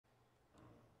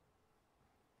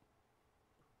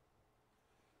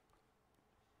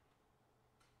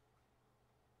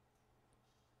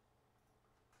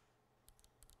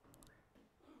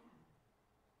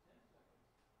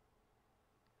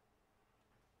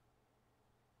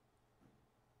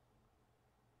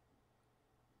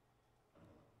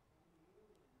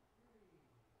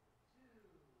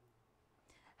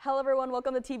Hello everyone,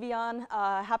 welcome to TVON.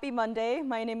 Happy Monday.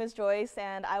 My name is Joyce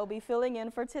and I will be filling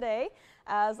in for today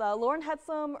as Lauren had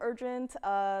some urgent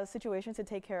situation to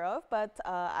take care of, but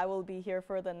I will be here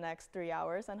for the next 3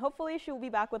 hours and hopefully she will be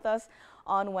back with us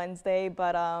on Wednesday.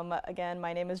 But again,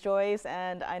 my name is Joyce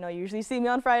and I know you usually see me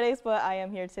on Fridays, but I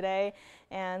am here today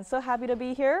and so happy to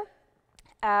be here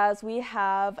as we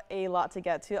have a lot to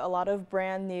get to, a lot of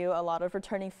brand new, a lot of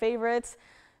returning favorites.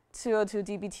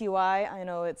 202 DBTY, I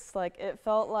know it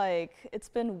felt like it's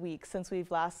been weeks since we've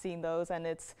last seen those and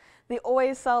they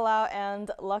always sell out,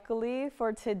 and luckily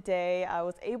for today I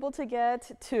was able to get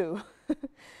 2.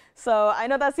 So I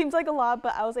know that seems like a lot,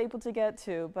 but I was able to get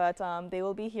 2, but they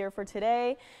will be here for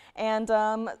today. And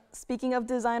speaking of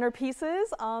designer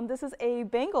pieces, this is a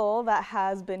bangle that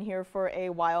has been here for a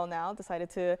while now.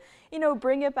 Decided to,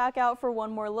 bring it back out for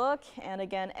one more look. And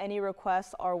again, any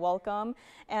requests are welcome.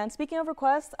 And speaking of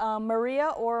requests, Maria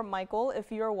or Michael,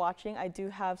 if you are watching, I do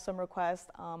have some requests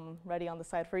ready on the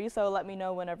side for you. So let me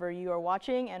know whenever you are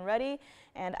watching and ready,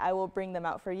 and I will bring them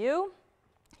out for you.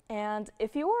 And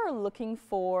if you are looking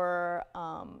for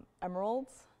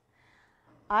emeralds,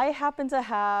 I happen to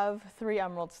have 3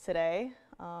 emeralds today.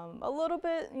 A little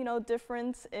bit,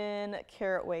 difference in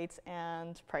carat weights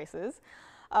and prices.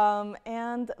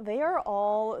 And they are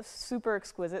all super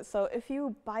exquisite. So if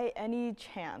you by any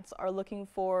chance are looking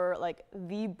for like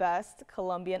the best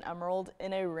Colombian emerald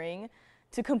in a ring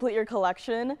to complete your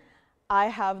collection, I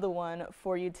have the one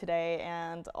for you today.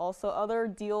 And also other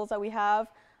deals that we have.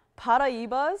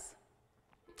 Paraibas,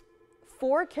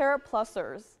 4 carat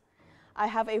plusers. I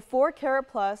have a 4 carat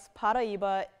plus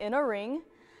Paraiba in a ring.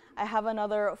 I have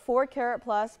another 4 carat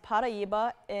plus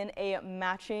Paraiba in a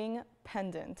matching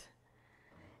pendant.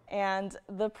 And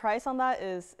the price on that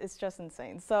is just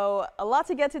insane. So a lot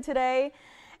to get to today.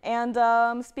 And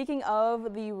speaking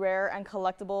of the rare and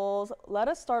collectibles, let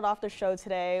us start off the show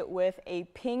today with a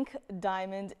pink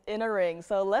diamond in a ring.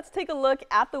 So let's take a look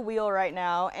at the wheel right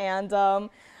now. And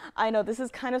I know this is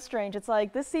kind of strange. It's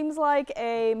like, this seems like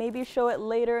a maybe show it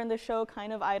later in the show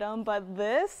kind of item, but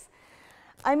this,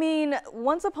 I mean,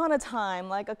 once upon a time,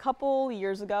 like a couple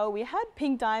years ago, we had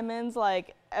pink diamonds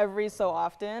like every so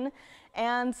often.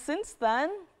 And since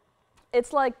then,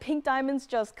 it's like pink diamonds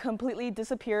just completely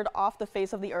disappeared off the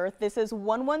face of the earth. This is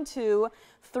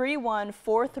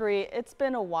 112-3143. It's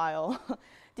been a while.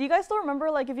 Do you guys still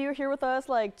remember, like, if you were here with us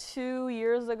like 2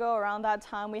 years ago around that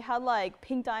time, we had like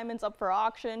pink diamonds up for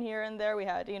auction here and there. We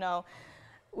had,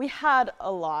 we had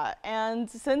a lot. And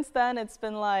since then, it's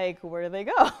been like, where do they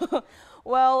go?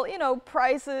 Well,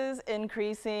 prices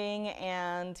increasing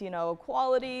and,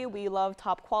 quality. We love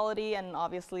top quality, and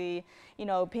obviously,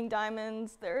 pink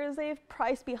diamonds, there is a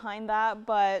price behind that.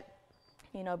 But,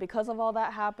 because of all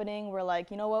that happening, we're like,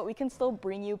 you know what, we can still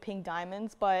bring you pink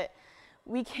diamonds, but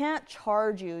we can't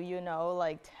charge you,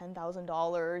 like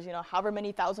 $10,000, however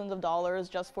many thousands of dollars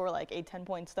just for like a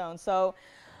 10-point stone. So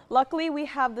luckily we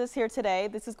have this here today.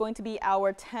 This is going to be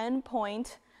our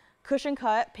 10-point cushion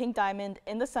cut pink diamond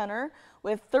in the center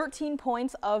with 13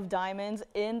 points of diamonds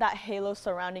in that halo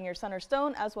surrounding your center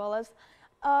stone, as well as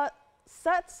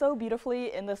set so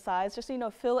beautifully in the sides, just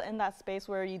fill in that space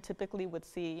where you typically would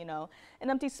see an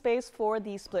empty space for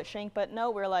the split shank. But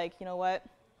no, we're like, you know what,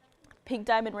 pink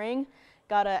diamond ring,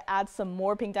 gotta add some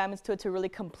more pink diamonds to it to really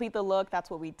complete the look.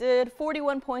 That's what we did.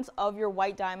 41 points of your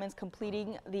white diamonds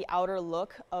completing the outer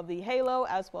look of the halo,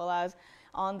 as well as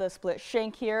on the split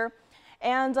shank here.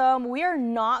 And we are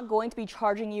not going to be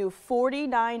charging you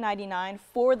 $49.99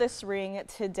 for this ring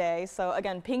today. So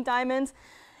again, pink diamonds.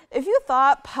 If you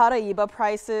thought Paraiba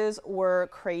prices were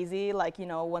crazy, like,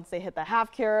 once they hit the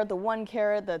half carat, the 1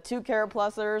 carat, the 2 carat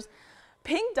plusers,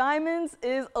 pink diamonds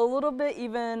is a little bit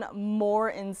even more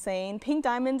insane. Pink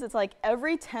diamonds, it's like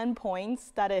every 10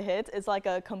 points that it hits, it's like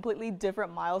a completely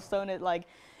different milestone. It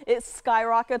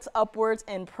skyrockets upwards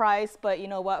in price, but you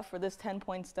know what? For this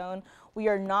 10-point stone, we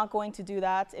are not going to do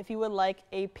that. If you would like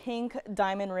a pink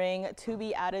diamond ring to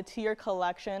be added to your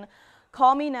collection,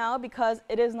 call me now, because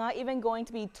it is not even going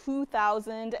to be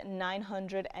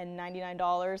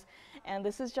 $2,999. And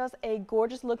this is just a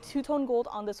gorgeous look. Two-tone gold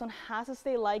on this one has to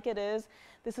stay like it is.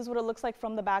 This is what it looks like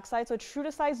from the backside. So true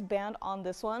to size band on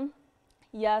this one.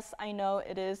 Yes, I know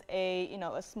it is a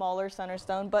smaller center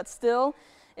stone, but still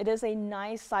it is a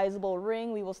nice sizable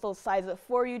ring. We will still size it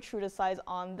for you, true to size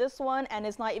on this one, and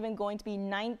it's not even going to be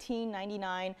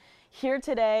 $19.99 here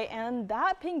today. And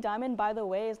that pink diamond, by the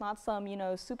way, is not some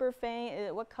super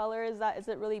faint. What color is that? Is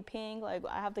it really pink? Like,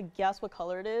 I have to guess what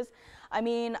color it is. I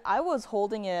mean, I was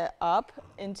holding it up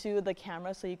into the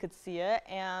camera so you could see it,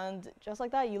 and just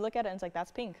like that, you look at it and it's like,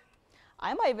 that's pink.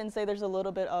 I might even say there's a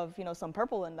little bit of, you know, some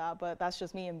purple in that, but that's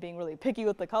just me and being really picky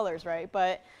with the colors, right?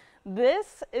 But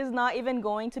this is not even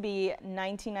going to be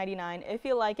 $19.99. If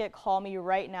you like it, call me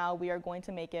right now. We are going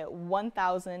to make it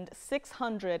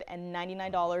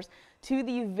 $1,699 to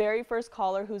the very first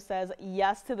caller who says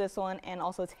yes to this one, and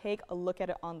also take a look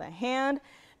at it on the hand,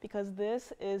 because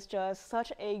this is just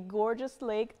such a gorgeous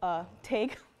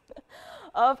take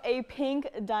of a pink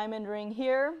diamond ring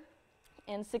here.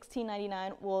 And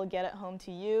 $16.99 will get it home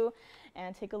to you.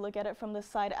 And take a look at it from the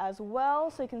side as well,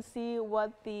 so you can see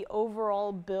what the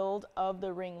overall build of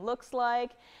the ring looks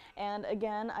like. And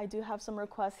again, I do have some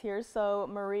requests here, so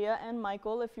Maria and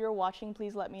Michael, if you're watching,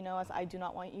 please let me know, as I do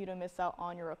not want you to miss out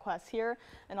on your requests here.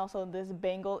 And also, this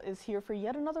bangle is here for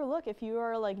yet another look. If you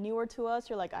are like newer to us,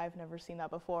 you're like, I've never seen that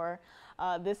before.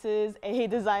 This is a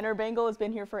designer bangle. It's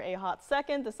been here for a hot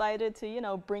second. Decided to, you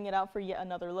know, bring it out for yet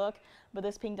another look. But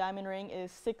this pink diamond ring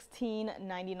is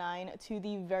 $16.99 to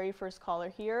the very first caller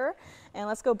here. And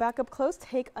let's go back up close,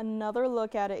 take another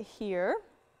look at it here.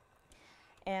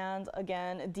 And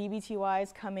again, DBTY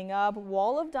is coming up.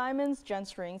 Wall of Diamonds gem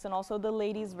strings, and also the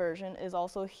ladies version is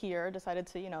also here. Decided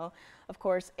to, you know, of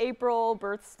course, April,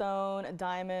 birthstone,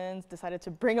 diamonds, decided to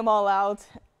bring them all out.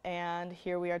 And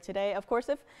here we are today. Of course,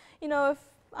 if, you know, if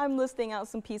I'm listing out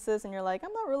some pieces and you're like,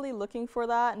 I'm not really looking for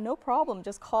that, no problem.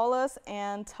 Just call us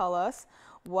and tell us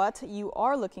what you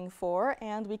are looking for,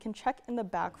 and we can check in the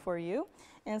back for you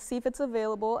and see if it's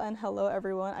available. And hello,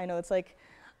 everyone. I know it's like,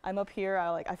 I'm up here,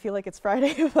 I feel like it's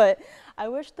Friday, but I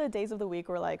wish the days of the week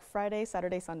were like Friday,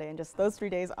 Saturday, Sunday, and just those 3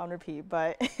 days on repeat.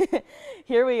 But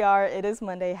here we are. It is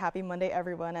Monday. Happy Monday,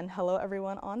 everyone. And hello,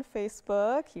 everyone on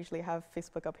Facebook. Usually have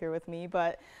Facebook up here with me,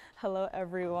 but hello,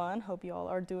 everyone. Hope you all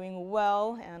are doing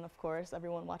well. And of course,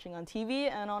 everyone watching on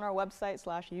TV and on our website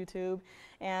 /YouTube.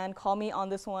 And call me on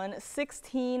this one,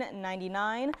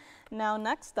 $16.99. Now,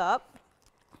 next up,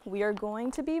 we are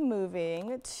going to be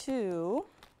moving to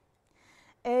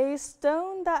a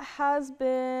stone that has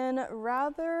been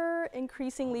rather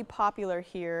increasingly popular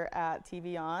here at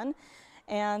TVON.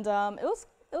 And it was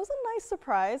a nice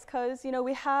surprise, because, you know,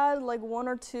 we had like 1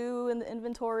 or 2 in the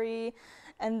inventory,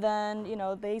 and then, you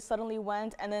know, they suddenly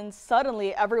went, and then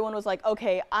suddenly everyone was like,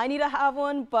 okay, I need to have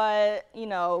one, but, you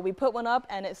know, we put one up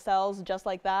and it sells just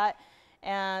like that.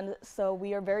 And so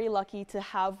we are very lucky to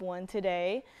have one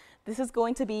today. This is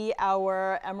going to be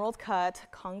our emerald cut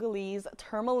Congolese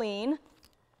tourmaline.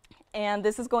 And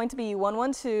this is going to be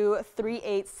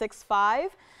 1123865.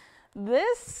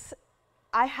 This,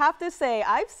 I have to say,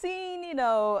 I've seen, you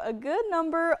know, a good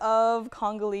number of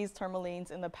Congolese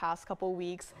tourmalines in the past couple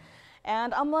weeks.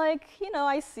 And I'm like, you know,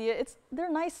 I see it.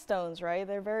 They're nice stones, right?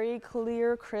 They're very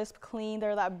clear, crisp, clean.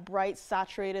 They're that bright,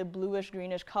 saturated, bluish,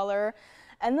 greenish color.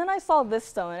 And then I saw this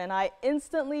stone, and I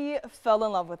instantly fell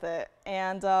in love with it.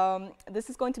 And this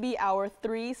is going to be our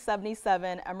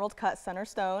 377 emerald cut center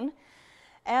stone.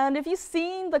 And if you've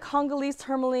seen the Congolese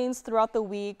tourmalines throughout the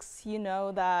weeks, you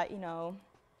know that, you know,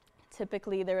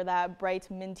 typically they're that bright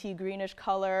minty greenish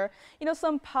color, you know,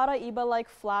 some Paraiba-like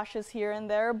flashes here and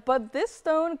there. But this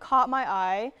stone caught my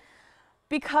eye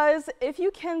because, if you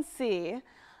can see,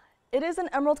 it is an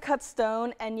emerald cut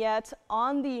stone, and yet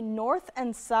on the north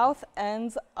and south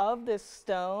ends of this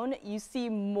stone, you see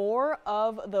more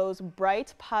of those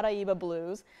bright Paraiba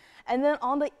blues. And then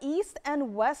on the east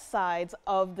and west sides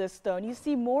of this stone, you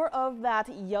see more of that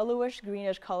yellowish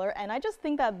greenish color. And I just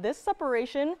think that this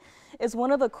separation is one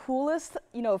of the coolest,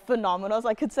 you know, phenomena,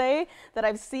 I could say, that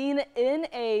I've seen in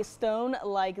a stone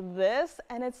like this.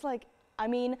 And it's like, I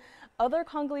mean, other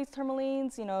Congolese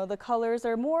tourmalines, you know, the colors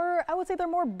are more, I would say they're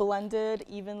more blended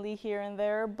evenly here and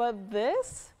there. But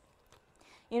this,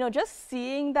 you know, just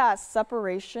seeing that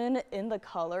separation in the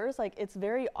colors, like, it's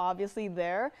very obviously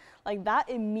there. Like, that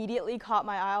immediately caught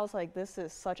my eye. I was like, this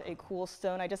is such a cool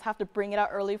stone. I just have to bring it out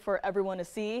early for everyone to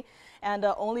see. And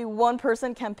only one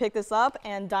person can pick this up.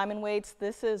 And diamond weights,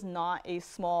 this is not a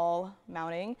small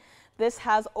mounting. This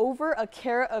has over a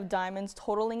carat of diamonds,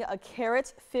 totaling a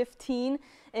carat 15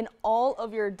 in all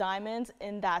of your diamonds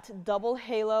in that double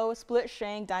halo, split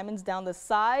shank, diamonds down the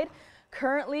side.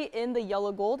 Currently in the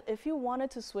yellow gold. If you wanted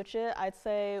to switch it, I'd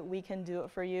say we can do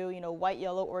it for you. You know, white,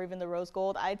 yellow, or even the rose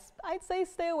gold. I'd say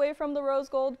stay away from the rose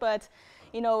gold, but,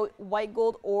 you know, white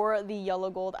gold or the yellow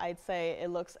gold, I'd say it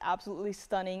looks absolutely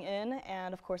stunning in.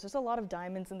 And of course, there's a lot of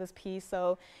diamonds in this piece,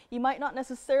 so you might not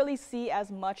necessarily see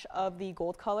as much of the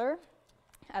gold color,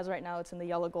 as right now it's in the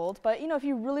yellow gold. But, you know, if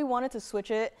you really wanted to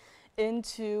switch it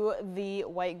into the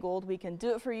white gold, we can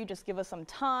do it for you. Just give us some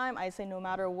time. I say no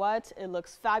matter what, it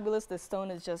looks fabulous. This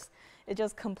stone is just, it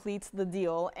just completes the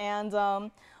deal. And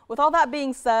with all that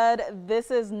being said,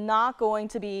 this is not going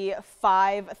to be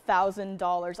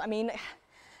 $5,000. I mean,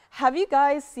 have you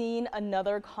guys seen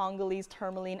another Congolese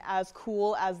tourmaline as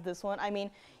cool as this one? I mean,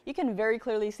 you can very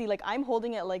clearly see, like, I'm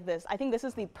holding it like this. I think this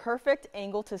is the perfect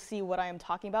angle to see what I am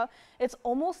talking about. It's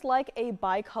almost like a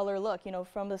bicolor look, you know,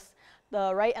 from the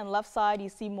right and left side, you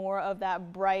see more of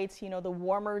that bright, you know, the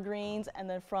warmer greens, and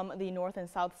then from the north and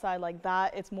south side like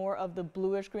that, it's more of the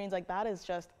bluish greens. Like, that is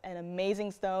just an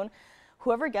amazing stone.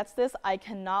 Whoever gets this, I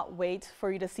cannot wait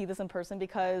for you to see this in person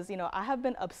because, you know, I have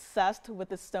been obsessed with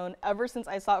this stone ever since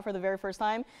I saw it for the very first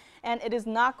time. And it is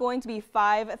not going to be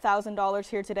 $5,000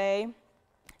 here today.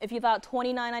 If you thought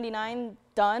 $29.99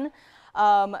 done,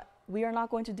 we are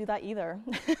not going to do that either.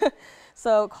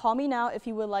 So call me now if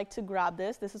you would like to grab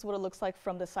this. This is what it looks like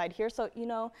from the side here. So, you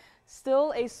know,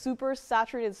 still a super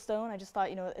saturated stone. I just thought,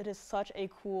 you know, it is such a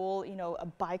cool, you know, a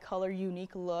bicolor,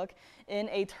 unique look in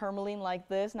a tourmaline like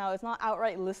this. Now, it's not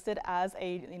outright listed as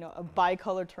a, you know, a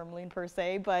bicolor tourmaline per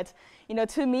se, but, you know,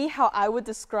 to me, how I would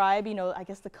describe, you know, I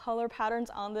guess the color patterns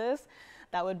on this,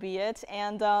 that would be it.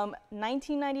 And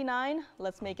 $19.99,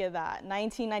 let's make it that.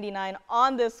 $19.99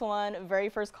 on this one, very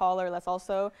first caller. Let's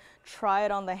also try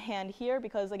it on the hand here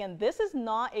because, again, this is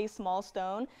not a small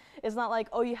stone. It's not like,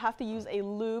 oh, you have to use a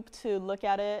loop to look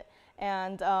at it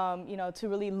and, you know, to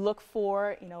really look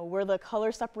for, you know, where the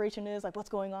color separation is, like what's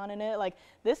going on in it. Like,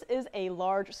 this is a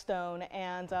large stone,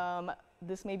 and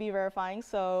this may be verifying,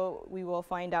 so we will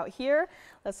find out here.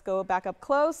 Let's go back up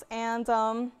close, and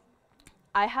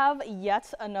I have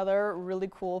yet another really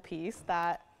cool piece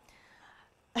that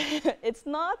it's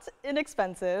not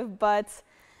inexpensive, but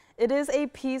it is a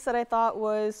piece that I thought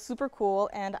was super cool.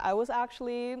 And I was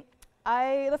actually,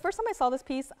 the first time I saw this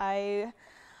piece, I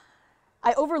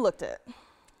overlooked it.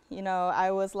 You know,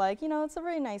 I was like, you know, it's a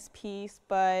very nice piece,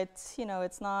 but, you know,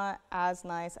 it's not as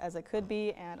nice as it could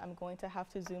be. And I'm going to have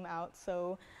to zoom out,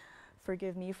 so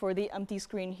forgive me for the empty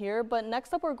screen here. But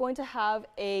next up, we're going to have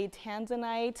a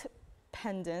tanzanite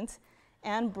pendant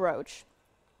and brooch.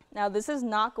 Now, this is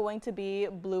not going to be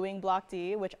bluing block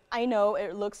D, which I know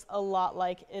it looks a lot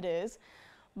like it is,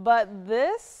 but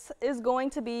this is going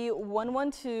to be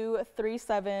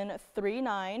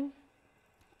 1123739,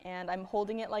 and I'm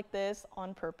holding it like this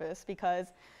on purpose because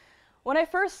when I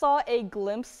first saw a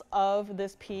glimpse of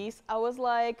this piece, I was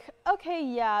like, okay,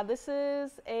 yeah, this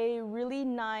is a really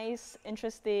nice,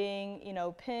 interesting, you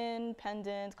know, pin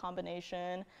pendant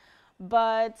combination.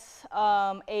 But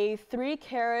a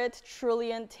 3-carat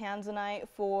trillium tanzanite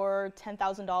for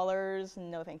 $10,000,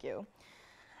 no thank you.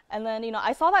 And then, you know,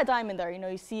 I saw that diamond there. You know,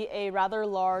 you see a rather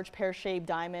large pear-shaped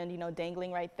diamond, you know,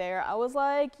 dangling right there. I was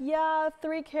like, yeah,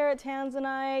 3-carat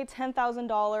tanzanite,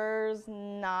 $10,000,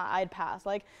 nah, I'd pass.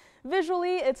 Like,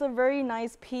 visually, it's a very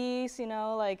nice piece, you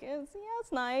know, like,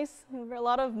 it's nice. A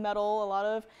lot of metal, a lot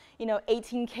of, you know,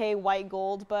 18K white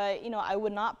gold, but, you know, I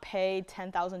would not pay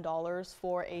 $10,000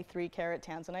 for a 3-carat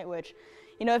tanzanite, which,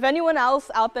 you know, if anyone else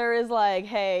out there is like,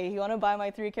 hey, you want to buy my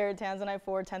 3-carat tanzanite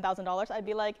for $10,000, I'd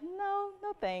be like, no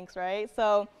thanks, right?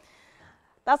 So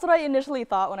that's what I initially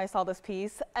thought when I saw this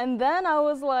piece. And then I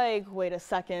was like, wait a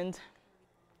second.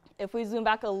 If we zoom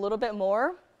back a little bit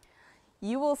more,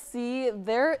 you will see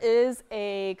there is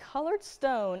a colored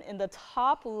stone in the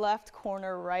top left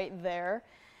corner right there.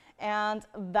 And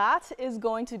that is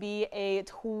going to be a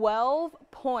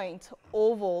 12-point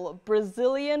oval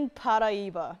Brazilian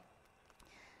Paraíba.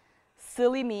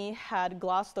 Silly me had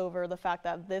glossed over the fact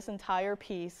that this entire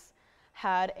piece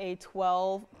had a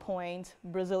 12-point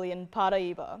Brazilian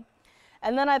Paraíba.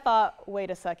 And then I thought,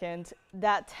 wait a second,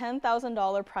 that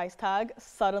 $10,000 price tag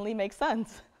suddenly makes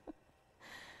sense.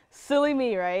 Silly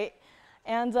me, right?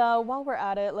 And while we're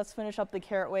at it, let's finish up the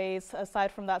carat weights.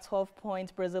 Aside from that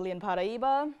 12-point Brazilian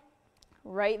Paraíba,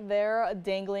 right there,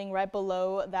 dangling right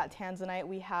below that tanzanite,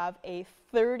 we have a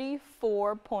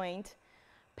 34-point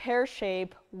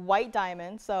pear-shaped white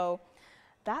diamond. So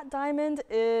that diamond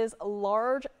is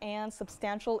large and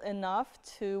substantial enough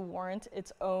to warrant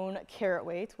its own carat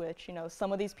weight, which, you know,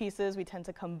 some of these pieces we tend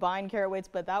to combine carat weights,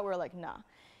 but that we're like, nah.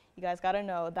 You guys gotta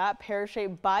know that pear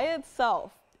shape by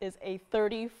itself is a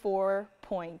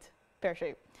 34-point pear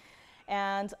shape.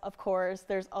 And of course,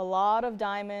 there's a lot of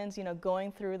diamonds, you know,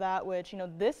 going through that, which, you know,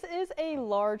 this is a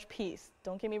large piece.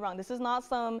 Don't get me wrong. This is not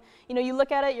some, you know, you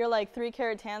look at it, you're like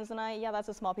 3-carat tanzanite. Yeah, that's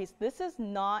a small piece. This is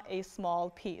not a small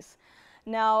piece.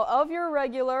 Now, of your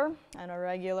regular and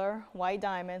irregular white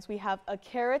diamonds, we have a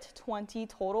carat 20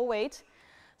 total weight.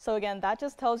 So again, that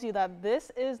just tells you that this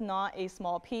is not a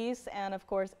small piece. And of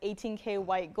course, 18K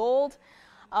white gold.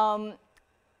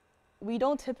 We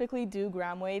don't typically do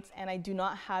gram weights, and I do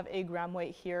not have a gram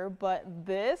weight here, but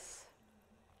this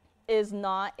is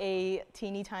not a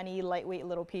teeny tiny lightweight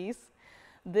little piece.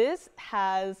 This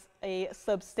has a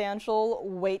substantial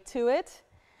weight to it.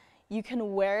 You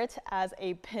can wear it as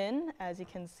a pin, as you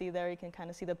can see there. You can kind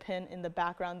of see the pin in the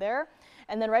background there.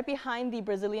 And then right behind the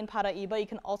Brazilian Paraíba, you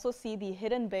can also see the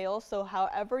hidden veil. So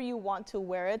however you want to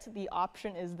wear it, the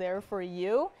option is there for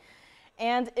you.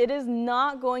 And it is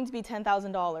not going to be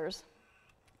 $10,000.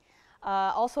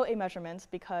 Also a measurement,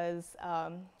 because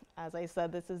as I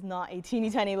said, this is not a teeny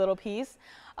tiny little piece.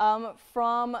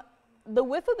 From the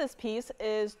width of this piece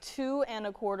is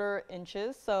 2¼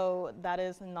 inches, so that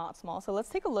is not small. So let's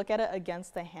take a look at it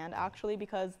against the hand actually,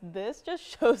 because this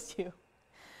just shows you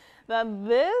that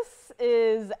this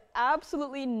is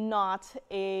absolutely not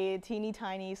a teeny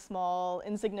tiny, small,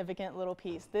 insignificant little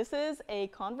piece. This is a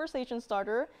conversation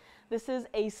starter. This is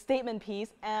a statement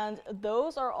piece, and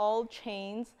those are all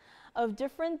chains of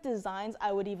different designs,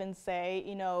 I would even say,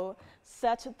 you know,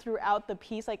 set throughout the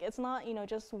piece. Like, it's not, you know,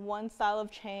 just one style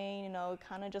of chain, you know, it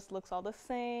kind of just looks all the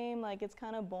same, like it's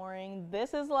kind of boring.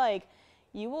 This is like,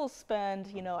 you will spend,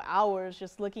 you know, hours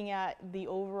just looking at the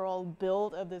overall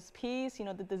build of this piece, you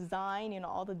know, the design, you know,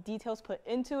 all the details put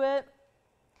into it.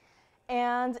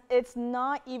 And it's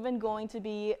not even going to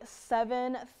be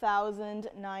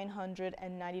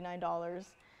 $7,999.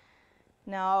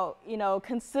 Now, you know,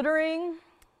 considering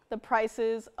the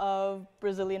prices of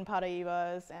Brazilian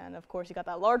Paraíbas, and of course you got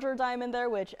that larger diamond there,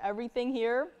 which everything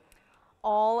here,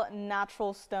 all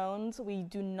natural stones. We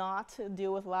do not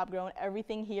deal with lab grown.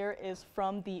 Everything here is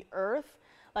from the earth.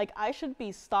 Like, I should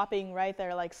be stopping right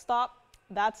there, like, stop,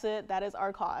 that's it, that is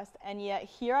our cost. And yet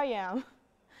here I am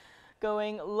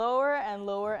going lower and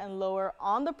lower and lower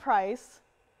on the price.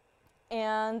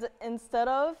 And instead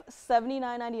of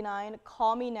 $79.99,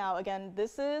 call me now. Again,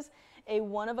 this is a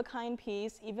one-of-a-kind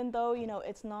piece. Even though, you know,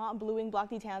 it's not blue wing black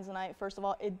tanzanite, first of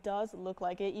all, it does look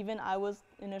like it. Even I was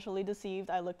initially deceived.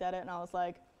 I looked at it and I was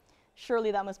like,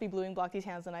 surely that must be blue wing black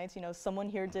tanzanite. You know, someone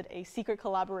here did a secret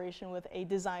collaboration with a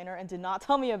designer and did not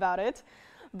tell me about it.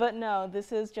 But no,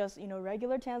 this is just, you know,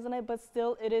 regular tanzanite, but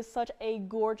still it is such a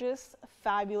gorgeous,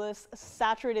 fabulous,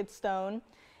 saturated stone.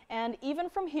 And even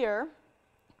from here,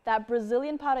 that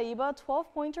Brazilian Paraíba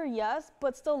 12-pointer, yes,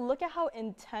 but still look at how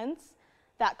intense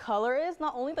that color is.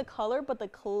 Not only the color, but the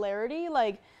clarity.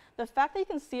 Like, the fact that you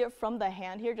can see it from the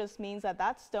hand here just means that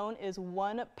that stone is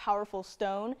one powerful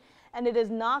stone. And it is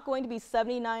not going to be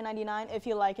 $79.99. If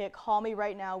you like it, call me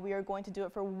right now. We are going to do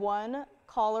it for one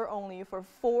caller only for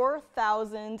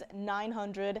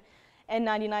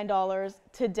 $4,999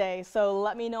 today. So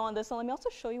let me know on this one. Let me also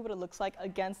show you what it looks like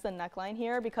against the neckline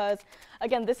here, because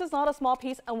again, this is not a small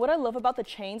piece. And what I love about the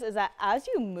chains is that as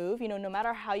you move, you know, no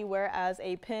matter how you wear it as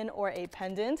a pin or a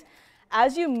pendant,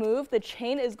 as you move, the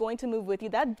chain is going to move with you.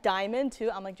 That diamond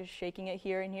too, I'm like just shaking it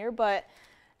here and here, but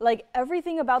like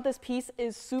everything about this piece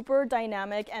is super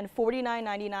dynamic, and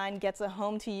 $49.99 gets it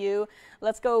home to you.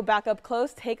 Let's go back up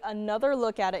close, take another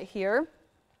look at it here,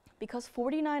 because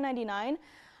 $49.99,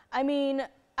 I mean,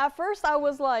 at first I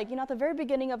was like, you know, at the very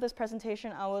beginning of this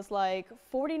presentation, I was like,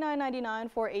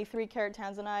 $49.99 for a 3-carat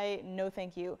tanzanite, no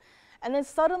thank you. And then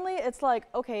suddenly it's like,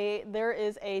 okay, there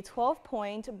is a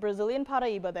 12-point Brazilian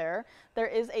Paraíba there. There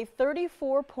is a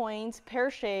 34-point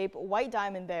pear-shaped white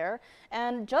diamond there.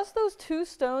 And just those two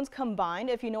stones combined,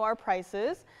 if you know our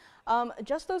prices,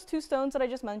 just those two stones that I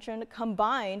just mentioned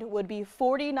combined would be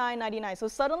 $49.99. So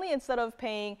suddenly, instead of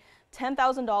paying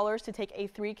 $10,000 to take a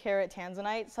 3-carat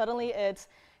tanzanite, suddenly it's,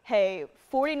 hey,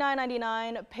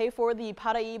 $49.99, pay for the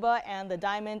Paraíba and the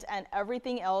diamond, and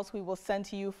everything else we will send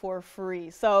to you for free.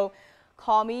 So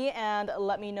call me and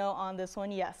let me know on this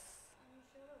one. Yes. Can you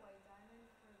show the white diamond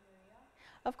for Maria?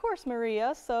 Of course,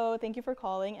 Maria. So thank you for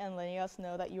calling and letting us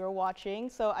know that you are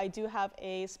watching. So I do have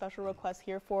a special request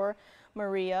here for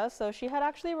Maria. So she had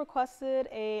actually requested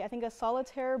I think a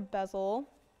solitaire bezel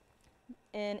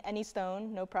in any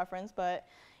stone, no preference, but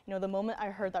you know, the moment I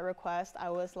heard that request, I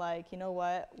was like, you know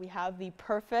what, we have the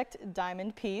perfect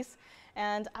diamond piece.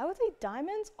 And I would say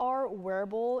diamonds are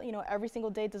wearable, you know, every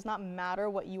single day. It does not matter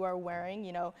what you are wearing,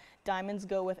 you know, diamonds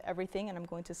go with everything. And I'm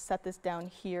going to set this down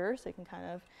here so you can kind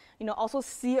of, you know, also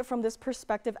see it from this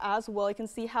perspective as well. You can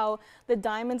see how the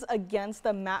diamonds against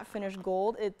the matte finish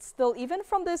gold, it's still, even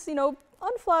from this, you know,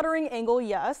 unflattering angle,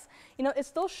 yes, you know, it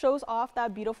still shows off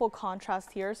that beautiful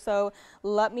contrast here. So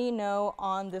let me know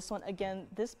on this one. Again,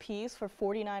 this piece for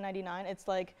 $49.99, it's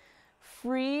like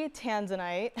free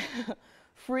tanzanite,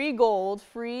 free gold,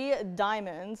 free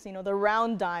diamonds, you know, the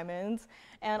round diamonds,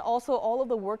 and also all of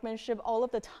the workmanship, all of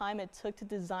the time it took to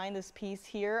design this piece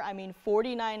here. I mean,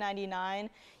 $49.99,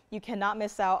 you cannot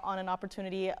miss out on an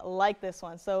opportunity like this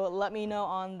one. So let me know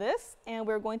on this, and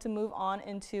we're going to move on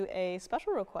into a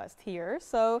special request here.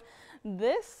 So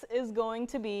this is going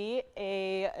to be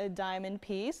a diamond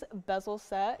piece bezel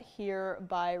set here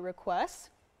by request.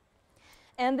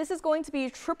 And this is going to be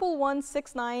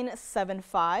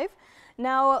 1116975.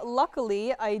 Now,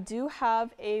 luckily, I do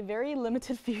have a very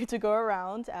limited few to go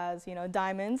around, as you know,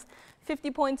 diamonds,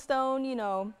 50-point stone, you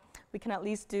know, we can at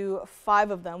least do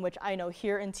 5 of them, which I know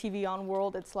here in TVON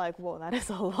world, it's like, whoa, that is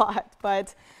a lot.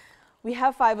 But we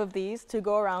have 5 of these to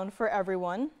go around for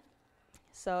everyone.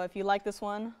 So if you like this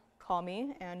one, call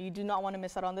me, and you do not want to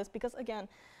miss out on this, because again,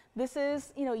 this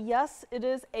is, you know, yes, it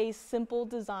is a simple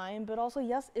design, but also,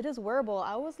 yes, it is wearable.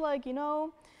 I was like, you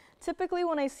know, typically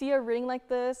when I see a ring like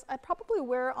this, I'd probably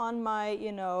wear it on my,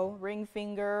 you know, ring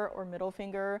finger or middle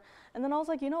finger. And then I was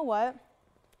like, you know what?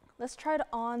 Let's try it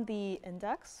on the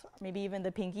index, maybe even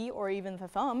the pinky or even the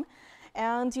thumb.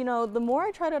 And, you know, the more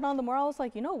I tried it on, the more I was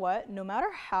like, you know what? No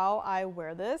matter how I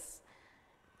wear this,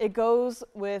 it goes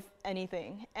with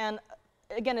anything. And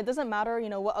again, it doesn't matter, you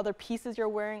know, what other pieces you're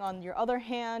wearing on your other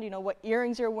hand, you know, what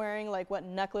earrings you're wearing, like what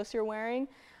necklace you're wearing.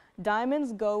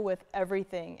 Diamonds go with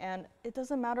everything. And it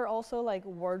doesn't matter also like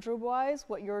wardrobe wise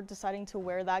what you're deciding to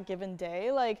wear that given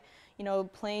day. Like, you know,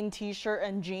 plain t-shirt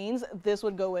and jeans, this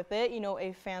would go with it. You know,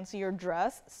 a fancier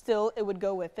dress, still it would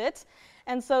go with it.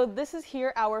 And so this is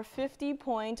here our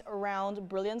 50-point round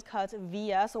Brilliance Cut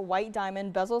VS white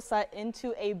diamond bezel set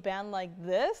into a band like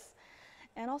this.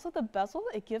 And also the bezel,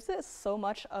 it gives it so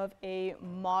much of a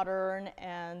modern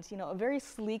and, you know, a very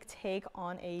sleek take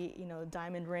on a, you know,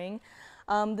 diamond ring.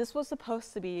 This was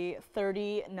supposed to be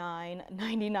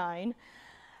 $39.99.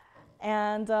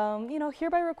 And, you know, here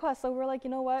by request, so we're like, you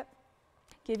know what?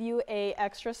 Give you a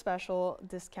extra special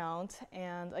discount.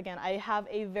 And again, I have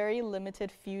a very limited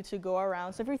few to go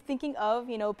around. So if you're thinking of,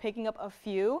 you know, picking up a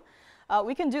few,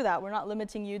 we can do that. We're not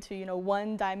limiting you to, you know,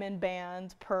 1 diamond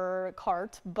band per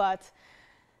cart, but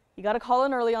you got to call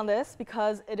in early on this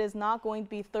because it is not going to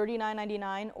be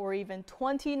 $39.99 or even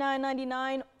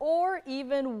 $29.99 or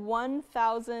even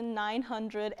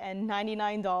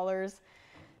 $1,999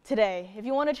 today. If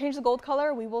you want to change the gold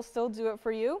color, we will still do it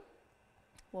for you.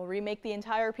 We'll remake the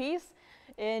entire piece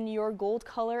in your gold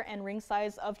color and ring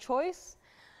size of choice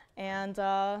and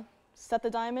set the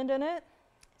diamond in it,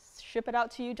 ship it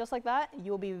out to you just like that.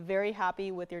 You'll be very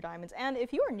happy with your diamonds. And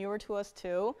if you are newer to us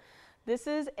too, this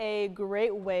is a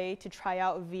great way to try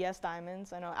out VS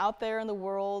diamonds. I know out there in the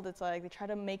world, it's like they try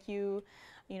to make you,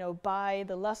 you know, buy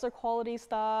the lesser quality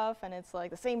stuff, and it's like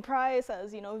the same price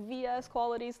as, you know, VS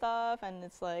quality stuff, and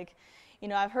it's like, you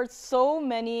know, I've heard so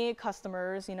many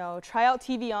customers, you know, try out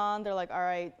TVON. They're like, all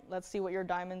right, let's see what your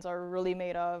diamonds are really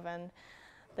made of, and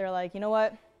they're like, you know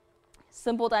what?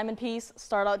 Simple diamond piece,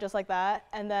 start out just like that,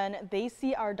 and then they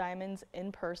see our diamonds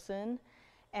in person.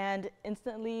 And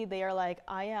instantly they are like,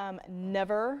 I am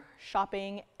never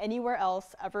shopping anywhere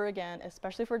else ever again,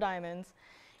 especially for diamonds.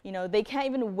 You know, they can't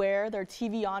even wear their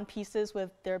TVON pieces with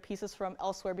their pieces from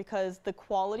elsewhere because the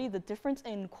quality, the difference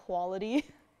in quality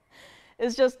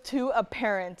is just too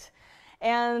apparent.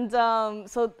 And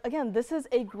so again, this is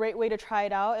a great way to try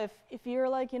it out. If you're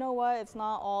like, you know what, it's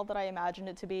not all that I imagined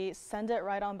it to be, send it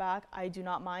right on back. I do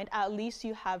not mind. At least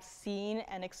you have seen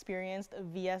and experienced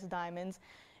VS diamonds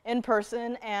in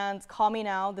person, and call me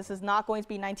now. This is not going to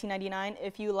be $19.99.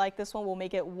 If you like this one, we'll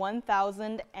make it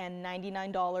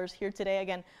 $1,099 here today.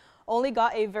 Again, only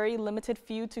got a very limited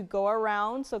few to go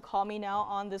around, so call me now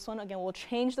on this one. Again, we'll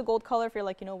change the gold color if you're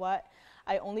like, you know what,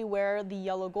 I only wear the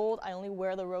yellow gold, I only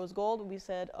wear the rose gold. We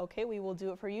said, okay, we will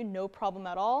do it for you, no problem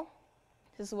at all.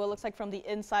 This is what it looks like from the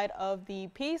inside of the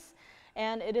piece.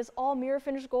 And it is all mirror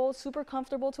finished gold, super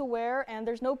comfortable to wear, and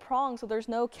there's no prongs, so there's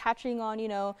no catching on, you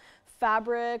know,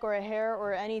 fabric or a hair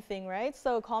or anything, right?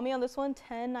 So call me on this one,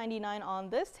 $10.99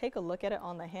 on this. Take a look at it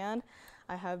on the hand.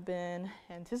 I have been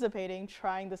anticipating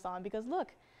trying this on because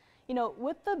look, you know,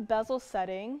 with the bezel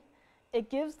setting,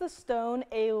 it gives the stone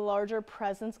a larger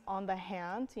presence on the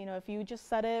hand. You know, if you just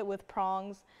set it with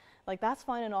prongs, like that's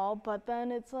fine and all, but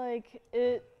then it's like,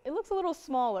 it looks a little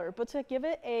smaller, but to give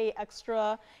it a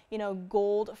extra, you know,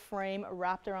 gold frame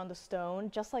wrapped around the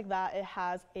stone, just like that, it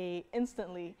has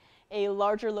instantly a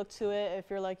larger look to it. If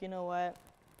you're like, you know what,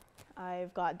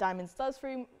 I've got diamond studs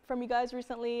from you guys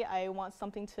recently, I want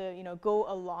something to, you know,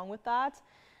 go along with that.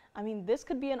 I mean, this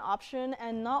could be an option,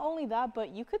 and not only that, but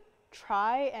you could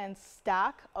try and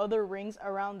stack other rings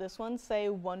around this one, say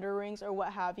wonder rings or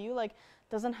what have you. Like,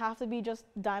 doesn't have to be just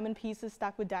diamond pieces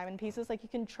stacked with diamond pieces. Like, you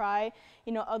can try,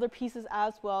 you know, other pieces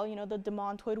as well. You know, the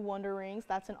demontoid wonder rings,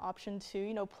 that's an option too.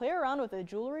 You know, play around with it.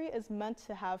 Jewelry is meant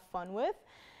to have fun with.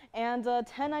 And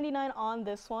 $10.99 on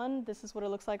this one. This is what it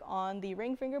looks like on the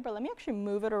ring finger, but let me actually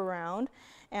move it around.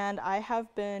 And I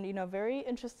have been, very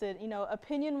interested,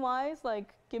 opinion-wise,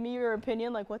 like, give me your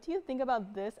opinion. Like, what do you think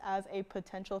about this as a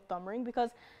potential thumb ring?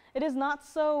 Because it is not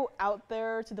so out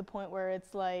there to the point where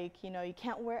it's like, you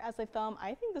can't wear it as a thumb.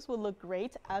 I think this would look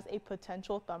great as a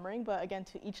potential thumb ring, but again,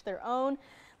 to each their own.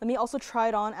 Let me also try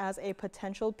it on as a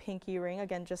potential pinky ring.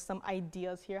 Again, just some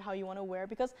ideas here, how you want to wear it.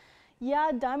 Because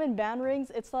yeah, diamond band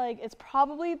rings, it's like, it's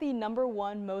probably the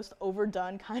 #1 most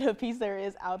overdone kind of piece there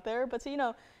is out there. But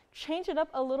to, change it up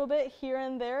a little bit here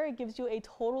and there, it gives you a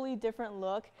totally different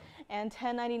look. And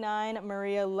 $10.99,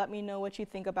 Maria, let me know what you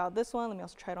think about this one. Let me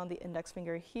also try it on the index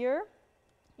finger here.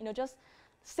 Just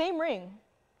same ring,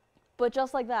 but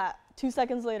just like that, 2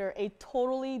 seconds later, a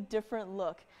totally different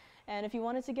look. And if you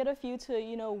wanted to get a few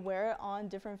to, wear it on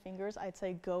different fingers, I'd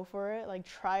say go for it, like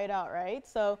try it out, right?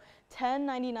 So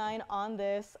 $10.99 on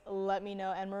this, let me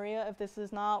know. And Maria, if this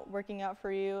is not working out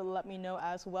for you, let me know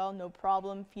as well, no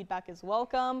problem. Feedback is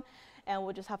welcome. And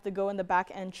we'll just have to go in the back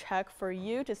and check for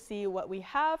you to see what we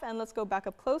have. And let's go back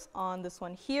up close on this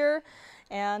one here.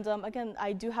 And again,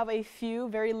 I do have a few,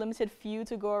 very limited few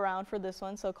to go around for this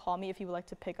one. So call me if you would like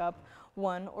to pick up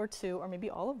 1 or 2 or maybe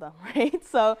all of them, right?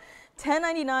 So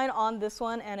 $10.99 on this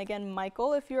one. And again,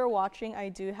 Michael, if you're watching, I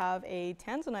do have a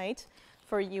tanzanite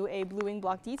for you, a blue wing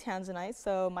block D tanzanite.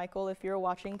 So Michael, if you're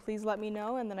watching, please let me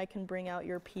know and then I can bring out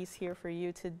your piece here for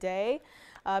you today.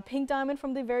 Pink diamond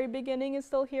from the very beginning is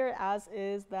still here, as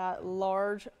is that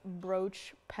large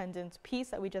brooch pendant piece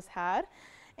that we just had.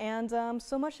 And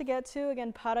so much to get to.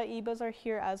 Again, Paraibas are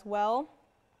here as well.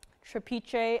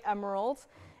 Trapiche emeralds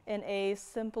in a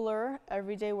simpler,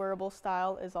 everyday wearable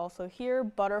style is also here.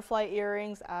 Butterfly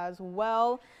earrings as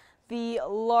well. The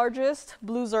largest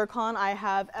blue zircon I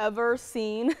have ever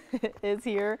seen is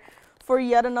here for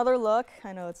yet another look.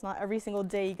 I know it's not every single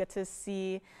day you get to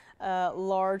see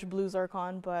large blue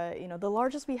zircon, but the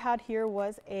largest we had here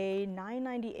was a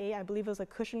 998. I believe it was a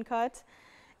cushion cut.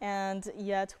 And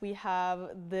yet we have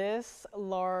this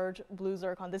large blue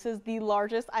zircon. This is the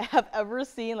largest I have ever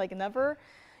seen, like never,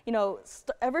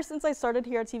 ever since I started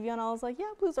here at TVON, I was like,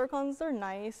 yeah, blue zircons, they're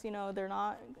nice. They're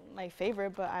not my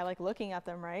favorite, but I like looking at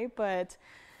them, right? But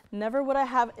never would I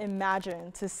have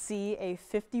imagined to see a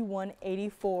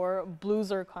 5184 blue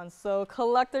zircon. So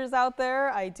collectors out there,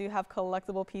 I do have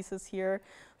collectible pieces here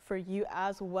for you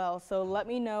as well. So let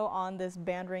me know on this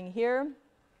band ring here.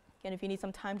 And if you need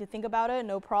some time to think about it,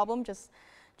 no problem. Just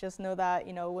know that,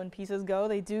 when pieces go,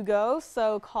 they do go.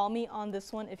 So call me on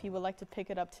this one if you would like to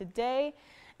pick it up today.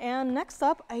 And next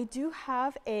up, I do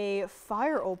have a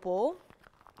fire opal.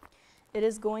 It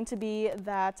is going to be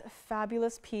that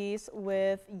fabulous piece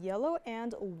with yellow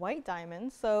and white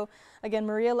diamonds. So again,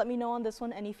 Maria, let me know on this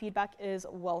one. Any feedback is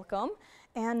welcome.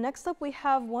 And next up, we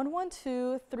have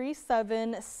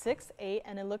 1123768,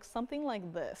 and it looks something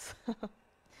like this.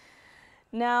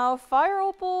 Now, fire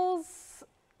opals,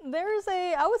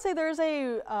 I would say there's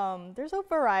a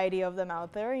variety of them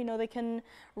out there. They can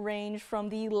range from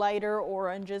the lighter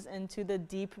oranges into the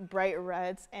deep bright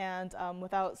reds, and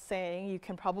without saying, you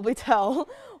can probably tell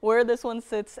where this one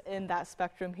sits in that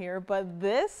spectrum here. But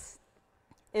this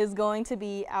is going to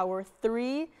be our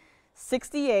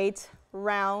 368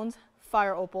 round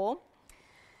fire opal,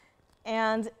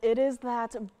 and it is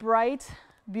that bright,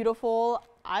 beautiful,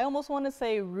 I almost want to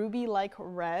say ruby-like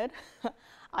red.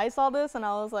 I saw this and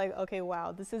I was like, okay,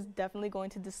 wow, this is definitely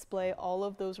going to display all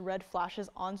of those red flashes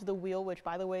onto the wheel, which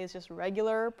by the way is just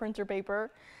regular printer paper.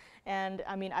 And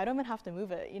I mean, I don't even have to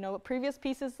move it. Previous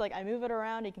pieces, like I move it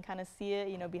around, you can kind of see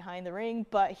it, behind the ring.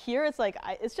 But here it's like,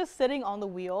 it's just sitting on the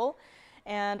wheel,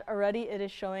 and already it is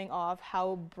showing off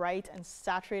how bright and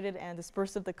saturated and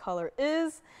dispersive the color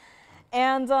is.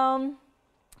 And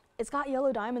it's got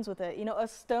yellow diamonds with it. A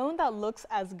stone that looks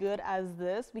as good as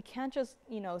this, we can't just,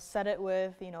 set it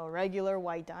with, regular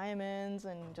white diamonds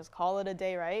and just call it a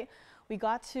day, right? We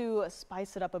got to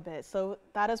spice it up a bit. So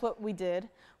that is what we did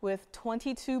with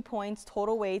 22 points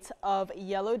total weight of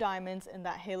yellow diamonds in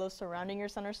that halo surrounding your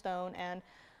center stone. And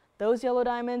those yellow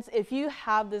diamonds, if you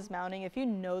have this mounting, if you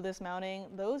know this mounting,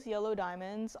 those yellow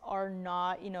diamonds are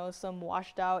not, some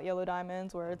washed out yellow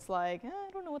diamonds where it's like,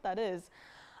 I don't know what that is.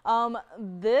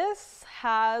 This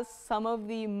has some of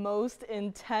the most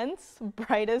intense,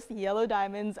 brightest yellow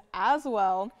diamonds as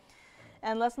well.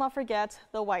 And let's not forget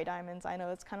the white diamonds. I know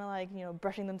it's kind of like,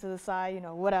 brushing them to the side,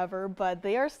 whatever, but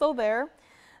they are still there.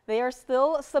 They are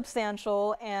still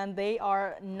substantial, and they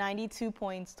are 92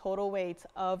 points total weight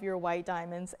of your white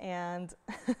diamonds. And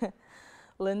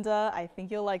Linda, I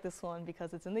think you'll like this one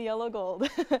because it's in the yellow gold.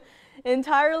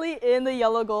 Entirely in the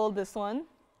yellow gold, this one.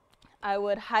 I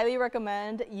would highly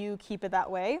recommend you keep it that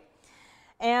way.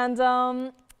 And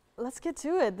let's get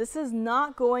to it. This is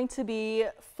not going to be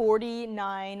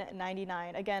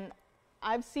 $49.99. Again,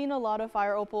 I've seen a lot of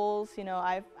fire opals. You know,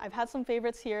 I've had some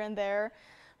favorites here and there,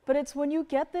 but it's when you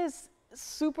get this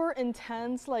super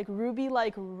intense, like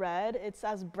ruby-like red, it's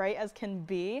as bright as can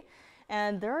be.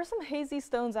 And there are some hazy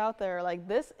stones out there. Like,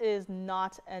 this is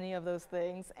not any of those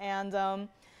things. And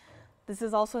this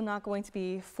is also not going to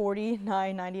be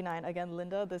 $49.99. Again,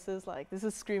 Linda, this is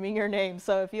screaming your name.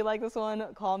 So if you like this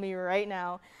one, call me right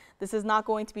now. This is not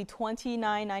going to be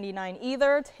 $29.99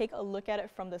 either. Take a look at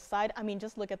it from the side. I mean,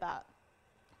 just look at that.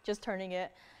 Just turning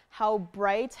it. How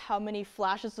bright, how many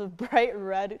flashes of bright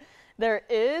red there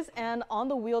is. And on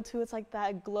the wheel too, it's like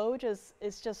that glow is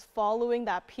just following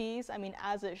that piece. I mean,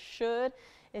 as it should.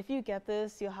 If you get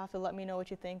this, you'll have to let me know what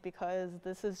you think, because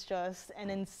this is just an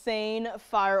insane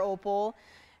fire opal.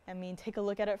 I mean, take a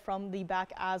look at it from the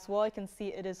back as well. You can see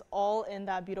it is all in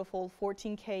that beautiful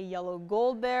 14K yellow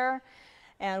gold there.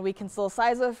 And we can still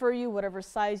size it for you, whatever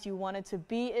size you want it to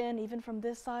be in. Even from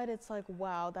this side, it's like,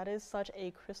 wow, that is such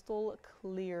a crystal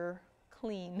clear,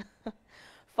 clean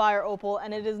fire opal.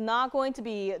 And it is not going to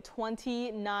be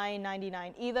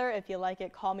 $29.99 either. If you like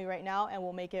it, call me right now and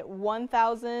we'll make it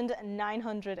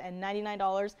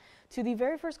 $1,999 to the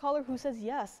very first caller who says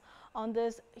yes on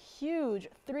this huge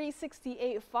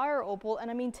 368 fire opal.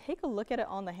 And I mean, take a look at it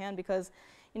on the hand, because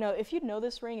you know, if you know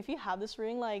this ring, if you have this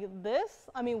ring like this,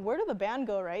 I mean, where did the band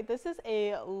go, right? This is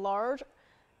a large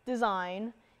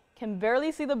design. Can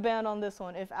barely see the band on this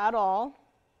one, if at all.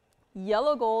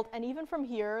 Yellow gold, and even from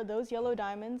here, those yellow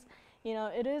diamonds, you know,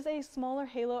 it is a smaller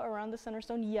halo around the center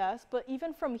stone, yes, but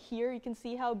even from here, you can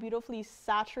see how beautifully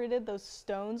saturated those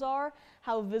stones are,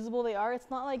 how visible they are. It's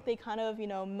not like they kind of, you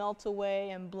know, melt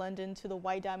away and blend into the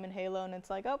white diamond halo, and it's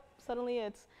like, oh, suddenly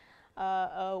it's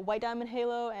a white diamond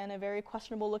halo and a very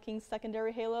questionable looking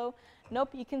secondary halo.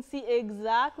 Nope, you can see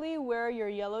exactly where your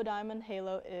yellow diamond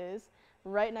halo is,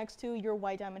 right next to your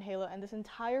white diamond halo. And this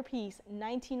entire piece,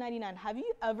 $19.99. Have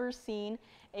you ever seen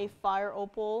a fire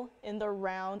opal in the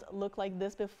round look like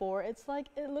this before? It's like,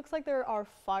 it looks like there are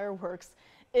fireworks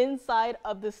inside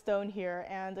of the stone here.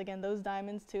 And again, those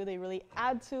diamonds too, they really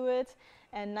add to it.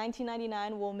 And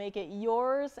 $19.99 will make it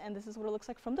yours. And this is what it looks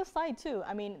like from the side too.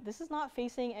 I mean, this is not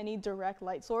facing any direct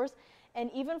light source.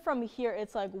 And even from here,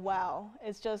 it's like, wow,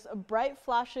 it's just bright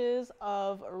flashes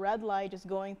of red light just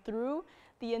going through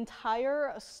the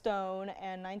entire stone,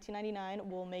 and $19.99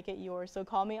 will make it yours. So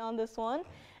call me on this one.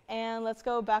 And let's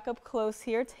go back up close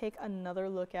here, take another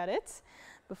look at it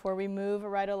before we move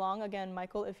right along. Again,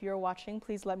 Michael, if you're watching,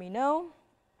 please let me know.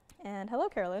 And hello,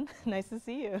 Carolyn, nice to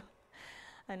see you.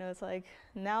 I know it's like,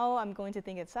 now I'm going to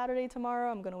think it's Saturday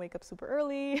tomorrow. I'm going to wake up super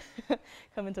early,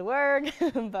 come into work,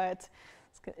 but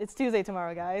it's Tuesday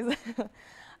tomorrow, guys.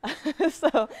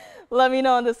 So let me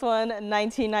know on this one.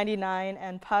 $19.99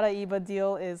 and Paraiba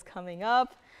deal is coming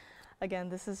up. Again,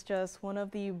 this is just one of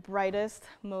the brightest,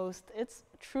 it's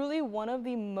truly one of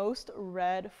the most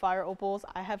red fire opals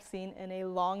I have seen in a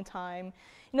long time.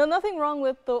 You know, nothing wrong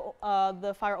with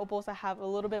the fire opals that have a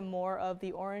little bit more of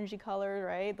the orangey color,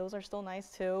 right? Those are still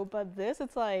nice too. But this,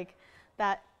 it's like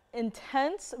that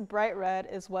intense bright red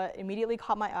is what immediately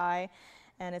caught my eye.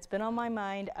 And it's been on my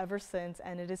mind ever since,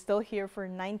 and it is still here for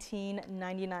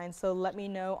 $19.99. So let me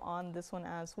know on this one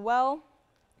as well.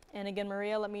 And again,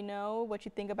 Maria, let me know what you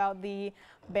think about the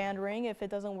band ring. If it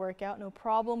doesn't work out, no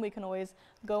problem. We can always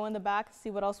go in the back,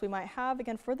 see what else we might have.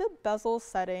 Again, for the bezel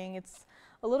setting, it's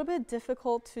a little bit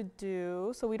difficult to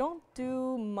do. So we don't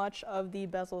do much of the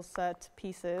bezel set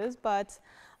pieces, but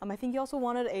I think you also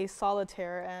wanted a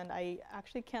solitaire, and I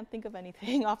actually can't think of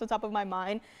anything off the top of my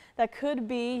mind that could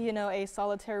be, you know, a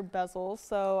solitaire bezel.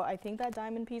 So I think that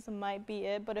diamond piece might be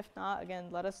it, but if not, again,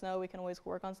 let us know. We can always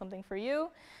work on something for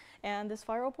you. And this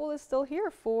fire opal is still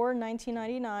here for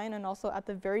 $19.99, and also at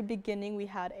the very beginning we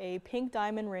had a pink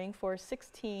diamond ring for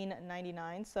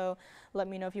 $16.99. So let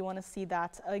me know if you want to see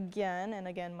that again. And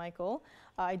again, Michael,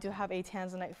 I do have a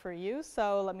tanzanite for you,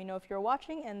 so let me know if you're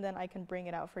watching, and then I can bring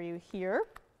it out for you here.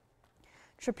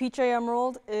 Trapeche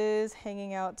emerald is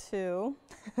hanging out too.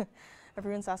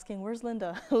 Everyone's asking, where's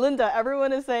Linda? Linda,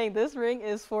 everyone is saying this ring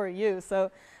is for you.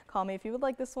 So call me if you would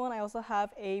like this one. I also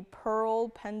have a pearl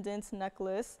pendant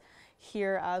necklace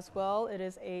here as well. It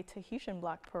is a Tahitian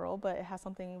black pearl, but it has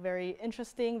something very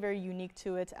interesting, very unique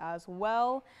to it as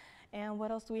well. And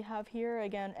what else do we have here?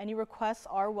 Again, any requests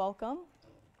are welcome.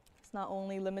 It's not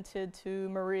only limited to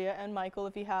Maria and Michael.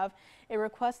 If you have a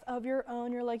request of your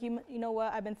own, you're like, you know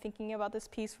what, I've been thinking about this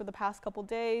piece for the past couple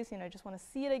days, I just want to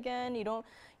see it again. You don't,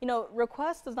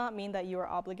 request does not mean that you are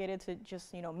obligated to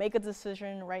just, make a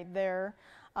decision right there.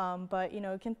 But,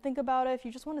 you can think about it. If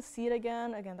you just want to see it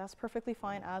again, that's perfectly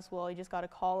fine as well. You just got to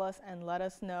call us and let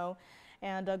us know.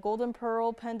 And a golden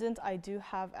pearl pendant I do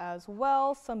have as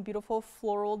well. Some beautiful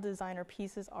floral designer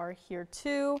pieces are here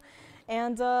too.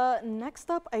 And next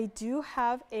up, I do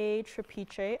have a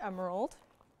Trapeche emerald.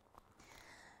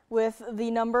 With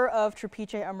the number of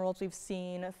Trapeche emeralds we've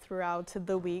seen throughout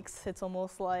the weeks, it's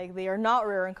almost like they are not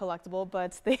rare and collectible,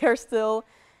 but they are still,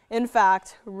 in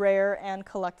fact, rare and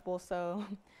collectible. So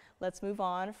let's move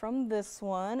on from this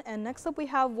one. And next up we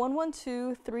have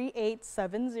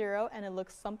 1123870, and it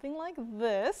looks something like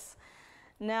this.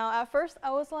 Now at first I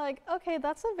was like, okay,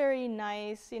 that's a very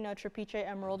nice, Trapeche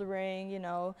emerald ring,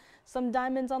 some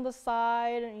diamonds on the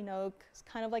side,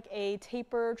 kind of like a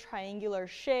taper triangular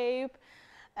shape.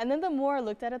 And then the more I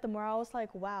looked at it, the more I was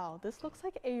like, wow, this looks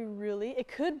like it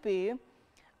could be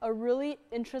a really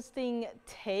interesting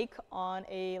take on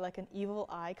an evil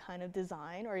eye kind of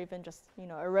design, or even just,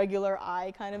 a regular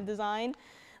eye kind of design.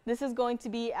 This is going to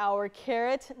be our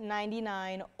carat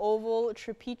 99 oval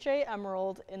Trapeche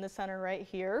emerald in the center right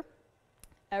here.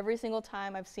 Every single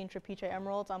time I've seen Trapeche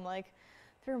emeralds, I'm like,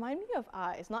 they remind me of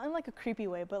eyes, not in like a creepy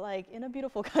way, but like in a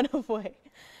beautiful kind of way.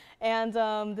 And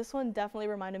this one definitely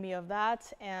reminded me of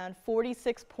that. And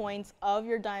 46 points of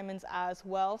your diamonds as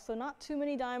well. So not too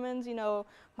many diamonds,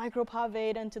 micro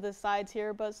paved into the sides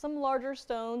here, but some larger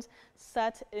stones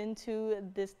set into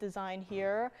this design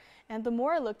here. And the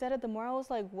more I looked at it, the more I was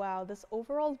like, wow, this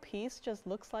overall piece just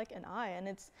looks like an eye. And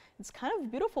it's kind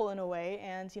of beautiful in a way.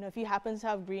 And if you happen to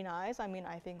have green eyes, I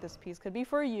think this piece could be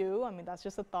for you. That's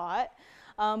just a thought.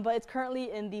 But it's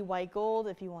currently in the white gold.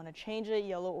 If you want to change it,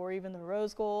 yellow or even the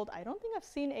rose gold. I don't think I've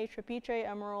seen a Trapeche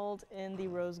emerald in the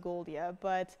rose gold yet,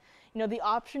 but the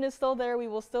option is still there. We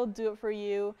will still do it for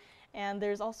you. And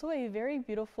there's also a very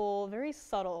beautiful, very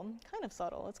subtle,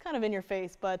 it's kind of in your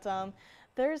face, but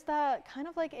there's that kind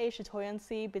of like a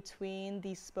chatoyancy between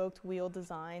the spoked wheel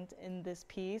designed in this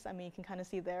piece. You can kind of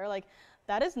see there, like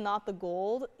that is not the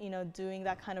gold, doing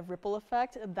that kind of ripple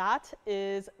effect. That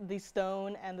is the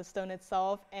stone and the stone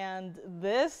itself. And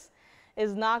this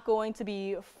is not going to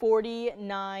be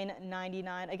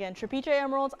 $49.99. Again, Trapeche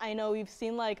emeralds, I know we've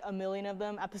seen like a million of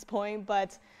them at this point,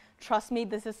 but trust me,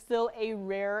 this is still a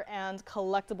rare and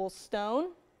collectible stone.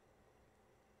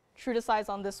 True to size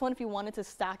on this one. If you wanted to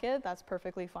stack it, that's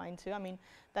perfectly fine too.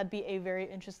 That'd be a very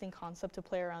interesting concept to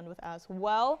play around with as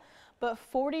well. But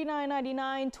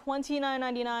 $49.99,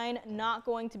 $29.99, not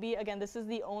going to be, again, this is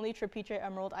the only Trapeche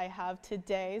emerald I have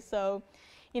today. So,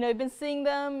 I've been seeing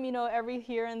them, every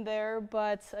here and there,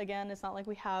 but again, it's not like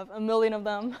we have a million of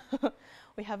them.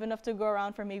 We have enough to go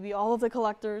around for maybe all of the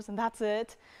collectors, and that's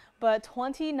it. But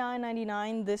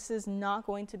 $29.99, this is not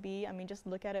going to be, just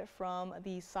look at it from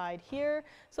the side here.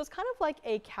 So it's kind of like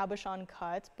a cabochon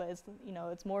cut, but it's,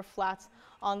 it's more flat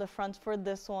on the front for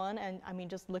this one. And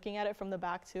just looking at it from the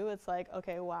back too, it's like,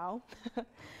 okay, wow.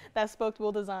 That spoked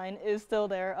wheel design is still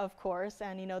there, of course.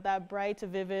 And, that bright,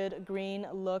 vivid green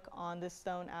look on this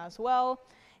stone as well.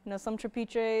 Some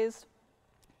Trapeches,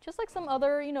 just like some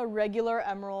other, regular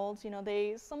emeralds,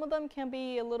 some of them can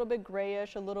be a little bit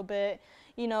grayish, a little bit,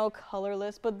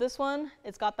 colorless. But this one,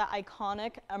 it's got that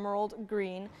iconic emerald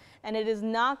green. And it is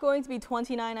not going to be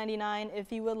 $29.99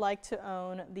 if you would like to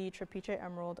own the Trapeche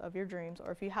emerald of your dreams.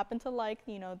 Or if you happen to like,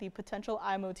 the potential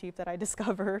eye motif that I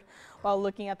discovered while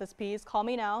looking at this piece, call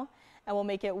me now. And we'll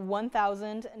make it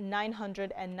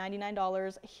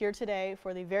 $1,999 here today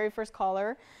for the very first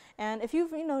caller. And if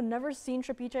you've never seen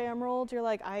Trapeche emerald, you're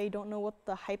like, I don't know what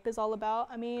the hype is all about.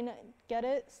 Get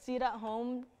it, see it at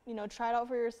home, try it out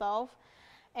for yourself.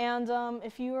 And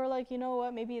if you are like,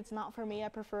 what, maybe it's not for me, I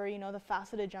prefer, the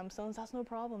faceted gemstones, that's no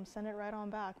problem, send it right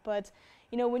on back. But,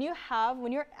 when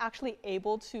you're actually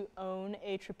able to own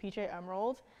a Trapeche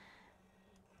emerald,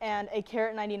 and a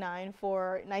carat 99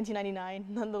 for $19.99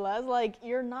 nonetheless, like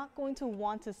you're not going to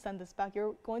want to send this back.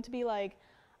 You're going to be like,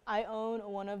 I own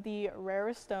one of the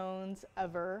rarest stones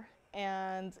ever,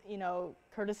 and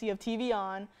courtesy of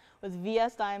TVON with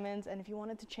VS diamonds. And if you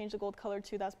wanted to change the gold color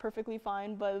too, that's perfectly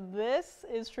fine. But this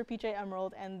is Trapeche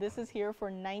emerald, and this is here for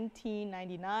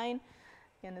 $19.99.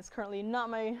 And it's currently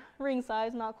not my ring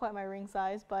size, not quite my ring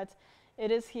size, but it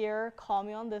is here. Call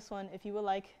me on this one if you would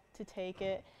like to take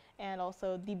it. And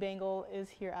also the bangle is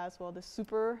here as well. The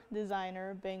super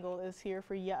designer bangle is here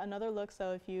for yet another look.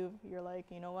 So if you're like,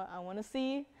 what, I want to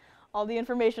see all the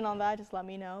information on that, just let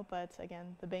me know. But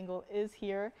again, the bangle is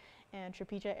here, and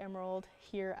trapezium emerald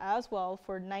here as well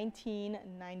for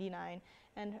 $19.99.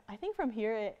 And I think from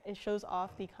here it shows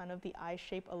off the kind of the eye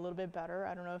shape a little bit better.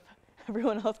 I don't know if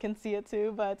everyone else can see it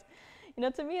too, but you know,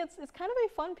 to me it's kind of a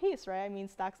fun piece, right? I mean,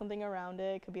 stack something around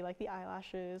it. It could be like the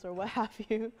eyelashes or what have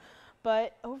you.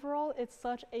 But overall, it's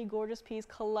such a gorgeous piece,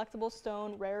 collectible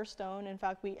stone, rare stone. In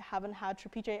fact, we haven't had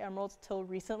trapezium emeralds till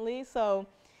recently, so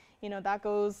you know, that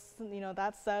goes, you know,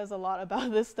 that says a lot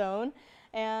about this stone.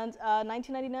 And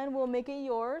 $19.99 will make it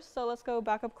yours. So let's go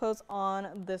back up close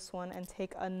on this one and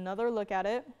take another look at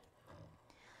it.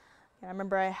 And I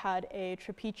remember I had a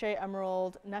trapezium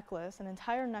emerald necklace, an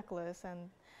entire necklace,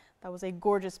 and that was a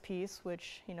gorgeous piece,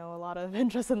 which, you know, a lot of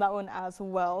interest in that one as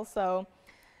well. So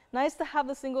nice to have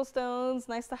the single stones,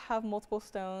 nice to have multiple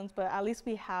stones, but at least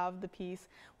we have the piece,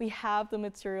 we have the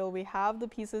material, we have the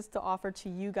pieces to offer to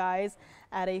you guys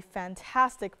at a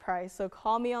fantastic price. So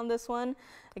call me on this one.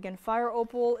 Again, Fire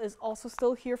Opal is also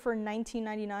still here for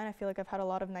 $19.99. I feel like I've had a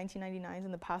lot of $19.99s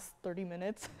in the past 30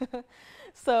 minutes.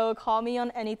 So call me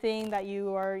on anything that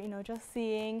you are, you know, just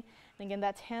seeing. And again,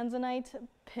 that tanzanite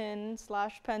pin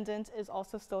 / pendant is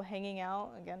also still hanging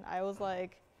out. Again, I was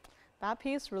like, that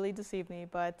piece really deceived me,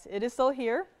 but it is still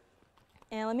here.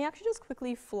 And let me actually just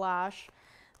quickly flash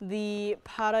the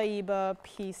Paraíba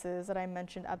pieces that I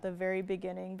mentioned at the very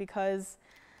beginning, because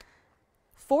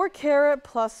 4 carat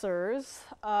plusers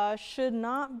should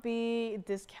not be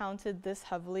discounted this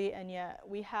heavily, and yet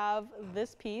we have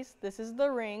this piece. This is the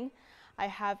ring. I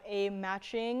have a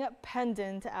matching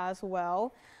pendant as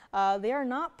well. They are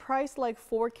not priced like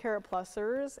 4 carat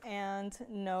plusers, and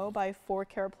no, by 4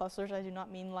 carat plusers I do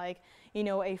not mean like, you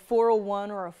know, a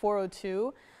 401 or a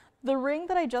 402. The ring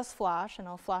that I just flashed, and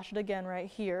I'll flash it again right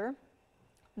here,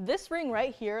 this ring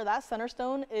right here, that center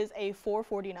stone, is a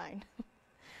 449.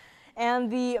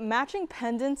 And the matching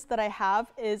pendants that I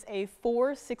have is a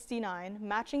 469,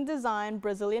 matching design,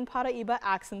 Brazilian Paraíba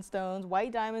accent stones,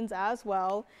 white diamonds as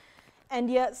well, and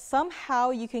yet somehow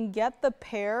you can get the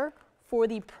pair for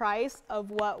the price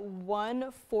of what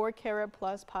one 4 carat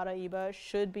plus Paraíba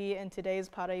should be in today's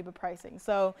Paraíba pricing.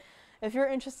 So if you're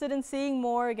interested in seeing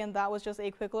more, again, that was just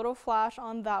a quick little flash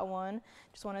on that one.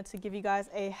 Just wanted to give you guys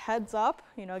a heads up.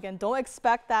 You know, again, don't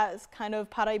expect that kind of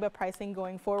Paraíba pricing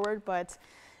going forward, but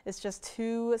it's just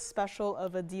too special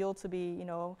of a deal to be, you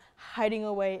know, hiding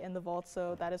away in the vault.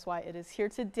 So that is why it is here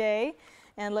today.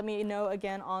 And let me know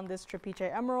again on this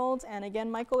trapezium emerald. And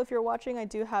again, Michael, if you're watching, I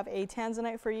do have a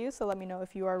tanzanite for you. So let me know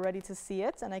if you are ready to see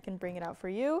it, and I can bring it out for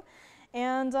you.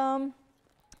 And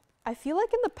I feel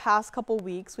like in the past couple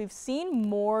weeks, we've seen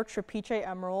more trapezium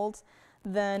emeralds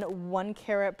than 1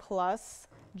 carat plus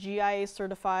GIA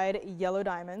certified yellow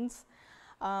diamonds.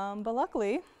 But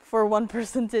luckily for one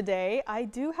person today, I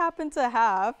do happen to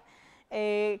have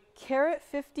a carat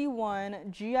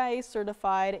 51 GIA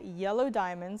certified yellow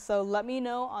diamond. So let me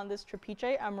know on this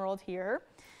trapezium emerald here.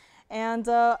 And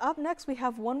up next we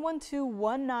have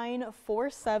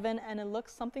 1121947, and it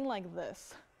looks something like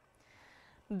this.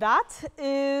 That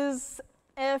is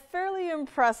a fairly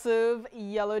impressive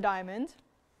yellow diamond.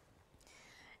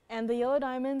 And the yellow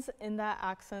diamonds in that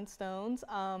accent stones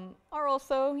are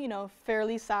also, you know,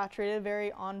 fairly saturated,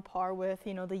 very on par with,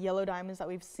 you know, the yellow diamonds that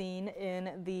we've seen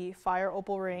in the Fire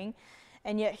Opal ring.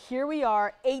 And yet here we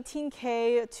are,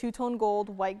 18K, two-tone gold,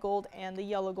 white gold, and the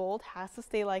yellow gold. Has to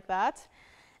stay like that.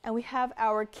 And we have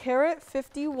our carat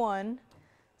 51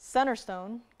 center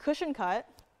stone, cushion cut,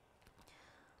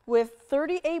 with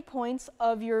 38 points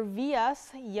of your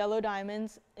VS yellow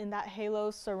diamonds in that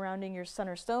halo surrounding your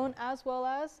center stone, as well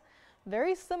as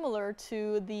very similar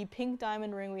to the pink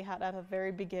diamond ring we had at the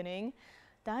very beginning.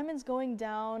 Diamonds going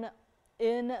down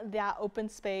in that open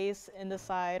space in the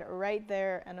side right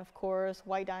there, and of course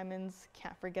white diamonds,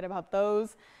 can't forget about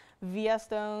those. VS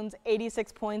stones,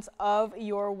 86 points of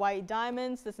your white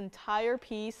diamonds. This entire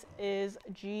piece is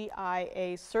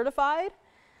GIA certified.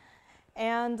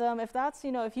 And if that's,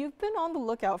 you know, if you've been on the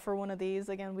lookout for one of these,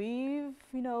 again,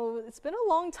 it's been a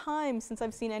long time since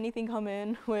I've seen anything come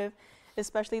in with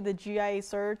especially the GIA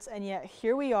certs, and yet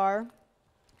here we are,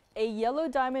 a yellow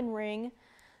diamond ring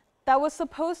that was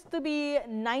supposed to be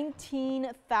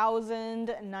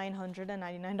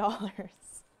 $19,999.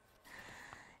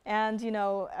 And, you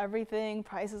know, everything,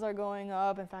 prices are going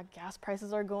up. In fact, gas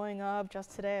prices are going up.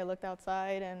 Just today, I looked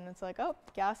outside and it's like, oh,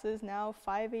 gas is now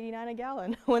 $5.89 a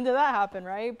gallon. When did that happen,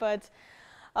 right? But,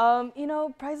 you know,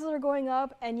 prices are going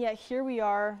up, and yet here we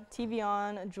are,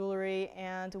 TVON jewelry,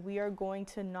 and we are going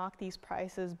to knock these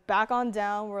prices back on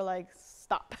down. We're like,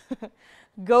 stop,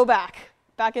 go back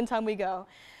in time we go.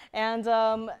 And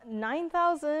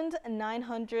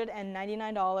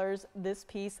 $9,999, this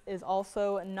piece is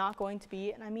also not going to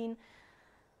be, and I mean,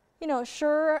 you know,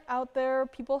 sure, out there,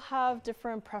 people have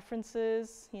different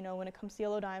preferences, you know, when it comes to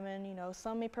yellow diamond. You know,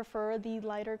 some may prefer the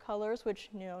lighter colors,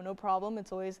 which, you know, no problem.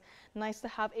 It's always nice to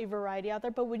have a variety out there.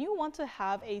 But when you want to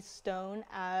have a stone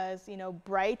as, you know,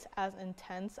 bright, as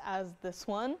intense as this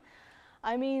one,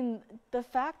 I mean, the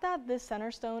fact that this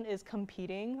center stone is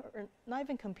competing, or not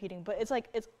even competing, but it's like,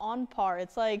 it's on par.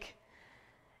 It's like,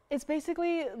 it's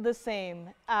basically the same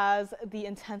as the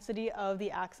intensity of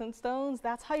the accent stones.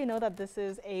 That's how you know that this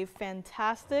is a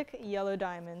fantastic yellow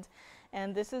diamond.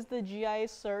 And this is the GI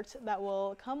cert that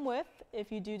will come with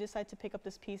if you do decide to pick up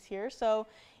this piece here. So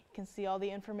you can see all the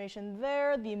information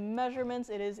there, the measurements.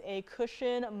 It is a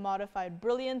cushion modified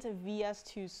brilliant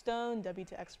VS2 stone, W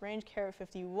to X range, carat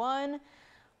 51,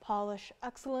 polish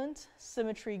excellent,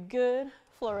 symmetry good,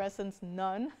 fluorescence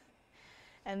none.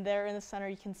 And there in the center,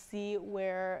 you can see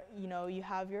where, you know, you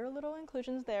have your little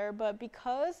inclusions there. But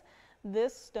because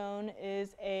this stone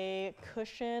is a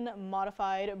cushion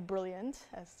modified brilliant,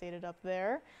 as stated up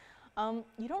there,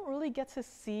 you don't really get to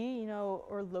see, you know,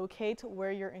 or locate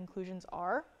where your inclusions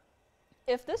are.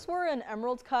 If this were an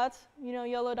emerald cut, you know,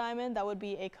 yellow diamond, that would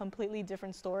be a completely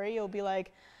different story. It'll be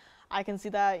like, I can see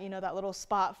that, you know, that little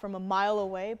spot from a mile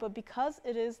away. But because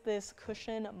it is this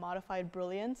cushion modified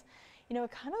brilliant, you know,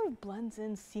 it kind of blends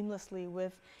in seamlessly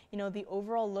with, you know, the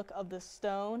overall look of the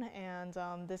stone. And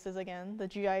this is, again, the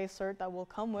GI cert that will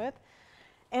come with.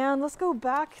 And let's go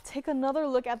back, take another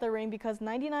look at the ring, because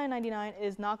 $99.99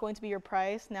 is not going to be your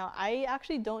price. Now, I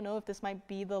actually don't know if this might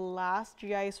be the last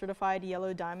GI certified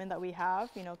yellow diamond that we have,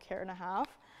 you know, carat and a half,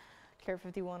 carat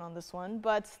 51 on this one.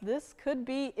 But this could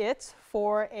be it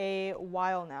for a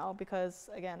while now, because,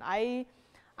 again, I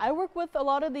work with a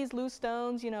lot of these loose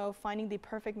stones, you know, finding the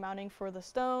perfect mounting for the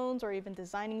stones, or even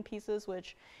designing pieces,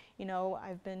 which, you know,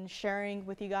 I've been sharing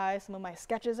with you guys some of my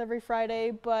sketches every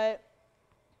Friday. But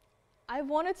I have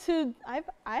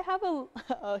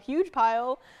a huge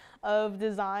pile of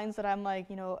designs that I'm like,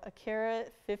 you know, a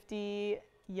carat 50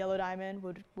 yellow diamond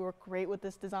would work great with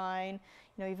this design.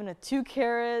 You know, even a 2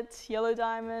 carat yellow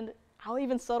diamond. I'll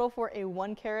even settle for a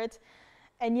 1 carat.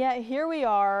 And yet here we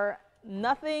are,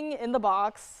 nothing in the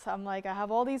box. I'm like, I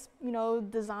have all these, you know,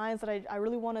 designs that I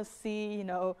really want to see, you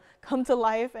know, come to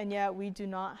life, and yet we do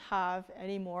not have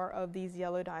any more of these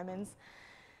yellow diamonds.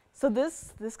 So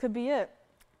this could be it.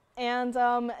 And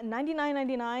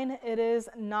 $99.99, it is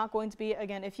not going to be.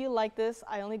 Again, if you like this,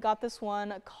 I only got this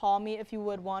one. Call me if you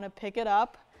would want to pick it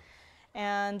up.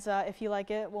 And if you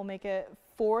like it, we'll make it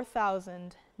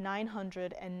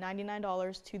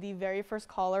 $4,999 to the very first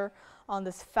caller on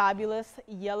this fabulous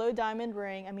yellow diamond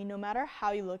ring. I mean, no matter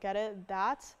how you look at it,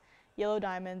 that yellow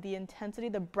diamond, the intensity,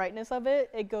 the brightness of it,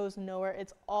 it goes nowhere.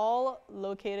 It's all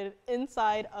located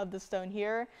inside of the stone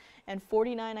here. And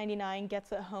 $49.99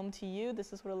 gets it home to you.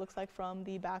 This is what it looks like from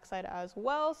the backside as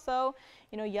well. So,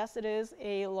 you know, yes, it is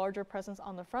a larger presence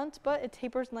on the front, but it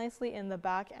tapers nicely in the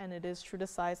back, and it is true to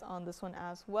size on this one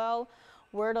as well.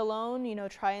 Word alone, you know,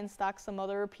 try and stack some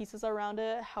other pieces around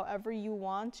it, however you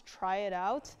want, try it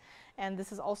out. And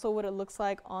this is also what it looks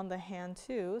like on the hand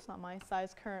too. It's not my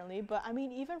size currently, but I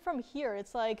mean, even from here,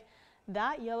 it's like,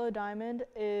 that yellow diamond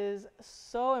is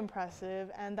so impressive,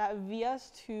 and that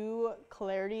VS2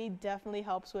 clarity definitely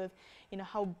helps with, you know,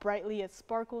 how brightly it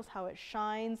sparkles, how it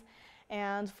shines.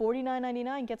 And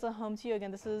 $49.99 gets a home to you.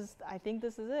 Again, I think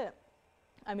this is it.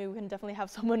 I mean, we can definitely have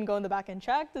someone go in the back and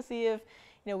check to see if,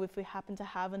 you know, if we happen to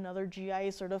have another GI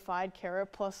certified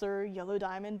carat plus or yellow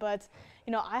diamond. But,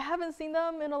 you know, I haven't seen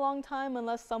them in a long time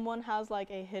unless someone has like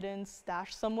a hidden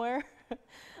stash somewhere.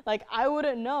 Like, I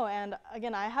wouldn't know. And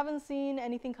again, I haven't seen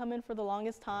anything come in for the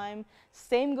longest time.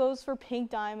 Same goes for pink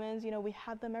diamonds. You know, we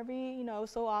had them every, you know,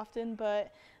 so often,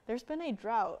 but there's been a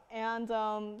drought. And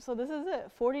so this is it,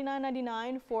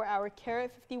 $49.99 for our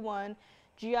carat 51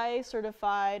 GIA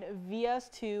certified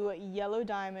VS2 yellow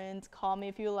diamond. Call me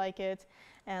if you like it.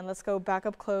 And let's go back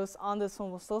up close on this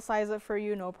one. We'll still size it for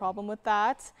you, no problem with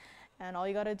that. And all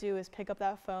you got to do is pick up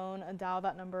that phone and dial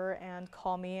that number and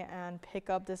call me and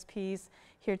pick up this piece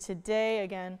here today.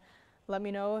 Again, let me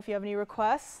know if you have any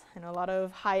requests. I know a lot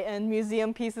of high-end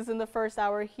museum pieces in the first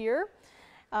hour here.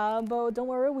 But don't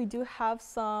worry, we do have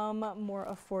some more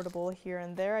affordable here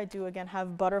and there. I do, again,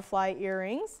 have butterfly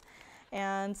earrings.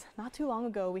 And not too long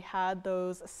ago, we had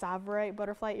those Savorite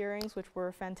butterfly earrings, which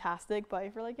were fantastic. But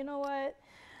if you're like, you know what?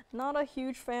 Not a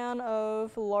huge fan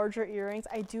of larger earrings.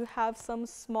 I do have some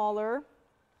smaller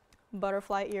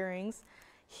butterfly earrings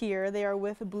here. They are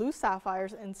with blue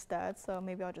sapphires instead, so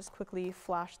maybe I'll just quickly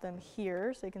flash them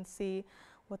here so you can see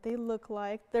what they look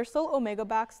like. They're still omega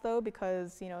backs though,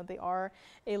 because you know they are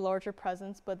a larger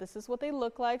presence, but this is what they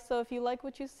look like. So if you like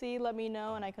what you see, let me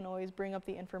know and I can always bring up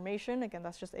the information. Again,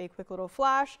 that's just a quick little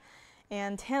flash.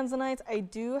 And tanzanites, I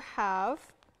do have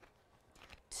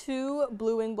 2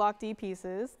 blue wing block D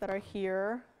pieces that are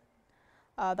here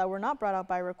that were not brought out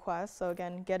by request. So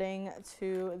again, getting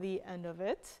to the end of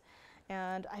it.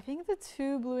 And I think the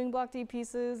 2 blue wing block D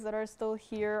pieces that are still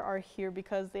here are here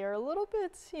because they are a little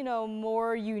bit, you know,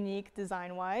 more unique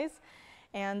design-wise.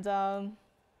 And I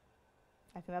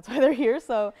think that's why they're here.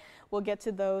 So we'll get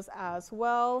to those as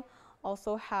well.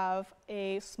 Also have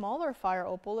a smaller fire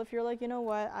opal if you're like, you know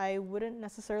what, I wouldn't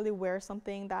necessarily wear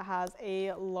something that has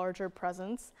a larger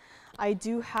presence. I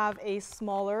do have a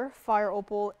smaller fire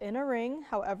opal in a ring,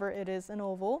 however, it is an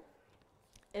oval.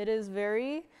 It is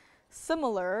very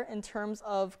similar in terms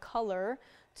of color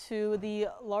to the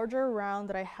larger round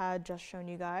that I had just shown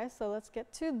you guys. So let's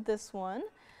get to this one.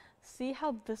 See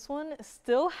how this one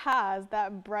still has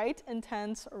that bright,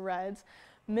 intense reds.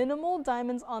 Minimal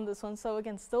diamonds on this one. So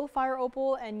again, still fire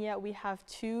opal, and yet we have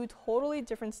 2 totally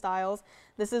different styles.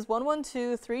 This is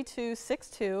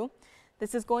 1123262.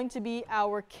 This is going to be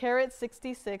our carat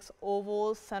 66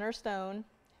 oval center stone,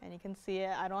 and you can see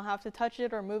it. I don't have to touch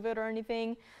it or move it or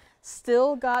anything.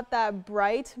 Still got that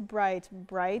bright, bright,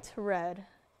 bright red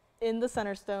in the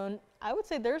center stone. I would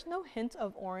say there's no hint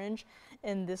of orange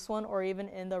in this one or even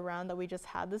in the round that we just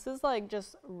had. This is like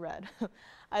just red.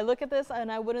 I look at this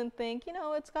and I wouldn't think, you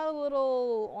know, it's got a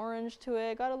little orange to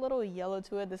it, got a little yellow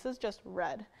to it. This is just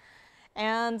red.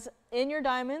 And in your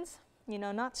diamonds, you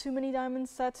know, not too many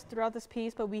diamonds set throughout this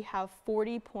piece, but we have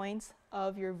 40 points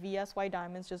of your VSY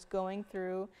diamonds just going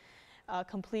through,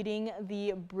 completing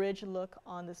the bridge look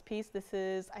on this piece. This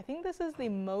is, I think this is the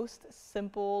most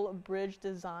simple bridge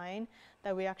design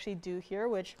that we actually do here,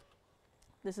 which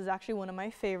this is actually one of my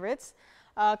favorites.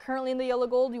 Currently in the yellow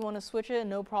gold, you want to switch it,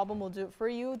 no problem, we'll do it for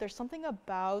you. There's something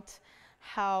about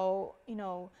how, you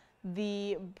know,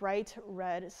 the bright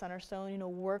red center stone, you know,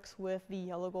 works with the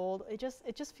yellow gold.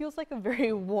 It just feels like a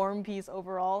very warm piece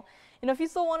overall. You know, if you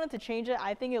still wanted to change it,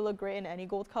 I think it looked great in any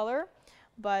gold color.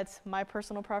 But my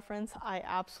personal preference, I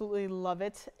absolutely love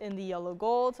it in the yellow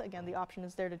gold. Again, the option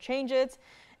is there to change it.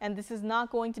 And this is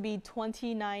not going to be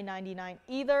 $29.99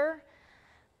 either.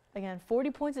 Again,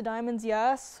 40 points of diamonds,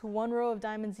 yes. 1 row of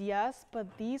diamonds, yes.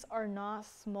 But these are not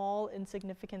small,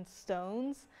 insignificant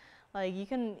stones. Like you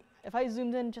can, if I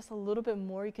zoomed in just a little bit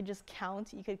more, you could just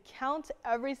count. You could count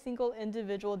every single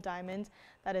individual diamond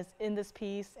that is in this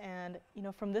piece. And, you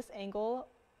know, from this angle,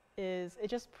 it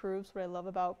just proves what I love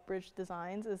about bridge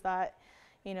designs is that,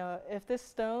 you know, if this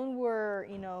stone were,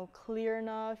 you know, clear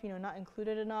enough, you know, not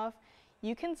included enough,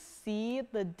 you can see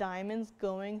the diamonds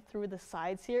going through the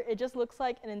sides here. It just looks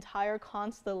like an entire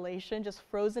constellation just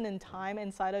frozen in time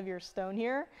inside of your stone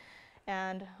here.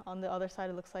 And on the other side,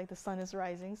 it looks like the sun is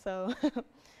rising. So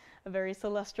a very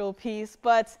celestial piece.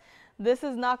 But this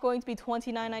is not going to be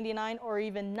 $29.99 or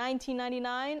even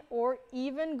 $19.99 or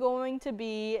even going to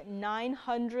be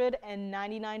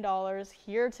 $999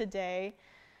 here today.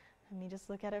 Let me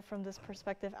just look at it from this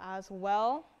perspective as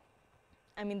well.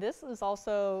 I mean, this is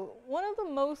also one of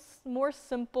the more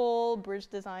simple bridge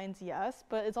designs, yes,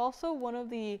 but it's also one of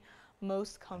the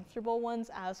most comfortable ones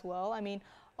as well. I mean,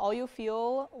 all you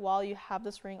feel while you have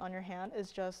this ring on your hand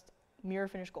is just mirror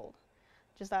finish gold.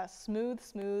 Just that smooth,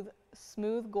 smooth,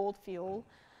 smooth gold feel.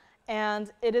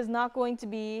 And it is not going to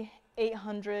be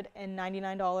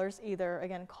 $899 either.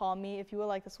 Again, call me if you would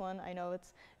like this one. I know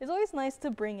it's always nice to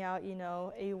bring out, you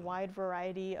know, a wide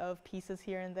variety of pieces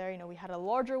here and there. You know, we had a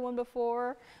larger one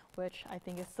before, which I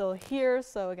think is still here.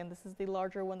 So again, this is the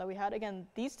larger one that we had. Again,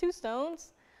 these 2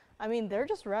 stones, I mean, they're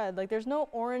just red. Like there's no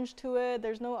orange to it.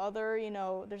 There's no other, you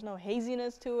know, there's no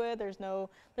haziness to it. There's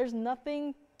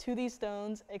nothing to these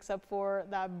stones except for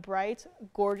that bright,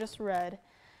 gorgeous red.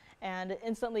 And it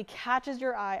instantly catches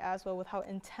your eye as well with how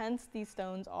intense these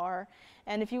stones are.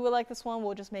 And if you would like this one,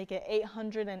 we'll just make it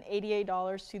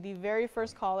 $888 to the very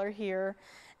first caller here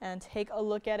and take a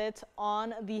look at it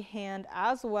on the hand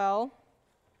as well.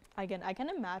 Again, I can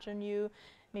imagine you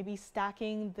maybe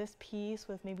stacking this piece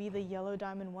with maybe the yellow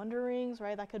diamond wonder rings,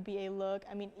 right? That could be a look.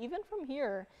 I mean, even from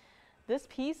here, this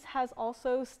piece has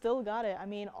also still got it. I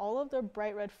mean, all of the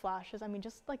bright red flashes, I mean,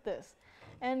 just like this.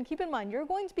 And keep in mind, you're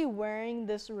going to be wearing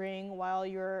this ring while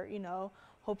you're, you know,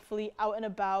 hopefully out and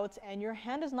about, and your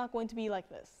hand is not going to be like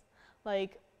this.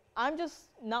 Like, I'm just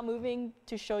not moving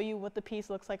to show you what the piece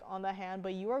looks like on the hand,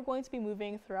 but you are going to be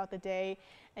moving throughout the day,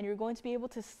 and you're going to be able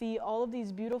to see all of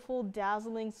these beautiful,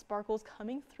 dazzling sparkles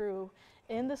coming through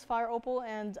in this fire opal.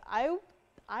 And I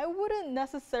wouldn't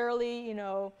necessarily, you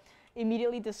know,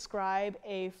 immediately describe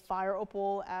a fire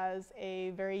opal as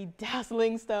a very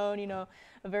dazzling stone, you know,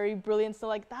 a very brilliant stone.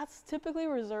 Like that's typically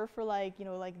reserved for like, you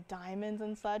know, like diamonds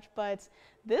and such, but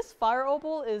this fire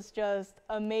opal is just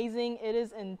amazing. It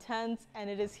is intense and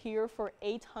it is here for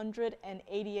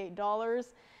 $888.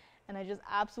 And I just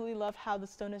absolutely love how the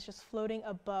stone is just floating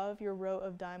above your row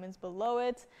of diamonds below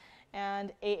it.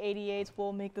 And 888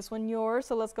 will make this one yours.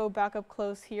 So let's go back up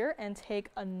close here and take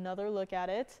another look at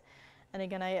it. And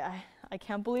again, I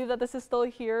can't believe that this is still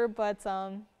here, but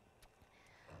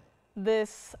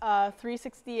this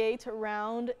 368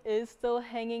 round is still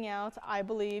hanging out, I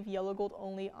believe, yellow gold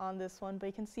only on this one, but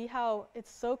you can see how it's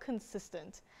so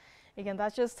consistent. Again,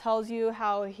 that just tells you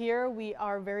how here we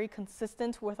are very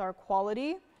consistent with our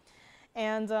quality.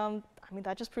 And I mean,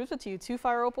 that just proves it to you. 2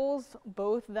 fire opals,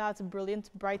 both that brilliant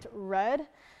bright red.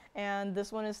 And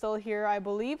this one is still here, I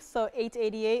believe. So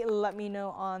 888, let me know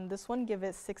on this one. Give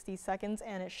it 60 seconds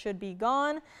and it should be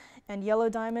gone. And yellow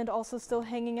diamond also still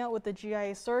hanging out with the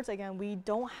GIA cert. Again, we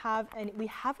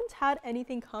haven't had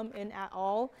anything come in at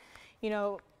all. You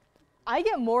know, I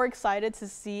get more excited to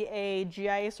see a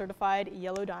GIA certified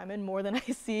yellow diamond more than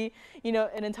I see, you know,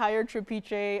 an entire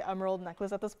Trapeche emerald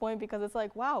necklace at this point, because it's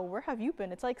like, wow, where have you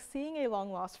been? It's like seeing a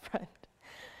long lost friend.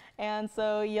 And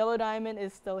so yellow diamond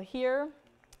is still here.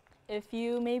 If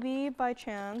you maybe by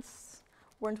chance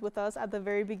weren't with us at the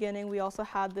very beginning, we also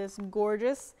had this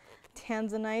gorgeous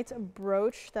tanzanite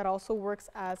brooch that also works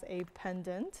as a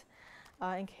pendant.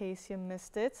 In case you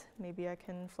missed it, maybe I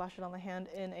can flash it on the hand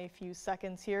in a few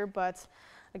seconds here. But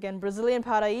again, Brazilian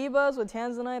paraíbas with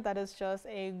tanzanite, that is just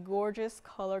a gorgeous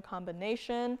color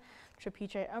combination.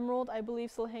 Trapeche emerald, I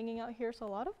believe, still hanging out here. So a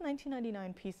lot of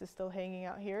 1999 pieces still hanging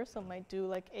out here. So might do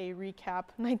like a recap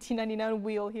 1999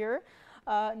 wheel here.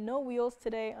 No wheels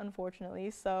today,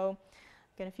 unfortunately. So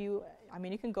again, you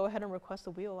can go ahead and request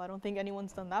a wheel. I don't think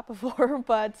anyone's done that before,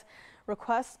 but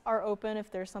requests are open.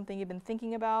 If there's something you've been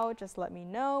thinking about, just let me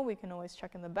know. We can always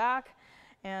check in the back.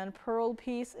 And pearl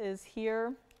piece is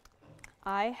here.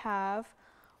 I have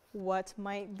what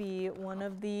might be one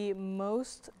of the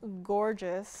most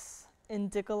gorgeous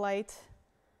indicolite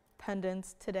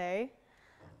pendants today.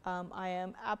 I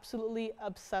am absolutely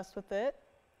obsessed with it.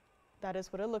 That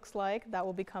is what it looks like. That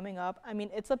will be coming up. I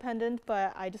mean, it's a pendant,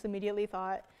 but I just immediately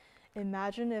thought,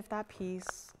 imagine if that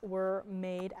piece were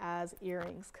made as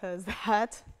earrings, because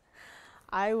that,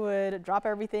 I would drop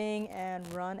everything and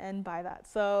run and buy that.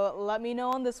 So let me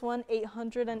know on this one,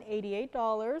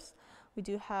 $888. We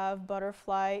do have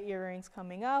butterfly earrings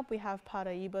coming up. We have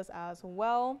paraíbas as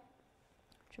well.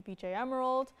 Trapeche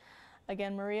emerald.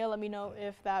 Again, Maria, let me know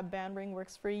if that band ring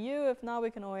works for you. If not, we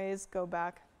can always go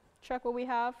back, check what we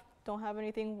have. Don't have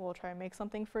anything, we'll try and make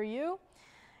something for you.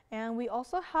 And we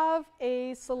also have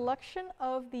a selection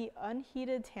of the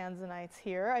unheated tanzanites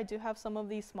here. I do have some of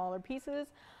these smaller pieces.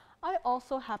 I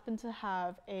also happen to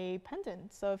have a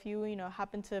pendant. So if you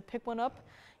happen to pick one up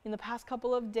in the past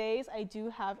couple of days, I do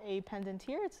have a pendant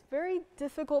here. It's very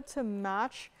difficult to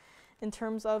match in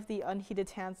terms of the unheated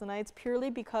tanzanites, purely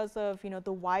because of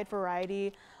the wide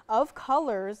variety of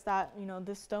colors that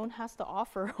this stone has to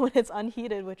offer when it's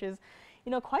unheated, which is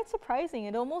quite surprising.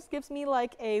 It almost gives me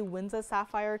like a Windsor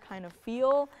sapphire kind of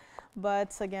feel.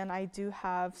 But again, I do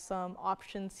have some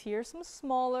options here, some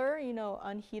smaller,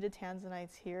 unheated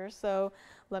tanzanites here. So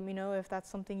let me know if that's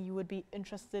something you would be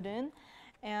interested in.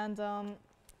 And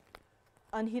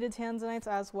unheated tanzanites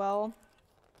as well.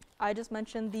 I just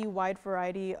mentioned the wide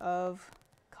variety of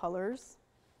colors.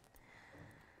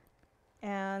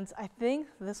 And I think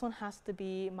this one has to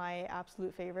be my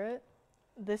absolute favorite.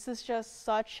 This is just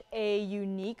such a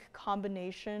unique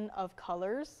combination of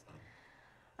colors.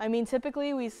 I mean,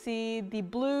 typically we see the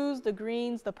blues, the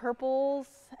greens, the purples,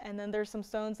 and then there's some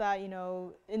stones that,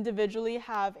 individually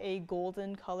have a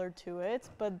golden color to it,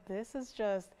 but this is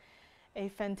just a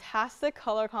fantastic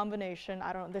color combination.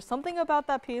 I don't know, there's something about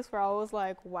that piece where I was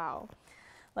like, wow.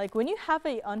 Like when you have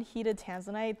a unheated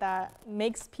tanzanite that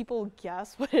makes people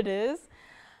guess what it is,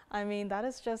 I mean, that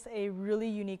is just a really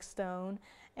unique stone.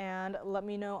 And let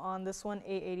me know on this one,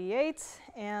 888.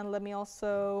 And let me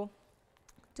also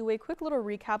do a quick little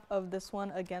recap of this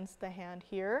one against the hand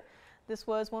here. This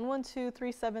was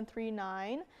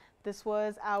 1123739. This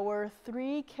was our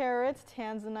 3-carat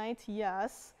tanzanite,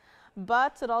 yes,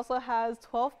 but it also has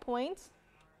 12 points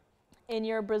in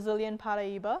your Brazilian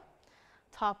paraíba,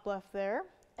 top left there,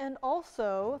 and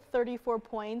also 34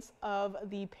 points of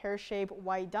the pear-shaped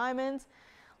white diamonds.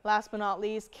 Last but not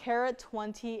least, carat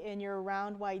 20 in your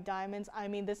round white diamonds. I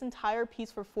mean, this entire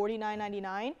piece for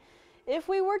 $49.99. If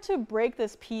we were to break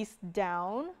this piece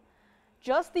down,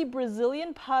 just the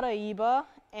Brazilian paraíba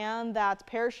and that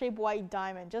pear-shaped white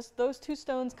diamond, just those two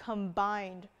stones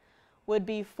combined would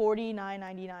be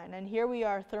 $49.99. And here we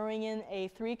are throwing in a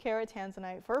 3-carat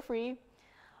tanzanite for free,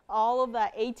 all of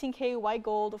that 18K white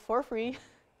gold for free,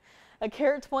 a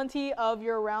carat 20 of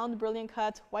your round brilliant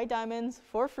cut white diamonds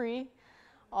for free,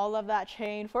 all of that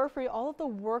chain for free, all of the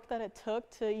work that it took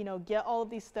to, you know, get all of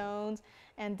these stones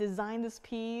and design this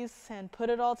piece and put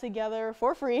it all together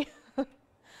for free.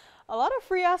 A lot of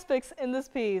free aspects in this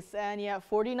piece, and yeah,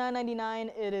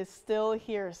 $49.99, it is still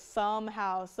here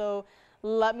somehow. So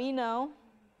let me know.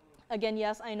 Again,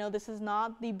 yes, I know this is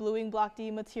not the bluing block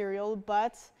D material,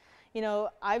 but you know,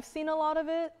 I've seen a lot of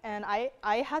it, and I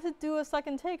had to do a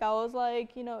second take. I was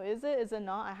like, you know, is it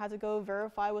not? I had to go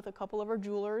verify with a couple of our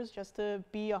jewelers just to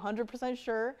be 100%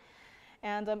 sure.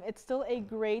 And it's still a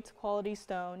great quality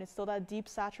stone. It's still that deep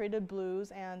saturated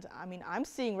blues, and I mean, I'm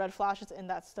seeing red flashes in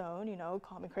that stone, you know,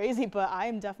 call me crazy, but I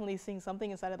am definitely seeing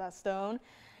something inside of that stone.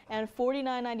 And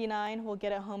 $49.99 will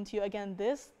get it home to you. Again,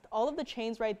 all of the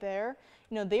chains right there,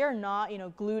 you know, they are not, you know,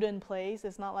 glued in place.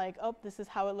 It's not like, oh, this is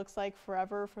how it looks like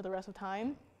forever for the rest of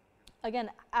time. Again,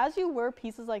 as you wear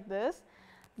pieces like this,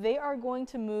 they are going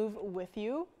to move with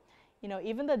you. You know,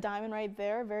 even the diamond right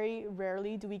there, very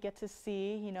rarely do we get to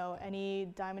see, you know, any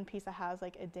diamond piece that has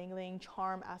like a dangling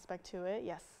charm aspect to it.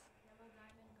 Yes? Yellow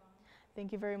diamond gone.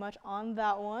 Thank you very much on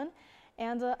that one.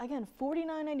 And again,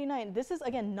 $49.99. This is,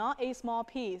 again, not a small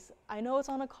piece. I know it's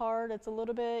on a card. It's a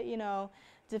little bit, you know,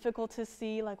 difficult to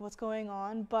see like what's going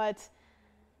on, but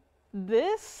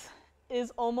this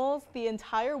is almost the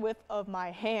entire width of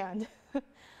my hand.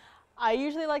 I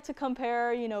usually like to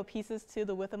compare, you know, pieces to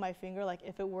the width of my finger, like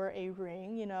if it were a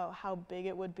ring, you know, how big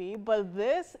it would be. But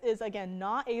this is, again,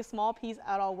 not a small piece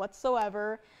at all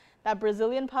whatsoever. That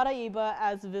Brazilian Paraíba,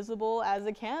 as visible as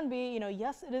it can be, you know,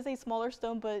 yes, it is a smaller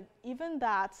stone, but even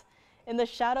that, in the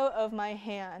shadow of my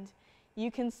hand, you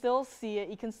can still see it.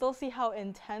 You can still see how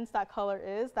intense that color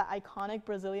is, that iconic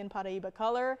Brazilian Paraíba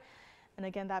color. And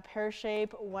again, that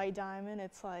pear-shaped white diamond,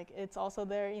 it's like, it's also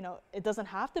there, you know, it doesn't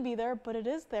have to be there, but it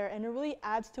is there, and it really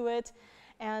adds to it.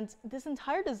 And this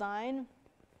entire design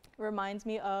reminds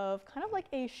me of kind of like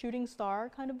a shooting star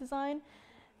kind of design.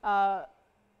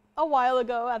 A while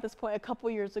ago, at this point, a couple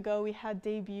years ago, we had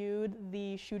debuted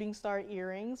the shooting star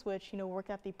earrings, which, you know, work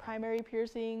at the primary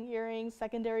piercing earrings,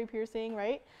 secondary piercing,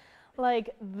 right?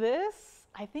 Like this,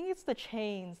 I think it's the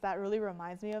chains that really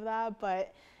reminds me of that,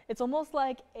 but it's almost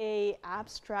like a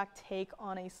abstract take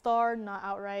on a star, not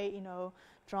outright, you know,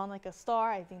 drawn like a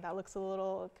star. I think that looks a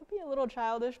little, it could be a little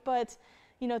childish, but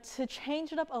you know, to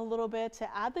change it up a little bit, to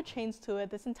add the chains to it,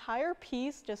 this entire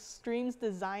piece just screams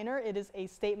designer. It is a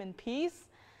statement piece,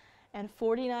 and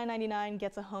 $49.99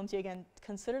 gets a home to you. Again,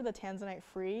 consider the tanzanite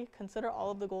free, consider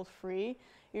all of the gold free.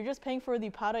 You're just paying for the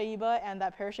Paraíba and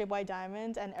that pear-shaped white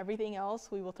diamond, and everything else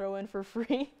we will throw in for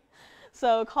free.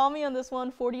 So call me on this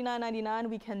one, $49.99.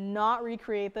 We cannot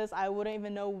recreate this. I wouldn't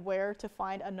even know where to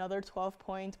find another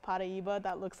 12-point Paraíba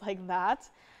that looks like that.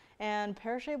 And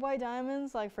pear-shaped white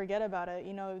diamonds, like, forget about it.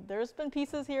 You know, there's been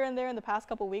pieces here and there in the past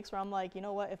couple weeks where I'm like, you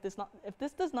know what, if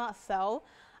this does not sell,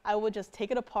 I would just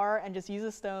take it apart and just use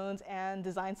the stones and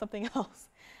design something else.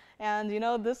 And you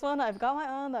know, this one, I've got my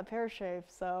eye on that pear shape,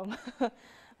 so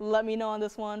let me know on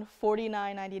this one,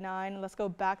 $49.99. Let's go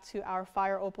back to our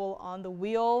fire opal on the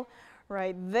wheel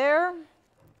right there.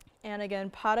 And again,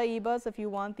 Paraíbas, if you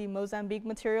want the Mozambique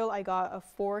material, I got a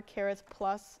 4-carat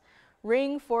plus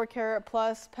ring, 4-carat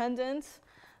plus pendant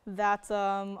that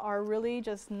are really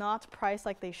just not priced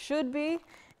like they should be.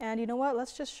 And you know what,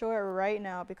 let's just show it right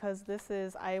now, because this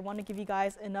is, I want to give you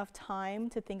guys enough time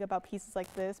to think about pieces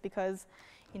like this, because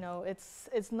you know, it's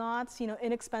not, you know,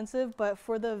 inexpensive, but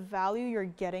for the value you're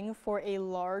getting for a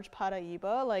large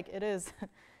Paraíba, like it is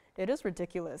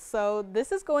ridiculous. So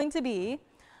this is going to be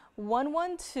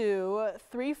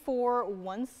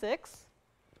 112-3416.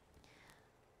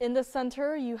 In the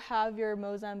center, you have your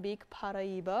Mozambique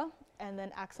Paraíba, and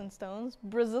then accent stones,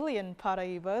 Brazilian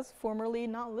Paraíbas, formerly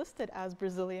not listed as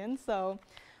Brazilian, so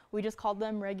we just called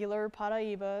them regular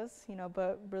Paraíbas, you know,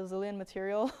 but Brazilian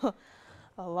material,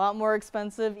 a lot more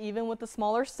expensive even with the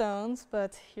smaller stones,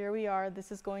 but here we are.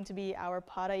 This is going to be our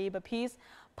Paraíba piece.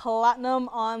 Platinum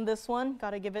on this one,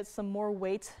 gotta give it some more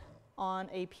weight on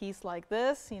a piece like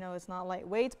this. You know, it's not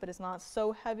lightweight, but it's not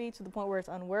so heavy to the point where it's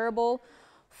unwearable.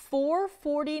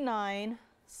 $449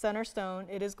 center stone.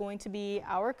 It is going to be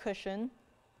our cushion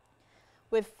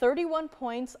with 31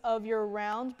 points of your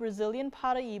round Brazilian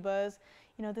Paraíbas.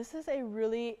 You know, this is a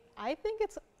really, I think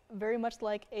it's very much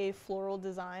like a floral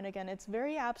design. Again, it's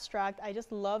very abstract. I just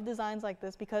love designs like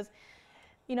this because,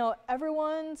 you know,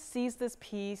 everyone sees this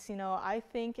piece, you know, I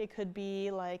think it could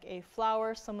be like a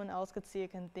flower. Someone else could see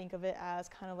it and think of it as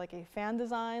kind of like a fan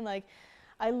design. Like,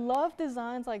 I love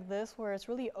designs like this where it's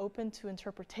really open to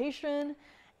interpretation.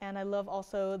 And I love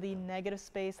also the negative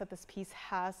space that this piece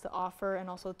has to offer, and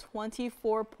also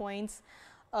 24 points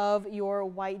of your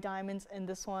white diamonds in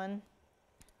this one.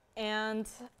 And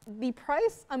the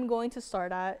price I'm going to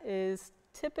start at is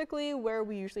typically where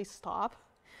we usually stop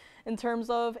in terms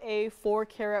of a 4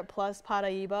 carat plus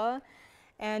Paraiba.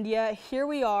 And yet here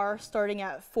we are starting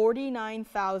at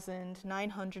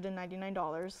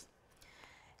 $49,999.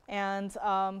 And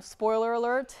spoiler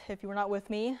alert, if you were not with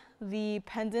me, the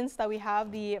pendants that we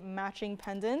have, the matching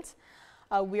pendant,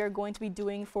 we are going to be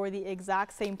doing for the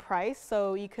exact same price.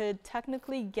 So you could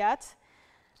technically get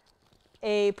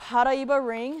a Paraiba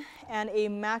ring and a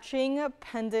matching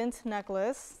pendant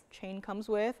necklace, chain comes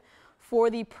with, for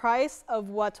the price of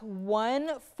what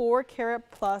one 4 carat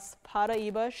plus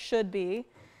Paraiba should be.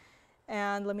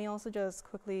 And let me also just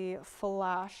quickly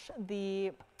flash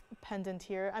the pendant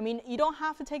here. I mean, you don't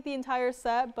have to take the entire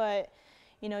set, but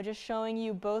you know, just showing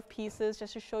you both pieces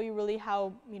just to show you really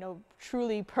how, you know,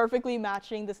 truly perfectly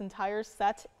matching this entire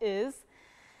set is.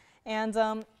 And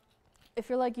if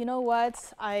you're like, you know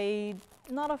what, I'm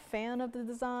not a fan of the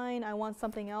design, I want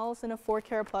something else in a 4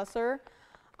 carat pluser,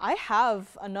 I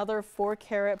have another 4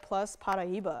 carat plus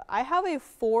Paraiba. I have a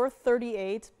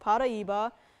 438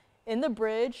 Paraiba in the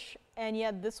bridge, and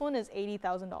yet this one is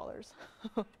 $80,000.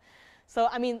 So,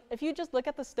 I mean, if you just look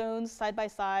at the stones side by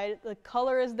side, the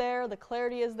color is there, the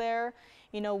clarity is there.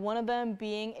 You know, one of them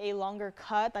being a longer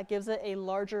cut that gives it a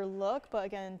larger look, but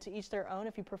again, to each their own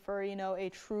if you prefer, you know, a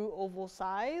true oval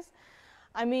size.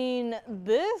 I mean,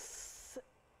 this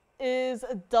is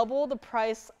double the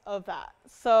price of that.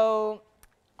 So,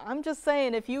 I'm just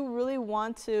saying, if you really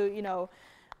want to, you know,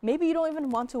 maybe you don't even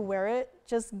want to wear it,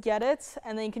 just get it,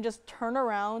 and then you can just turn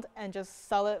around and just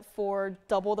sell it for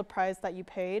double the price that you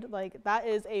paid. Like, that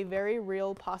is a very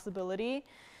real possibility.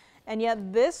 And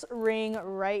yet this ring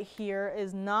right here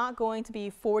is not going to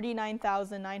be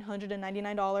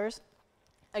 $49,999.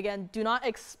 Again, do not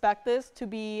expect this to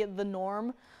be the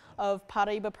norm of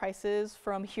Paraiba prices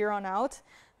from here on out.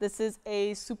 This is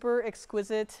a super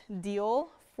exquisite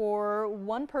deal for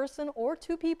one person or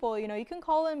two people. You know, you can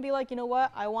call it and be like, you know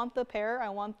what, I want the pair, I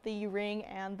want the ring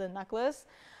and the necklace.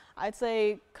 I'd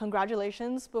say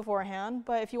congratulations beforehand.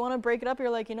 But if you want to break it up, you're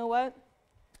like, you know what,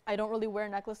 I don't really wear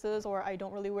necklaces, or I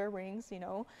don't really wear rings, you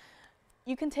know,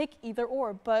 you can take either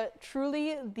or. But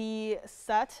truly the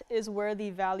set is where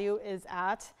the value is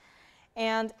at.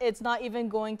 And it's not even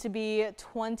going to be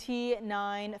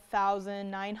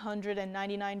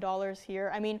 $29,999 here.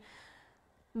 I mean,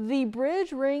 the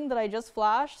bridge ring that I just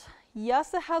flashed,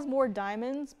 yes, it has more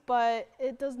diamonds, but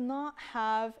it does not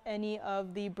have any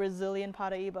of the Brazilian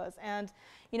Paraibas. And,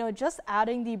 you know, just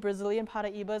adding the Brazilian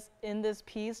Paraibas in this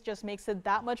piece just makes it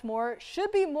that much more, should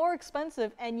be more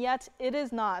expensive, and yet it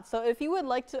is not. So if you would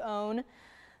like to own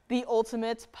the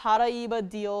ultimate Paraiba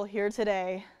deal here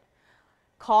today,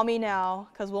 call me now,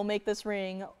 because we'll make this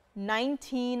ring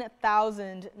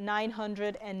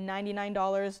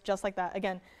 $19,999 just like that.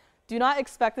 Again, do not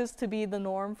expect this to be the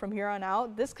norm from here on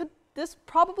out. This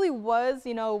probably was,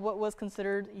 you know, what was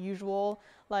considered usual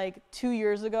like 2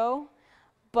 years ago.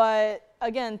 But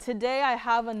again, today I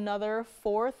have another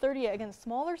 438, again,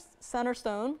 smaller center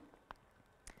stone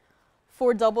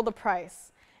for double the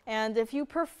price. And if you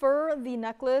prefer the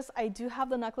necklace, I do have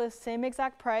the necklace, same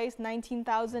exact price,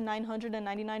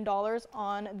 $19,999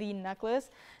 on the necklace.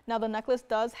 Now the necklace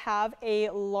does have a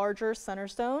larger center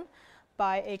stone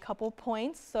by a couple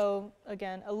points. So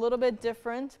again, a little bit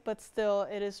different, but still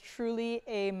it is truly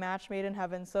a match made in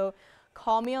heaven. So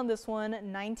call me on this one,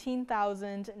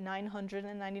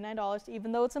 $19,999.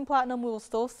 Even though it's in platinum, we will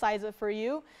still size it for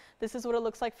you. This is what it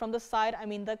looks like from the side. I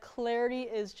mean, the clarity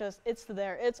is just, it's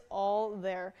there. It's all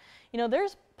there. You know,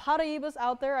 there's Paraibas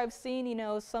out there. I've seen, you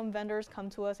know, some vendors come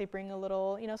to us, they bring a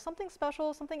little, you know, something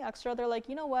special, something extra. They're like,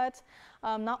 you know what,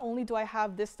 not only do I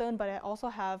have this stone, but I also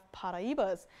have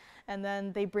Paraibas. And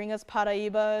then they bring us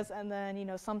Paraibas, and then, you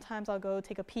know, sometimes I'll go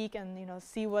take a peek and, you know,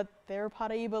 see what their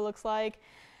Paraiba looks like.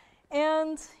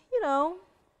 And, you know,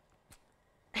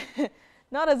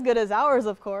 not as good as ours,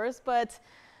 of course, but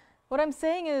what I'm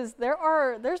saying is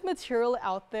there's material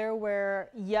out there where,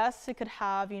 yes, it could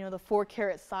have, you know, the 4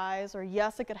 carat size, or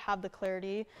yes, it could have the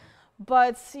clarity,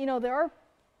 but, you know,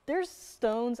 there's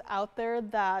stones out there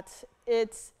that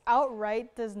it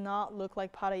outright does not look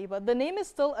like Paraiba. The name is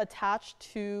still attached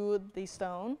to the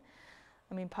stone,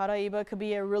 I mean, Paraiba could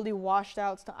be a really washed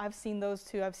out stone. I've seen those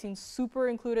too. I've seen super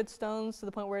included stones to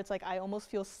the point where it's like I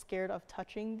almost feel scared of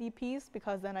touching the piece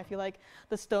because then I feel like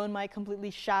the stone might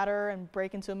completely shatter and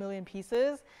break into a million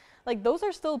pieces. Like those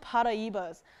are still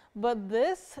Paraibas, but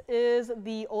this is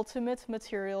the ultimate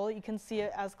material. You can see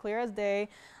it as clear as day.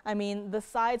 I mean, the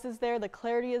size is there, the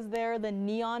clarity is there, the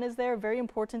neon is there. Very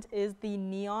important is the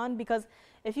neon, because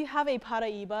if you have a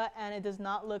Paraiba and it does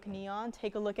not look neon,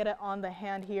 take a look at it on the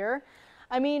hand here.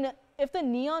 I mean, if the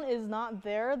neon is not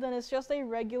there, then it's just a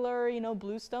regular, you know,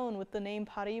 blue stone with the name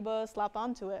Paraiba slapped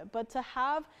onto it. But to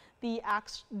have the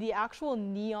actual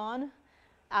neon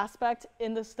aspect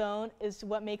in the stone is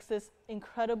what makes this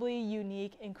incredibly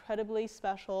unique, incredibly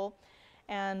special.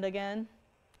 And again,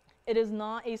 it is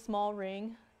not a small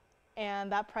ring,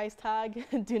 and that price tag,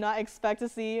 do not expect to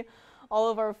see all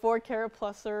of our 4-carat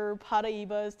pluser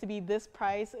Paraibas to be this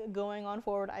price going on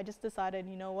forward. I just decided,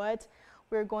 you know what?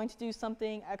 We're going to do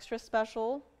something extra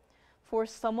special for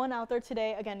someone out there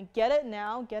today. Again, get it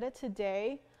now, get it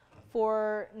today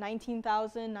for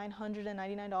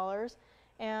 $19,999.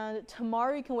 And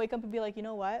tomorrow you can wake up and be like, you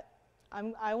know what?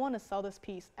 I want to sell this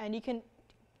piece. And you can,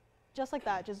 just like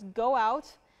that, just go out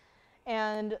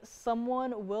and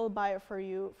someone will buy it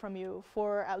from you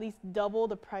for at least double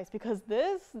the price, because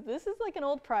this is like an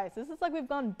old price. This is like we've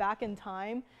gone back in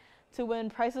time to when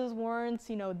prices weren't,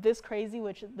 you know, this crazy,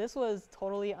 which this was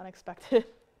totally unexpected.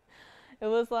 It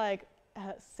was like,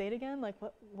 say it again, like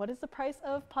what is the price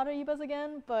of Paraibas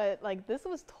again? But like this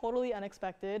was totally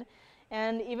unexpected.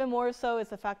 And even more so is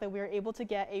the fact that we were able to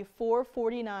get a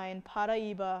 $449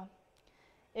 Paraiba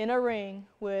in a ring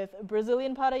with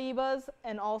Brazilian Paraibas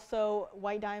and also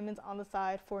white diamonds on the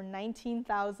side for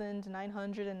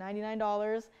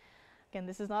 $19,999. Again,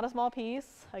 this is not a small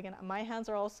piece. Again, my hands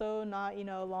are also not, you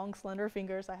know, long, slender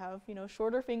fingers. I have, you know,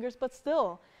 shorter fingers, but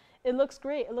still, it looks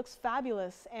great. It looks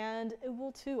fabulous, and it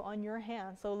will too on your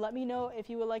hand. So let me know if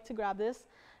you would like to grab this.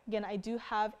 Again, I do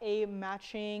have a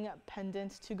matching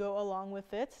pendant to go along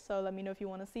with it. So let me know if you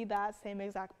want to see that. Same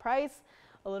exact price,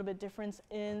 a little bit difference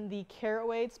in the carat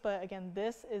weights, but again,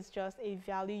 this is just a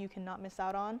value you cannot miss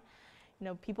out on. You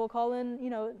know, people call in, you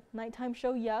know, nighttime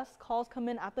show, yes, calls come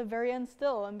in at the very end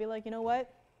still and be like, you know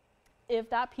what, if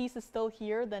that piece is still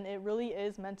here, then it really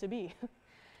is meant to be.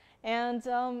 And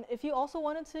if you also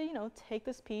wanted to, you know, take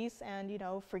this piece and, you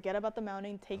know, forget about the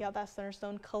mounting, take out that center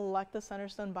stone, collect the center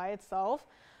stone by itself,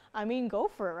 I mean, go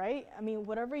for it, right? I mean,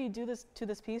 whatever you do to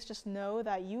this piece, just know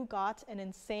that you got an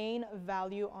insane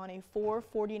value on a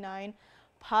 $449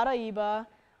 Paraiba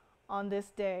on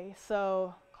this day.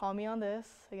 So call me on this.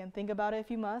 Again, think about it if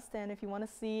you must. And if you want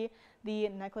to see the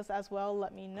necklace as well,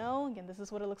 let me know. Again, this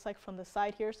is what it looks like from the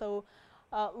side here. So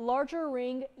larger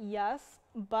ring, yes,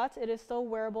 but it is still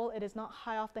wearable. It is not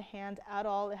high off the hand at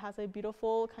all. It has a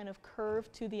beautiful kind of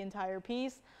curve to the entire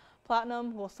piece.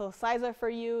 Platinum will still size it for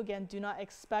you. Again, do not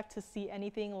expect to see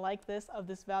anything like this of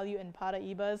this value in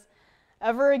Paraibas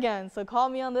ever again. So call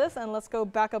me on this, and let's go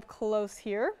back up close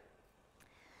here.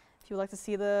 If you would like to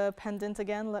see the pendant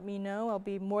again, let me know. I'll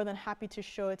be more than happy to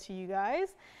show it to you guys.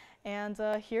 And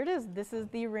here it is. This is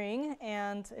the ring.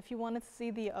 And if you wanted to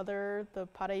see the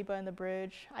Paraiba and the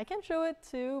bridge, I can show it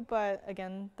too. But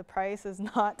again, the price is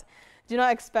not, do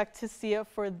not expect to see it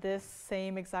for this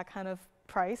same exact kind of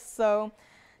price. So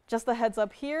just a heads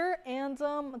up here. And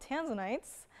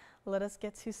tanzanites. Let us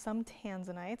get to some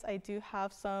tanzanites. I do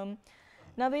have some.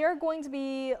 Now they are going to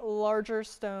be larger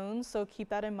stones, so keep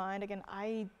that in mind. Again,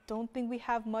 I don't think we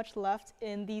have much left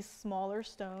in these smaller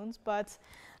stones, but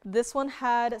this one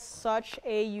had such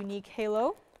a unique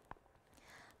halo.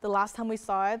 The last time we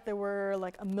saw it, there were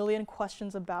like a million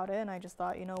questions about it, and I just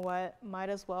thought, you know what, might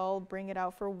as well bring it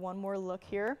out for one more look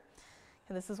here.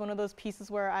 And this is one of those pieces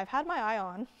where I've had my eye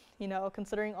on, you know,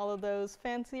 considering all of those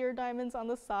fancier diamonds on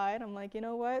the side. I'm like, you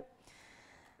know what?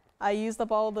 I used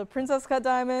up all the princess cut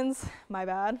diamonds, my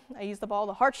bad. I used up all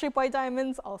the heart-shaped white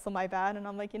diamonds, also my bad. And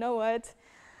I'm like, you know what?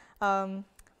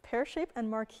 Pear-shaped and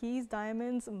marquise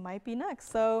diamonds might be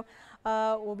next. So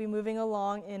we'll be moving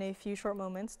along in a few short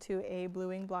moments to a blue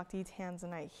wing block D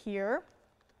tanzanite here.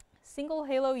 Single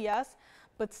halo, yes,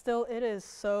 but still it is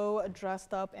so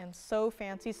dressed up and so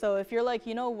fancy. So if you're like,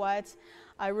 you know what?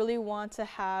 I really want to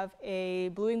have a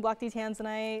blue wing block D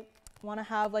tanzanite, want to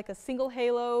have like a single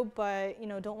halo, but you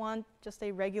know, don't want just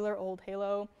a regular old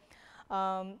halo.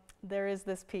 there is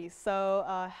this piece. So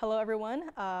hello everyone,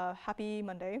 happy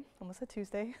Monday, almost a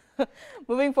Tuesday,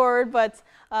 moving forward, but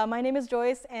my name is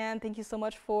Joyce and thank you so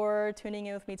much for tuning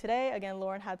in with me today. Again,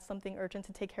 Lauren had something urgent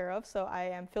to take care of, so I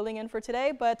am filling in for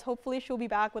today, but hopefully she'll be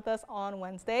back with us on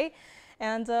Wednesday.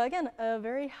 And again, a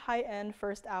very high-end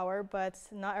first hour, but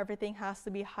not everything has to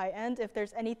be high-end. If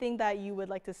there's anything that you would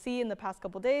like to see in the past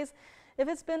couple days, if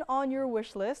it's been on your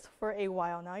wish list for a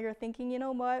while now, you're thinking, you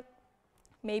know what?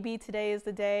 Maybe today is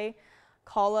the day.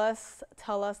 Call us,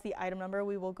 tell us the item number.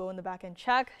 We will go in the back and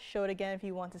check, show it again if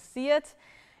you want to see it.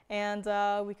 And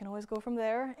we can always go from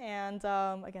there. And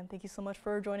again, thank you so much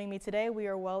for joining me today. We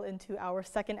are well into our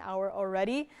second hour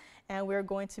already. And we're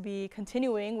going to be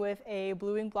continuing with a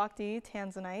blue ink block D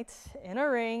tanzanite in a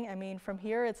ring. I mean, from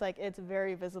here, it's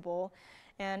very visible.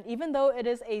 And even though it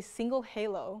is a single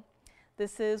halo,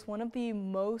 this is one of the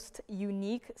most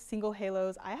unique single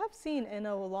halos I have seen in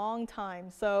a long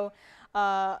time. So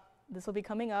this will be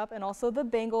coming up, and also the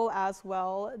bangle as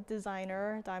well,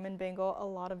 designer diamond bangle, a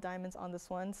lot of diamonds on this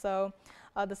one. So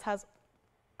this has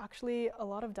actually a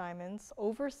lot of diamonds,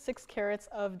 over 6 carats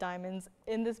of diamonds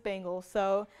in this bangle.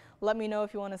 So let me know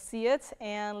if you want to see it,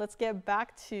 and let's get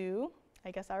back to,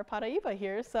 I guess, our Paraiba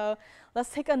here. So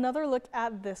let's take another look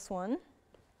at this one.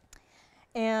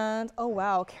 And oh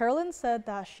wow, Carolyn said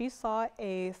that she saw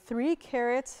a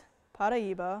 3-carat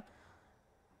Paraiba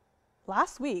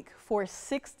last week for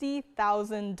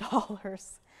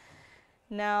 $60,000.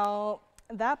 Now,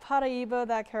 that Paraiba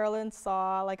that Carolyn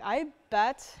saw, like, I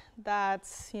bet that,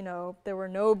 you know, there were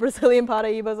no Brazilian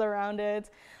Paraibas around it.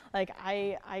 Like,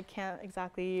 I can't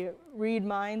exactly read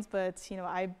minds, but, you know,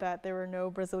 I bet there were no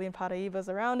Brazilian Paraibas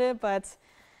around it. But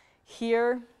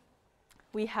here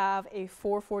we have a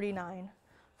 449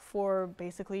 for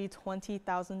basically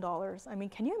 $20,000. I mean,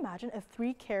 can you imagine a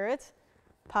 3-carat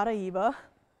Paraiba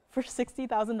for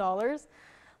 $60,000?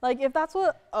 Like, if that's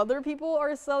what other people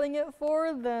are selling it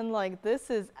for, then like this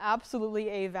is absolutely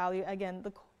a value. Again,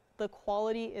 the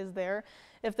quality is there.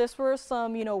 If this were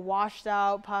some, you know, washed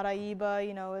out Paraiba,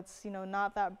 you know, it's, you know,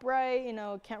 not that bright, you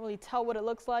know, can't really tell what it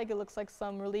looks like. It looks like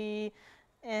some really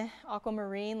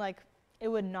aquamarine, like it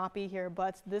would not be here.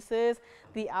 But this is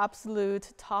the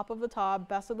absolute top of the top,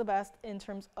 best of the best in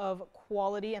terms of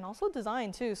quality and also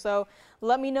design too. So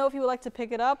let me know if you would like to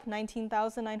pick it up.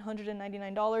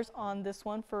 $19,999 on this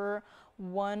one for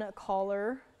one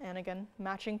collar, and again,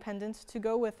 matching pendant to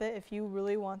go with it if you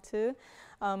really want to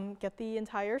get the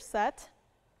entire set.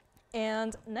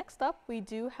 And next up, we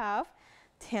do have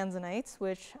tanzanite,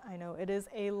 which I know it is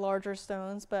a larger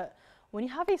stones, but when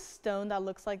you have a stone that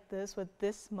looks like this with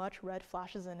this much red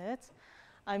flashes in it,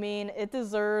 I mean, it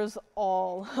deserves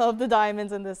all of the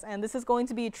diamonds in this. And this is going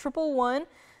to be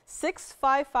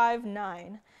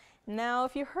 1116559. Now,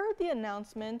 if you heard the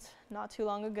announcement not too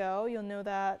long ago, you'll know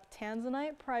that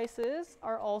tanzanite prices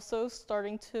are also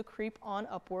starting to creep on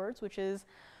upwards, which is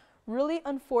really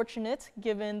unfortunate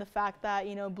given the fact that,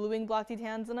 you know, blue ink block D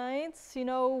tanzanites, you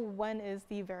know, when is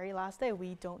the very last day?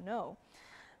 We don't know.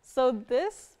 So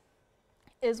this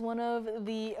is one of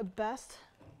the best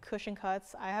cushion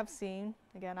cuts I have seen.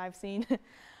 Again, I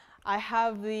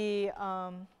have the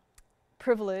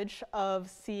privilege of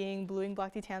seeing blue ink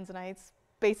block D tanzanites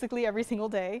basically every single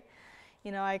day.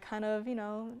 You know, I kind of, you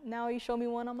know, now you show me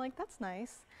one, I'm like, that's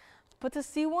nice. But to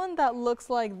see one that looks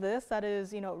like this, that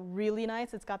is, you know, really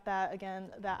nice. It's got that, again,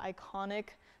 that iconic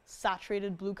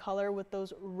saturated blue color with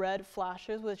those red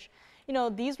flashes, which, you know,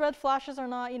 these red flashes are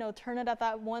not, you know, turn it at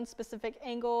that one specific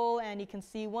angle and you can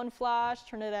see one flash,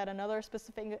 turn it at another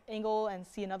specific angle and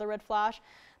see another red flash.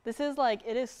 This is like,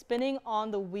 it is spinning on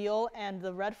the wheel and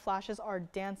the red flashes are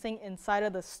dancing inside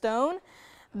of the stone.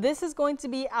 This is going to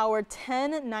be our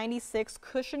 1096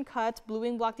 cushion cut blue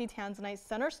ink block D tanzanite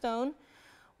center stone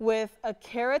with a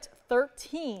carat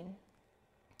 13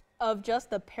 of just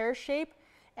the pear shape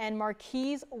and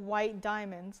marquise white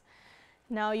diamonds.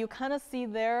 Now you kind of see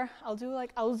there, I'll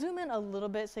zoom in a little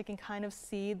bit so you can kind of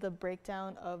see the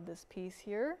breakdown of this piece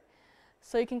here.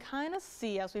 So you can kind of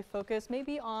see as we focus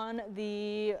maybe on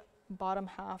the bottom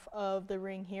half of the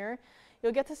ring here,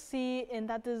 you'll get to see in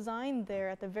that design there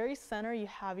at the very center you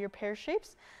have your pear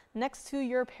shapes. Next to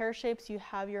your pear shapes you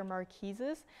have your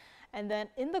marquises, and then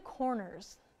in the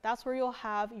corners, that's where you'll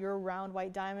have your round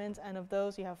white diamonds, and of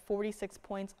those you have 46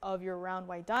 points of your round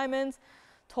white diamonds.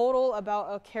 Total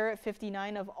about a carat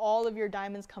 59 of all of your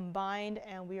diamonds combined,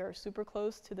 and we are super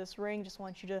close to this ring. Just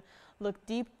want you to look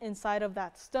deep inside of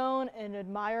that stone and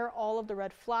admire all of the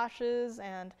red flashes.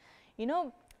 And you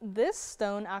know, this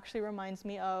stone actually reminds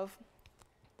me of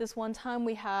This one time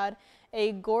we had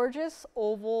a gorgeous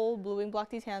oval blue wing block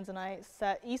tanzanite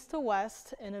set east to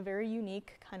west in a very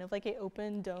unique kind of like an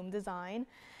open dome design.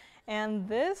 And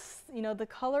this, you know, the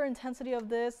color intensity of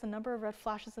this, the number of red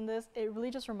flashes in this, it really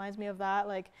just reminds me of that.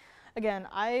 Like, again,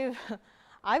 I've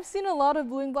seen a lot of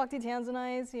blue wing block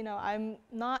tanzanites. You know, I'm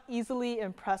not easily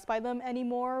impressed by them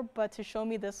anymore, but to show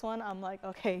me this one, I'm like,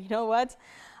 okay, you know what?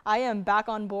 I am back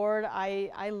on board.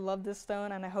 I love this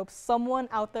stone, and I hope someone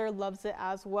out there loves it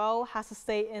as well. Has to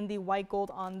stay in the white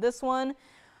gold on this one.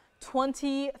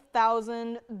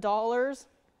 $20,000.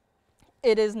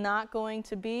 It is not going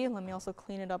to be. Let me also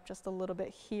clean it up just a little bit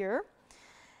here.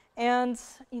 And,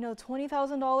 you know,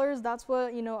 $20,000, that's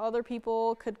what, you know, other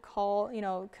people could call, you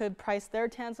know, could price their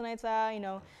tanzanites at, you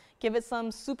know, give it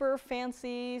some super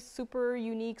fancy, super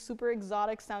unique, super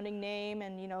exotic sounding name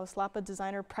and, you know, slap a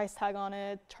designer price tag on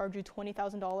it, charge you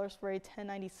 $20,000 for a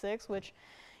 1096, which,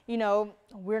 you know,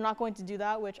 we're not going to do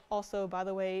that, which also, by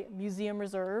the way, museum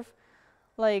reserve.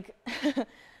 Like,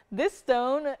 this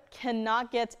stone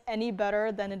cannot get any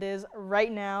better than it is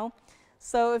right now.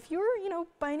 So if you're, you know,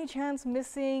 by any chance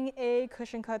missing a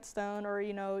cushion cut stone, or,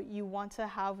 you know, you want to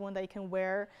have one that you can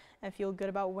wear and feel good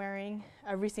about wearing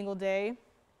every single day,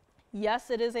 yes,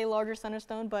 it is a larger center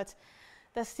stone, but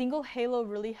the single halo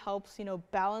really helps, you know,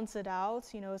 balance it out.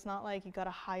 You know, it's not like you got to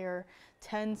hire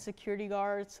 10 security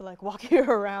guards to like walk you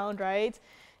around, right?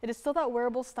 It is still that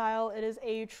wearable style. It is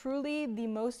a truly the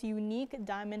most unique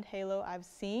diamond halo I've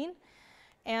seen.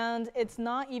 And it's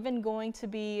not even going to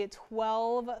be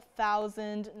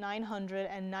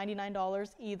 $12,999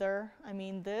 either. I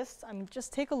mean, this, I mean,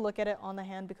 just take a look at it on the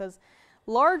hand, because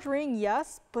large ring,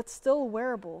 yes, but still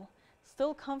wearable.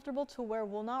 Still comfortable to wear,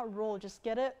 will not roll. Just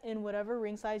get it in whatever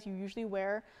ring size you usually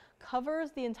wear.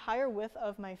 Covers the entire width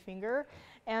of my finger.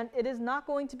 And it is not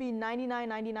going to be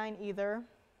 $99.99 either.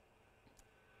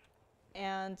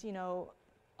 And, you know,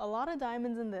 a lot of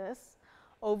diamonds in this.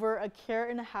 Over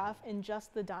 1.5 carats in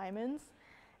just the diamonds.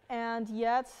 And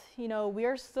yet, you know, we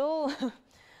are still,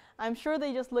 I'm sure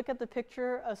they just look at the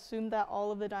picture, assume that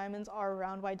all of the diamonds are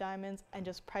round white diamonds, and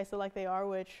just price it like they are,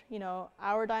 which, you know,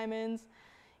 our diamonds,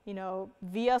 you know,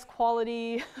 VS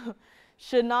quality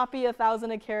should not be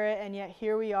 1,000 a carat, and yet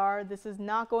here we are. This is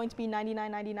not going to be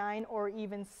 $99.99 or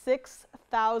even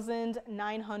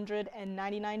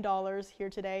 $6,999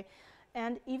 here today.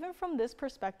 And even from this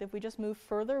perspective, we just move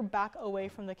further back away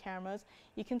from the cameras.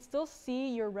 You can still see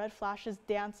your red flashes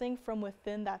dancing from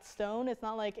within that stone. It's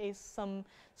not like some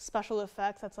special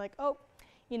effects that's like, oh,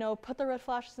 you know, put the red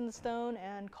flashes in the stone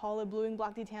and call it blue wing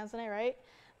block tanzanite, right?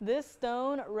 This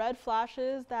stone, red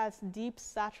flashes, that's deep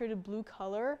saturated blue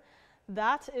color.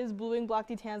 That is blue wing block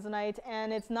tanzanite,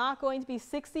 and it's not going to be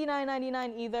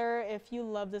 $69.99 either. If you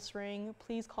love this ring,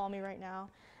 please call me right now,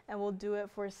 and we'll do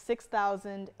it for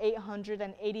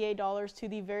 $6,888 to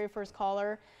the very first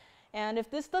caller. And if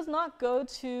this does not go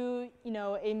to, you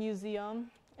know, a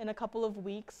museum in a couple of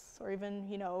weeks, or even,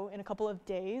 you know, in a couple of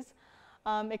days,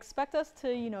 expect us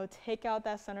to, you know, take out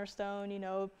that center stone, you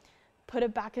know, put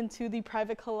it back into the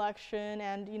private collection,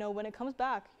 and, you know, when it comes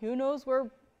back, who knows where,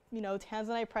 you know,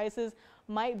 tanzanite prices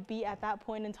might be at that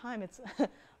point in time. It's a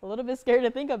little bit scary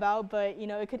to think about, but, you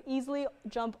know, it could easily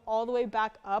jump all the way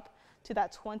back up to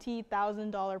that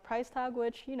 $20,000 price tag,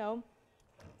 which, you know,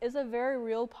 is a very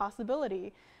real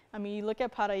possibility. I mean, you look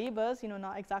at Paraíba's, you know,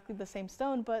 not exactly the same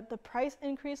stone, but the price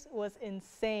increase was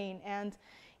insane. And,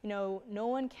 you know, no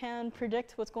one can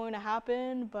predict what's going to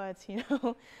happen, but, you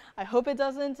know, I hope it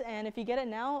doesn't. And if you get it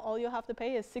now, all you'll have to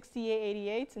pay is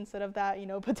 $68.88 instead of that, you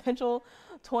know, potential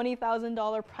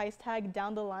 $20,000 price tag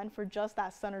down the line for just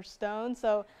that center stone.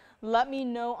 So let me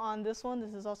know on this one.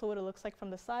 This is also what it looks like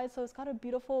from the side. So it's got a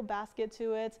beautiful basket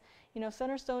to it. You know,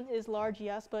 center stone is large,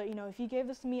 yes, but, you know, if you gave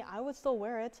this to me, I would still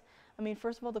wear it. I mean,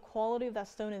 first of all, the quality of that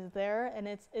stone is there, and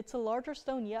it's a larger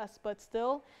stone, yes, but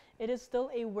still, it is still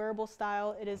a wearable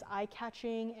style. It is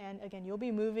eye-catching, and again, you'll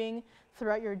be moving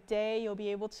throughout your day. You'll be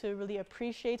able to really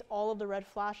appreciate all of the red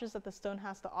flashes that the stone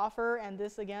has to offer, and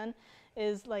this, again,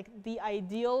 is like the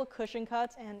ideal cushion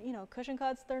cuts. And, you know, cushion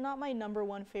cuts, they're not my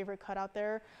 #1 favorite cut out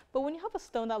there, but when you have a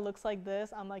stone that looks like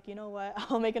this, I'm like, you know what,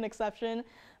 I'll make an exception.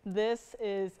 This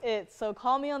is it. So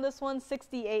call me on this one,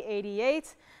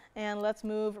 $68.88. And let's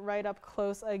move right up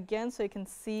close again so you can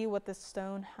see what this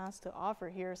stone has to offer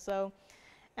here. So,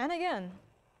 and again,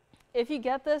 if you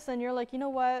get this and you're like, you know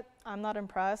what, I'm not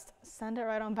impressed, send it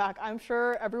right on back. I'm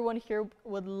sure everyone here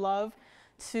would love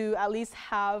to at least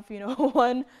have, you know,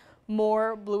 one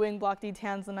more blue wing block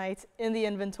tanzanite in the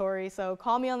inventory. So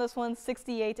call me on this one,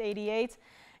 $68.88.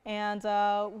 And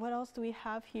what else do we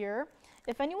have here?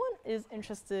 If anyone is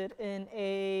interested in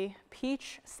a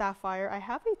peach sapphire, I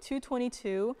have a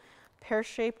 222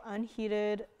 pear-shaped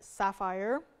unheated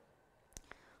sapphire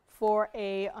for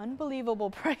a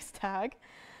unbelievable price tag.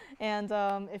 And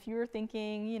if you were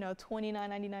thinking, you know,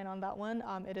 $29.99 on that one,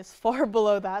 it is far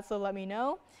below that, so let me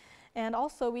know. And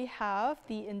also we have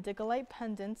the indiголite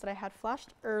pendants that I had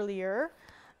flashed earlier.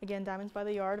 Again, Diamonds by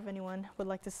the Yard, if anyone would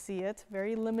like to see it.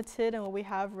 Very limited in what we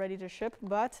have ready to ship,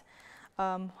 but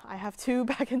I have 2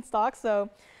 back in stock, so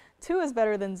 2 is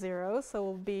better than 0, so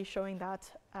we'll be showing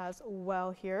that as well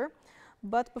here.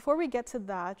 But before we get to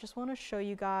that, just want to show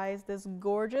you guys this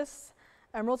gorgeous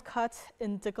emerald cut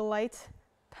indiголite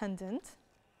pendant.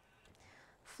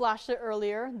 Flashed it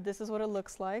earlier. This is what it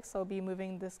looks like, so I'll be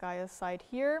moving this guy aside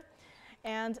here.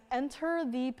 And enter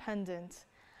the pendant.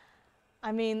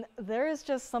 I mean, there is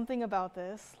just something about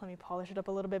this. Let me polish it up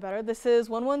a little bit better. This is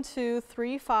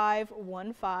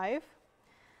 1123515.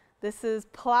 This is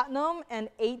platinum and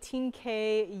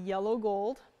 18K yellow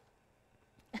gold.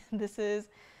 This is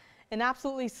an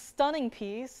absolutely stunning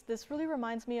piece. This really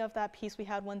reminds me of that piece we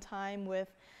had one time with,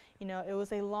 you know, it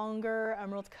was a longer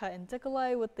emerald cut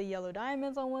indiголite with the yellow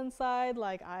diamonds on one side.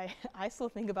 Like, I still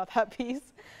think about that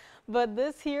piece. But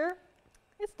this here,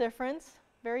 it's different.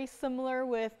 Very similar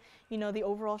with, you know, the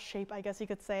overall shape, I guess you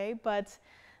could say. But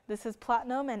this is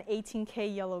platinum and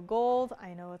 18K yellow gold.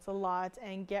 I know it's a lot.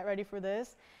 And get ready for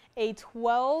this. A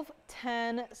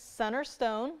 1210 center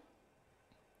stone.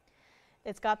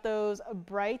 It's got those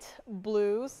bright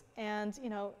blues, and you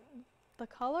know, the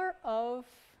color of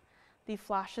the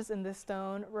flashes in this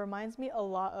stone reminds me a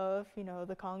lot of, you know,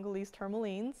 the Congolese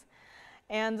tourmalines.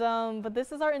 And but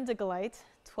this is our indiголite,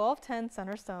 1210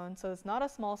 center stone, so it's not a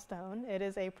small stone. It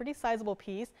is a pretty sizable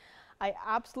piece. I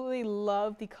absolutely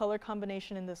love the color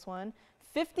combination in this one.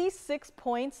 56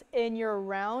 points in your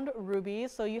round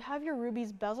rubies. So you have your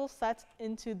rubies bezel set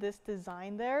into this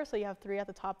design there. So you have 3 at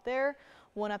the top there,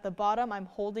 1 at the bottom. I'm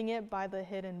holding it by the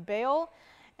hidden bail.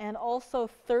 And also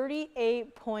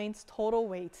 38 points total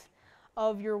weight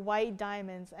of your white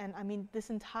diamonds. And I mean, this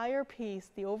entire piece,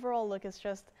 the overall look is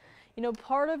just, you know,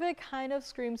 part of it kind of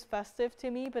screams festive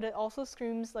to me, but it also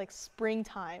screams like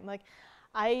springtime. Like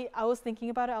I was thinking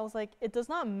about it, I was like, it does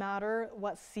not matter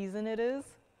what season it is.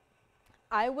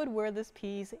 I would wear this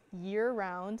piece year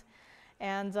round,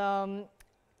 and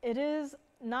it is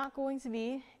not going to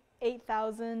be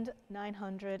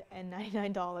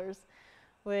 $8,999,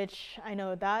 which I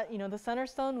know that, you know, the center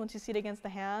stone, once you see it against the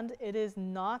hand, it is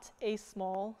not a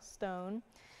small stone.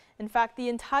 In fact, the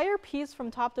entire piece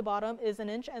from top to bottom is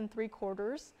 1.75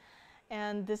 inches.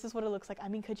 And this is what it looks like. I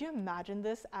mean, could you imagine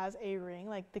this as a ring?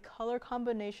 Like, the color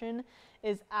combination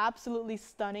is absolutely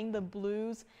stunning. The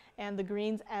blues and the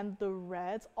greens and the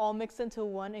reds all mixed into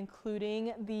one,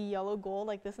 including the yellow gold.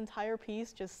 Like, this entire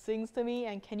piece just sings to me.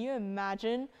 And can you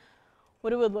imagine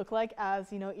what it would look like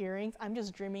as, you know, earrings? I'm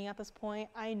just dreaming at this point.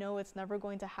 I know it's never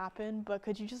going to happen, but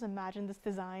could you just imagine this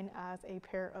design as a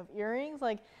pair of earrings?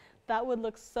 Like, that would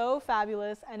look so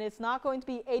fabulous, and it's not going to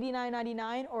be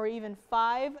 $89.99 or even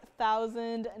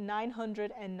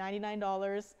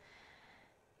 $5,999.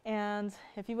 And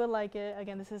if you would like it,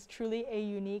 again, this is truly a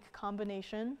unique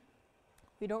combination.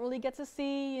 We don't really get to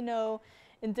see, you know,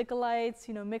 indigolites,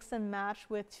 you know, mix and match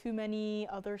with too many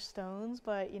other stones,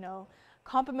 but, you know,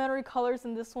 complementary colors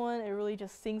in this one, it really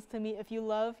just sings to me. If you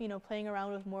love, you know, playing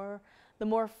around with the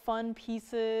more fun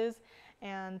pieces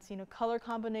and, you know, color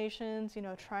combinations, you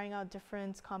know, trying out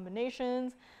different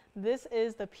combinations, this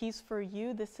is the piece for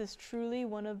you. This is truly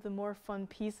one of the more fun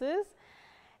pieces.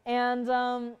 And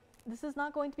this is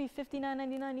not going to be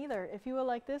 $59.99 either. If you would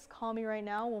like this, call me right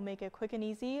now. We'll make it quick and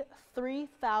easy.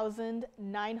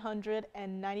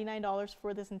 $3,999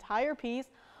 for this entire piece.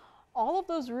 All of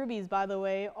those rubies, by the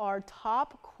way, are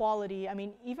top quality. I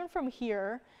mean, even from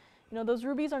here, you know, those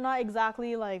rubies are not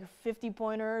exactly like 50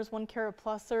 pointers, 1 carat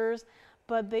plusers,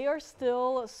 but they are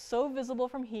still so visible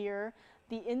from here.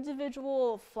 The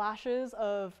individual flashes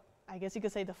of, I guess you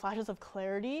could say, the flashes of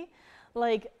clarity,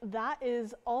 like that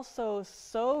is also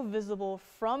so visible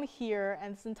from here.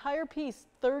 And this entire piece,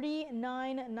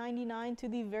 $39.99 to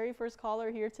the very first caller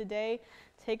here today.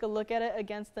 Take a look at it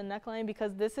against the neckline,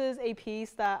 because this is a piece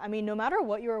that, I mean, no matter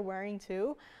what you're wearing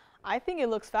too, I think it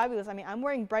looks fabulous. I mean, I'm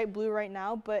wearing bright blue right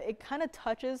now, but it kind of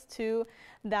touches to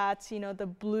that, you know, the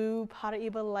blue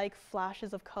Paraiba-like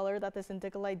flashes of color that this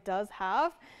indiголite does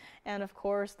have. And of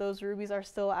course, those rubies are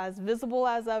still as visible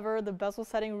as ever. The bezel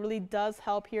setting really does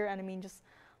help here. And I mean, just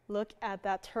look at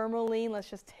that tourmaline.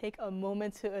 Let's just take a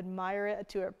moment to admire it,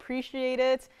 to appreciate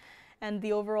it. And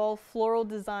the overall floral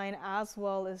design as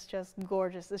well is just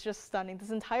gorgeous. It's just stunning.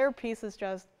 This entire piece is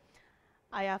just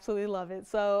I absolutely love it.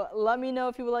 So let me know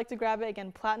if you would like to grab it.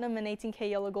 Again, platinum and 18K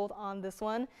yellow gold on this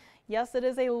one. Yes, it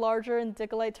is a larger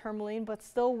indicolite tourmaline, but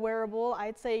still wearable.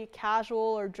 I'd say casual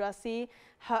or dressy.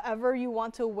 However you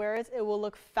want to wear it, it will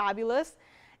look fabulous.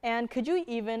 And could you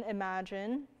even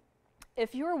imagine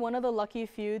if you were one of the lucky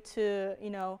few to,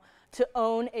 to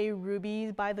own a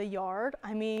ruby by the yard?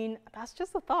 I mean, that's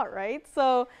just a thought, right?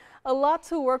 So a lot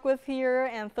to work with here,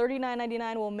 and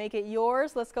 $39.99 will make it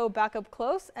yours. Let's go back up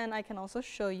close, and I can also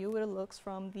show you what it looks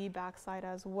from the back side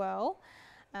as well.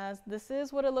 As this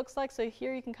is what it looks like. So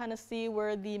here you can kind of see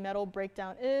where the metal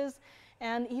breakdown is.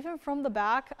 And even from the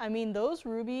back, I mean, those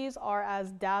rubies are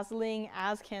as dazzling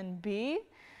as can be.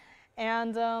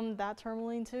 And that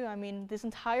tourmaline too. I mean, this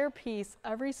entire piece,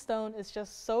 every stone is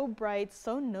just so bright,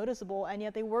 so noticeable, and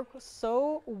yet they work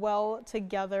so well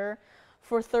together.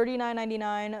 For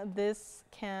 $39.99, this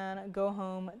can go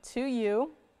home to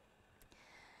you.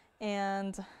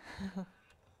 And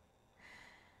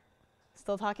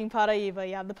still talking Paraíba.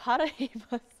 Yeah, the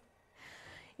Paraíbas.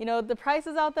 The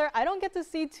prices out there, I don't get to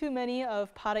see too many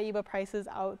of Paraíba prices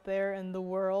out there in the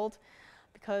world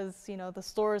because, the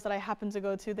stores that I happen to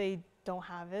go to, they don't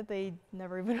have it. They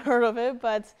never even heard of it.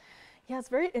 But yeah, it's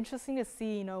very interesting to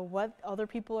see, what other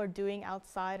people are doing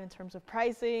outside in terms of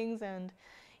pricings. And,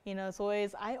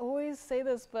 I always say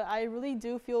this, but I really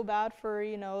do feel bad for,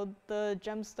 the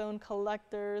gemstone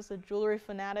collectors, the jewelry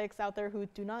fanatics out there who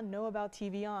do not know about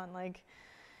TVON. Like,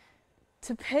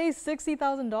 to pay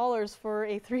 $60,000 for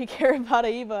a 3-carat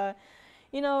Paraíba,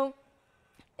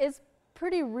 it's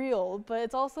pretty real, but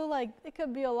it's also like it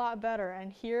could be a lot better.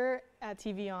 And here at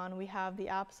TVON, we have the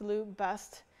absolute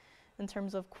best in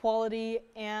terms of quality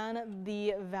and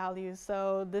the value.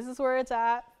 So this is where it's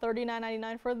at,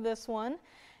 $39.99 for this one.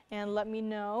 And let me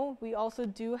know, we also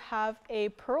do have a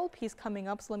pearl piece coming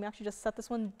up. So let me actually just set this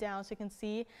one down so you can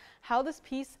see how this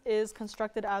piece is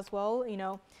constructed as well.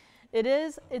 It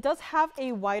does have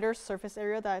a wider surface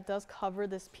area that does cover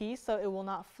this piece, so it will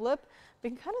not flip.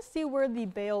 We can kind of see where the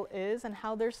bail is and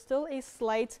how there's still a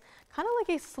slight, kind of like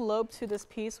a slope to this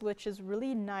piece, which is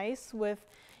really nice with,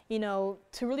 to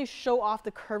really show off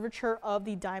the curvature of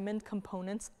the diamond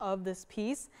components of this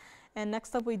piece. And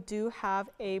next up, we do have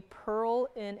a pearl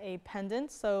in a pendant,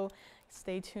 so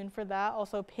stay tuned for that.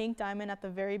 Also, pink diamond at the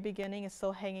very beginning is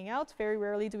still hanging out. Very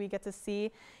rarely do we get to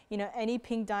see, any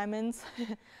pink diamonds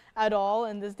at all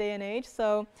in this day and age.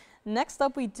 So next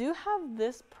up, we do have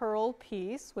this pearl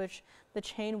piece, which the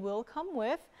chain will come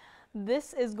with.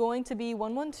 This is going to be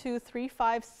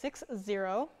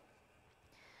 1123560.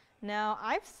 Now,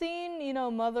 I've seen,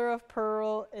 mother of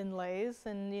pearl inlays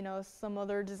and, some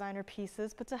other designer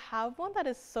pieces, but to have one that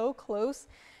is so close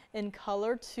in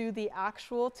color to the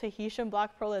actual Tahitian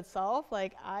black pearl itself,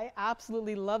 like, I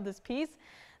absolutely love this piece.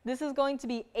 This is going to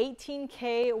be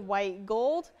 18K white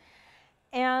gold.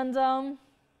 And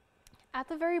at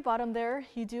the very bottom there,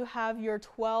 you do have your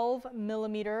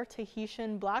 12mm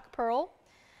Tahitian black pearl.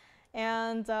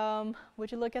 And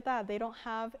would you look at that? They don't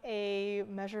have a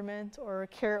measurement or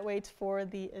carat weight for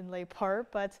the inlay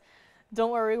part, but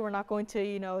don't worry, we're not going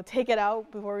to, take it out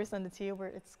before we send it to you, where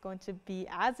it's going to be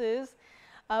as is.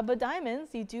 But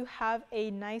diamonds, you do have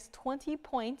a nice 20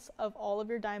 points of all of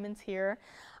your diamonds here.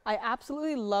 I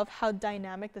absolutely love how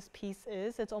dynamic this piece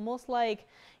is. It's almost like,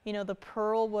 the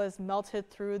pearl was melted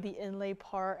through the inlay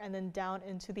part and then down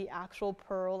into the actual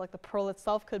pearl. Like the pearl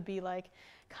itself could be like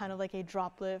kind of like a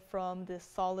droplet from this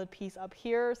solid piece up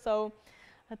here. So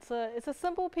it's a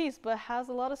simple piece, but has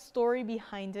a lot of story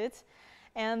behind it.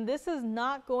 And this is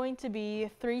not going to be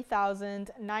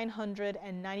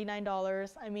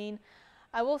 $3,999. I mean,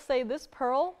 I will say this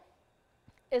pearl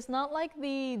is not like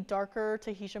the darker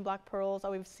Tahitian black pearls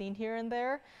that we've seen here and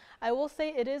there. I will say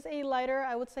it is a lighter,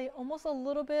 I would say almost a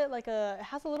little bit like it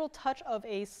has a little touch of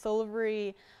a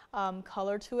silvery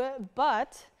color to it.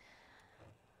 But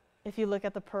if you look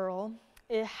at the pearl,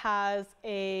 it has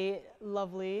a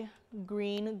lovely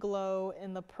green glow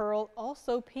in the pearl,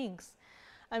 also pinks.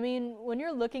 I mean, when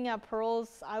you're looking at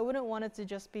pearls, I wouldn't want it to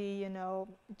just be,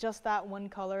 just that one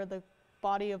color, the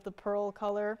body of the pearl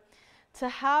color. To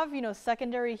have,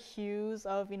 secondary hues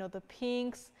of, the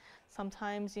pinks,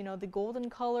 sometimes, the golden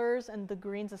colors and the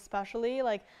greens especially,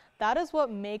 like that is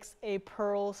what makes a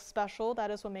pearl special.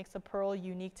 That is what makes a pearl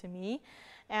unique to me.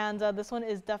 And this one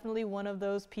is definitely one of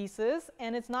those pieces.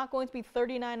 And it's not going to be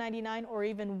 $39.99 or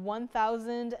even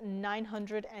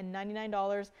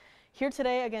 $1,999. Here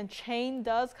today, again, chain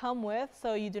does come with,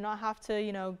 so you do not have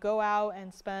to, go out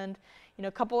and spend, a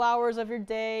couple hours of your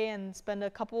day and spend a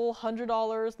couple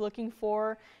 $100 looking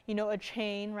for, a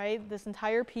chain, right? This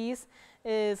entire piece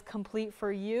is complete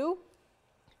for you.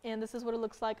 And this is what it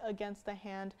looks like against the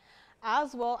hand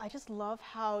as well, I just love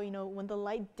how, you know, when the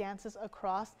light dances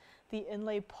across the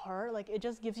inlay part, like it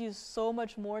just gives you so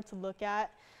much more to look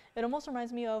at. It almost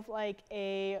reminds me of like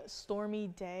a stormy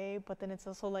day, but then it's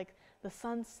also like the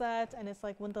sunset, and it's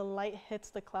like when the light hits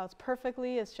the clouds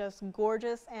perfectly, it's just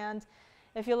gorgeous. And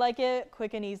if you like it,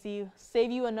 quick and easy,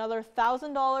 save you another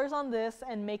 $1,000 on this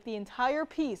and make the entire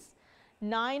piece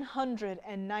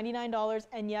 $999.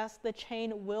 And yes, the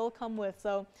chain will come with.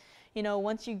 So, you know,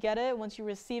 once you get it, once you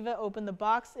receive it, open the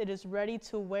box, it is ready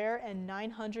to wear, and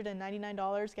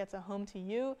 $999 gets a home to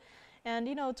you. And,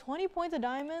 you know, 20 points of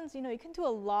diamonds, you know, you can do a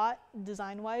lot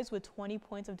design-wise with 20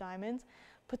 points of diamonds.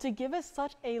 But to give us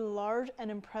such a large and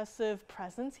impressive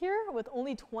presence here with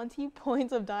only 20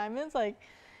 points of diamonds, like,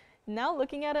 now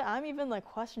looking at it, I'm even like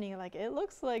questioning it. Like, it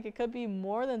looks like it could be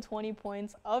more than 20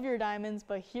 points of your diamonds,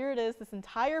 but here it is. This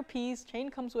entire piece, chain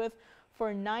comes with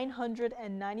for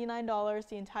 $999.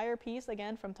 The entire piece,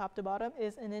 again, from top to bottom,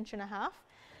 is 1.5 inches.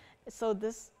 So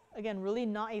this, again, really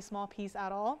not a small piece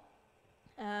at all.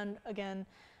 And again,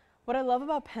 what I love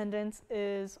about pendants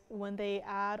is when they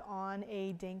add on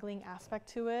a dangling aspect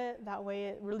to it. That way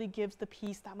it really gives the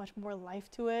piece that much more life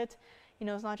to it. You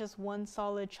know, it's not just one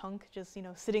solid chunk just, you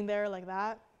know, sitting there like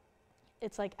that.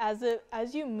 It's like as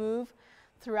you move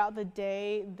throughout the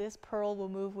day, this pearl will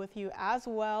move with you as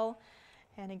well.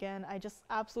 And again, I just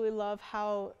absolutely love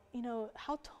how, you know,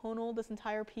 how tonal this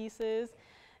entire piece is.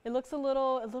 It looks a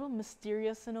little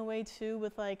mysterious in a way too,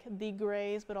 with like the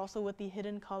grays, but also with the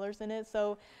hidden colors in it.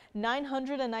 So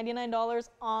 $999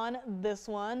 on this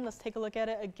one. Let's take a look at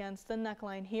it against the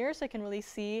neckline here so you can really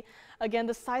see, again,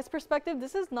 the size perspective.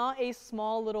 This is not a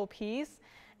small little piece.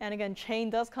 And again,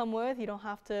 chain does come with. You don't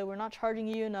have to, we're not charging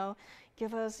you, no,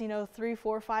 give us, you know, $300,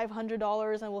 $400,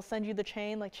 $500 and we'll send you the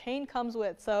chain. Like, chain comes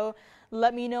with. So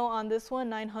let me know on this one,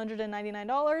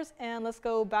 $999. And let's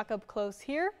go back up close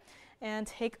here and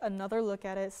take another look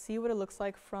at it, see what it looks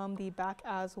like from the back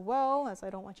as well, as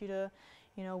I don't want you to,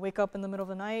 you know, wake up in the middle of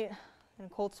the night in a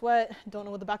cold sweat, don't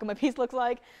know what the back of my piece looks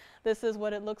like. This is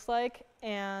what it looks like.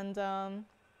 And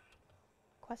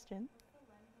question?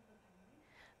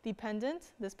 The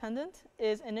pendant, this pendant,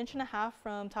 is 1.5 inches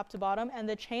from top to bottom, and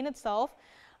the chain itself,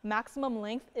 maximum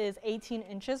length is 18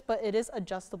 inches, but it is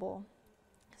adjustable.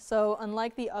 So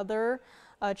unlike the other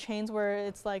chains where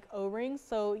it's like O-rings,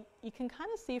 so you can kind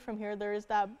of see from here there is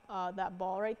that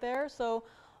ball right there. So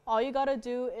all you gotta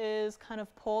do is kind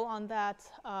of pull on that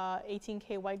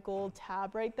 18K white gold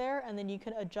tab right there, and then you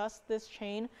can adjust this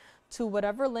chain to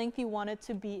whatever length you want it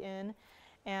to be in,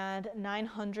 and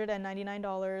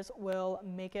 $999 will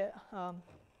make it,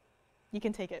 you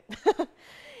can take it.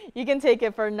 You can take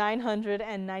it for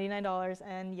 $999,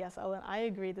 and yes, Ellen, I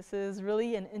agree. This is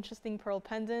really an interesting pearl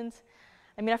pendant.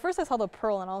 I mean, at first I saw the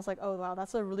pearl and I was like, oh wow,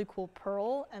 that's a really cool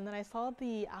pearl. And then I saw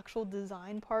the actual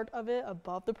design part of it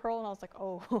above the pearl and I was like,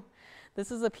 oh,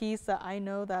 this is a piece that I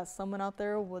know that someone out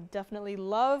there would definitely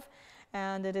love.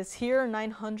 And it is here,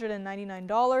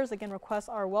 $999. Again, requests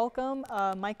are welcome.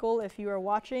 Michael, if you are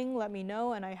watching, let me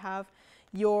know. And I have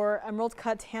your emerald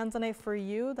cut tanzanite for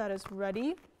you that is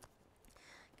ready.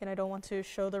 Again, I don't want to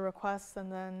show the requests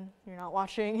and then you're not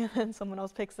watching and someone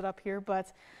else picks it up here.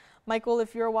 But Michael,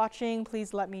 if you're watching,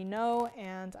 please let me know.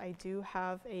 And I do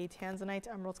have a tanzanite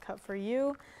emerald cut for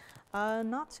you.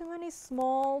 Not too many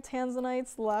small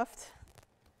tanzanites left,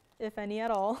 if any at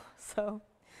all. So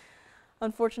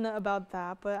unfortunate about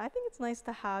that, but I think it's nice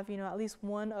to have, you know, at least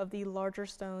one of the larger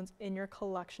stones in your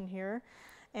collection here.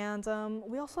 And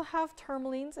we also have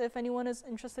tourmalines if anyone is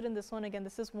interested in this one. Again,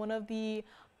 this is one of the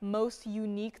most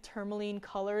unique tourmaline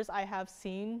colors I have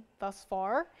seen thus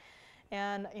far.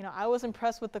 And, you know, I was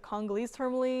impressed with the Congolese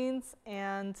tourmalines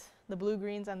and the blue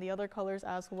greens and the other colors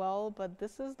as well. But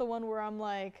this is the one where I'm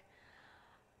like,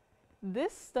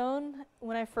 this stone,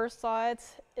 when I first saw it,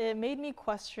 it made me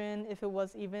question if it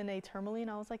was even a tourmaline.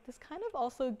 I was like, this kind of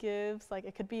also gives, like,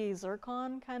 it could be a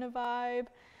zircon kind of vibe.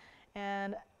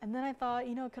 And then I thought,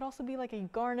 you know, it could also be like a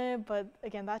garnet, but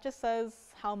again, that just says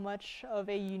how much of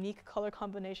a unique color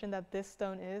combination that this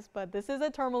stone is. But this is a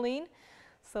tourmaline,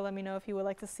 so let me know if you would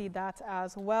like to see that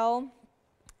as well.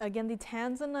 Again, the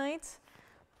tanzanite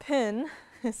pin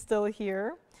is still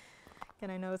here. Again,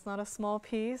 I know it's not a small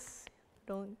piece.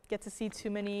 Don't get to see too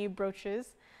many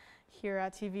brooches here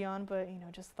at TVON, but, you know,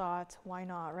 just thought, why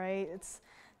not, right? It's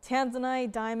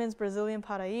tanzanite, diamonds, Brazilian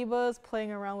paraibas,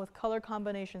 playing around with color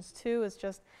combinations too. It's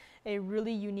just a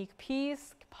really unique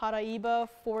piece. Paraiba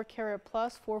 4 carat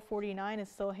plus, 449 is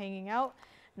still hanging out,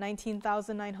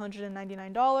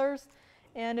 $19,999.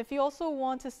 And if you also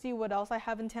want to see what else I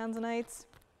have in tanzanites,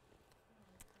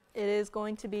 it is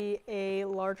going to be a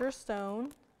larger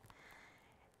stone,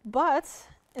 but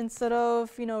instead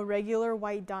of, regular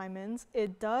white diamonds,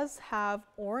 it does have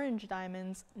orange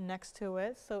diamonds next to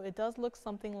it. So it does look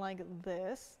something like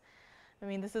this. I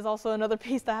mean, this is also another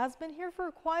piece that has been here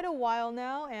for quite a while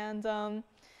now, and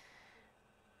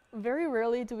very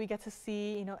rarely do we get to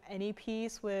see, any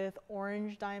piece with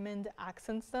orange diamond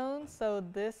accent stones. So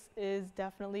this is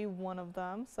definitely one of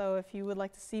them. So if you would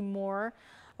like to see more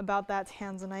about that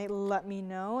tanzanite, let me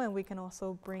know, and we can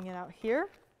also bring it out here.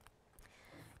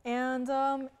 And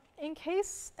in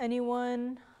case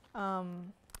anyone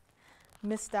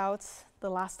missed out the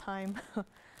last time,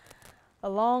 a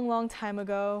long time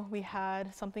ago, we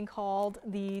had something called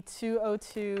the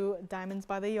 202 Diamonds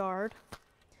by the Yard,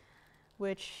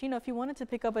 which, if you wanted to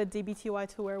pick up a DBTY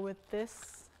to wear with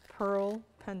this pearl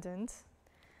pendant,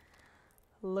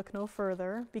 look no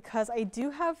further, because I do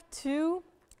have 2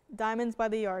 Diamonds by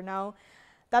the Yard. Now,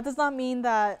 that does not mean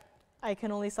that I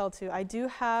can only sell 2. I do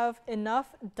have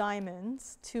enough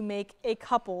diamonds to make a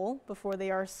couple before they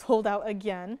are sold out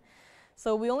again.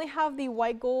 So we only have the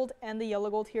white gold and the yellow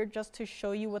gold here just to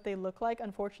show you what they look like.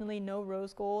 Unfortunately, no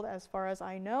rose gold as far as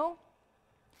I know.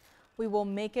 We will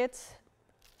make it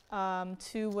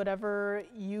to whatever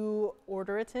you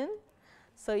order it in.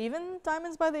 So even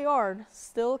Diamonds by the Yard,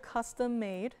 still custom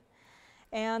made.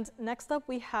 And next up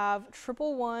we have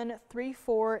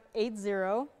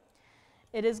 1113480.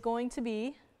 It is going to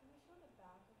be,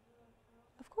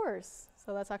 of course.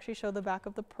 So let's actually show the back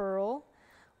of the pearl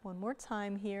one more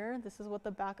time here. This is what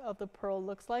the back of the pearl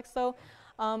looks like. So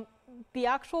the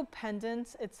actual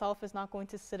pendant itself is not going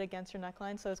to sit against your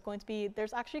neckline. So it's going to be,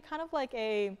 there's actually kind of like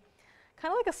a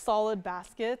solid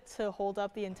basket to hold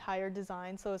up the entire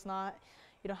design. So it's not,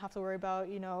 you don't have to worry about,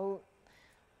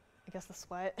 I guess the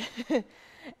sweat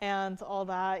and all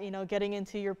that, getting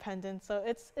into your pendant. So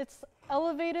it's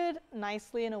elevated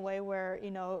nicely in a way where,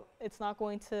 it's not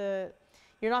going to,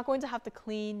 you're not going to have to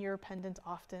clean your pendant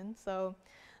often. So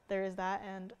there is that.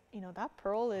 And, that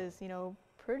pearl is,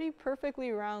 pretty perfectly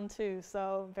round too.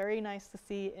 So very nice to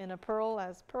see in a pearl,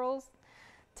 as pearls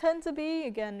tend to be,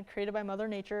 again, created by Mother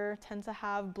Nature, tend to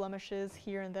have blemishes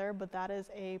here and there, but that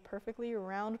is a perfectly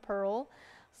round pearl.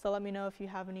 So let me know if you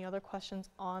have any other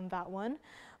questions on that one.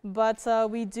 But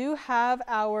we do have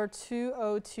our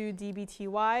 202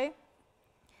 DBTY,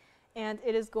 and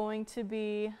it is going to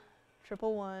be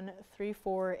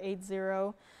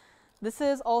 1113480. This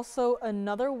is also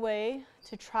another way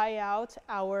to try out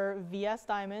our VS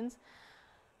diamonds.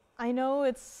 I know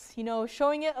it's,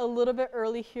 showing it a little bit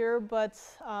early here, but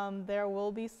there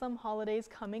will be some holidays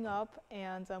coming up,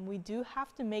 and we do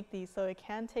have to make these, so it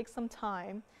can take some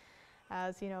time.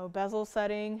 As bezel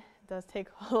setting does take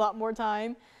a lot more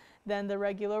time than the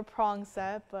regular prong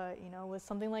set, but with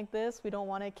something like this, we don't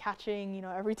want it catching,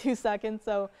 every 2 seconds.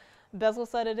 So bezel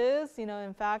set it is,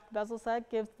 in fact, bezel set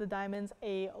gives the diamonds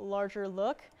a larger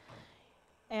look.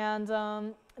 And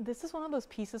this is one of those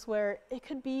pieces where it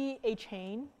could be a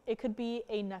chain, it could be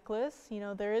a necklace.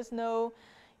 There is no,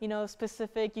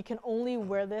 specific, you can only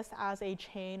wear this as a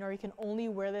chain, or you can only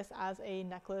wear this as a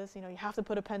necklace. You have to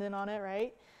put a pendant on it,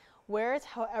 right? Wear it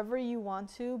however you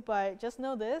want to, but just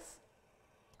know this,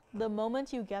 the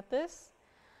moment you get this,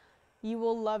 you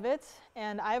will love it.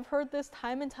 And I've heard this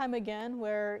time and time again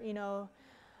where,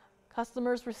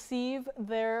 customers receive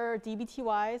their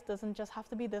DBTYs, doesn't just have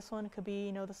to be this one, it could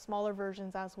be, the smaller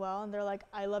versions as well. And they're like,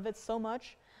 I love it so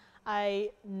much.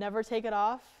 I never take it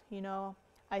off,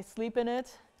 I sleep in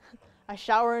it, I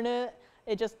shower in it,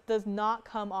 it just does not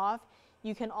come off.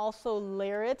 You can also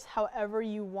layer it however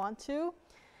you want to.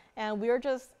 And we're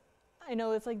just, I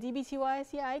know it's like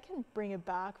DBTYs, yeah, I can bring it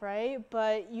back, right?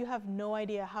 But you have no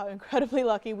idea how incredibly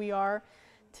lucky we are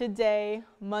today,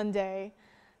 Monday,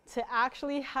 to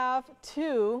actually have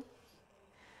 2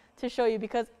 to show you,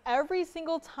 because every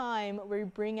single time we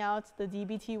bring out the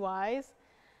DBTYs,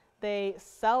 they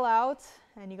sell out,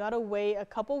 and you gotta wait a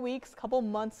couple weeks, couple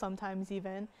months sometimes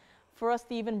even, for us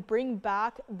to even bring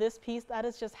back this piece. That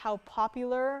is just how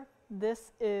popular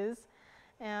this is.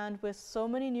 And with so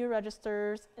many new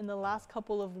registers in the last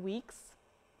couple of weeks,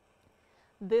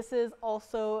 this is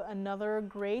also another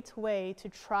great way to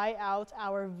try out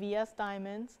our VS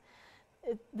diamonds.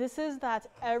 This is that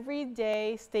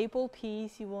everyday staple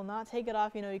piece. You will not take it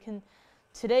off.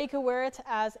 Today you could wear it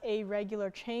as a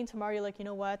regular chain. Tomorrow you're like,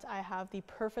 what? I have the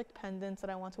perfect pendants that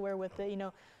I want to wear with it.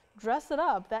 Dress it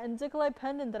up. That indicolite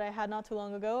pendant that I had not too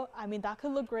long ago, I mean, that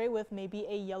could look great with maybe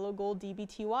a yellow gold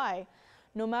DBTY.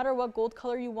 No matter what gold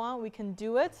color you want, we can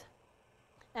do it.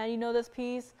 And this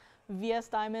piece, VS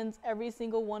diamonds, every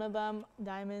single one of them,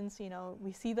 diamonds,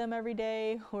 we see them every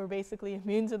day. We're basically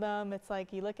immune to them. It's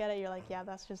like you look at it, you're like, yeah,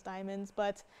 that's just diamonds.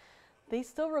 But they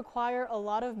still require a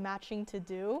lot of matching to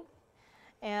do.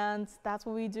 And that's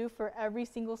what we do for every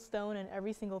single stone and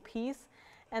every single piece.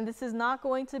 And this is not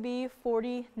going to be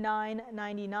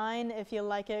 $49.99. If you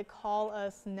like it, call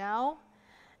us now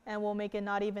and we'll make it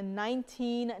not even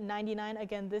 $19.99.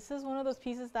 Again, this is one of those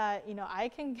pieces that, you know, I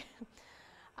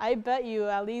bet you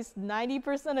at least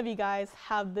 90% of you guys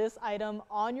have this item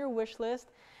on your wish list.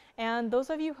 And those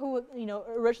of you who, you know,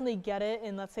 originally get it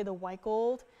in, let's say, the white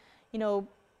gold, you know,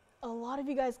 a lot of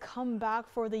you guys come back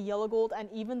for the yellow gold and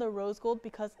even the rose gold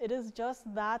because it is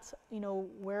just that, you know,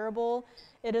 wearable.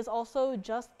 It is also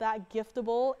just that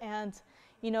giftable. And,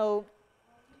 you know,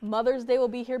 Mother's Day will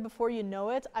be here before you know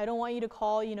it. I don't want you to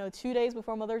call, you know, 2 days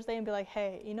before Mother's Day and be like,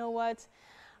 hey, you know what?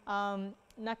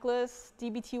 Necklace,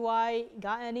 DBTY,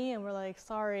 got any? And we're like,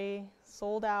 sorry,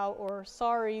 sold out, or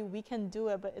sorry, we can do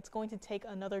it, but it's going to take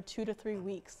another 2 to 3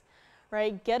 weeks.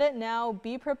 Right? Get it now.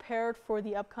 Be prepared for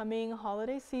the upcoming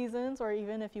holiday seasons, or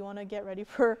even if you want to get ready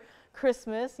for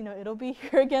Christmas, you know, it'll be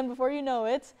here again before you know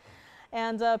it.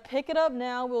 And pick it up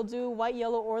now. We'll do white,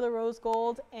 yellow, or the rose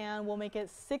gold, and we'll make it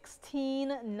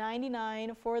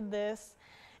 $16.99 for this.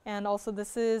 And also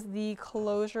this is the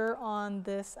closure on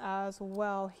this as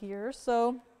well here.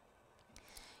 So,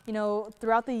 you know,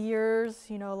 throughout the years,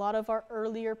 you know, a lot of our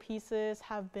earlier pieces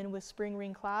have been with spring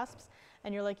ring clasps.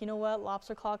 And you're like, you know what,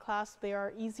 lobster claw clasps, they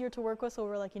are easier to work with. So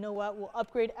we're like, you know what, we'll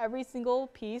upgrade every single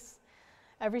piece,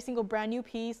 every single brand new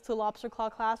piece to lobster claw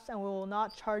clasps, and we will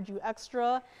not charge you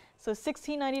extra. So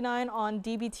 $16.99 on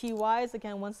DBTYs.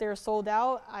 Again, once they're sold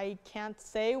out, I can't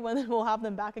say when we'll have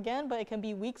them back again, but it can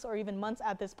be weeks or even months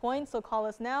at this point. So call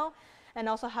us now, and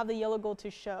also have the yellow gold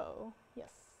to show. Yes.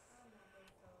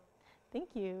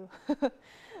 Thank you.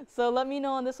 So let me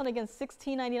know on this one again,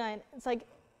 $16.99. It's like,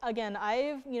 again,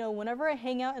 you know, whenever I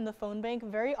hang out in the phone bank,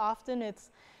 very often it's,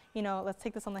 you know, let's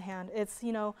take this on the hand. It's,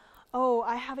 you know, oh,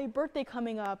 I have a birthday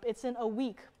coming up. It's in a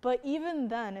week. But even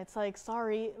then, it's like,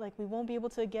 sorry, like we won't be able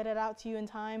to get it out to you in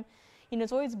time. You know,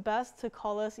 it's always best to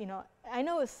call us, you know, I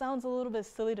know it sounds a little bit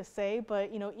silly to say,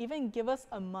 but, you know, even give us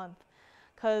a month.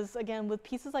 Because again, with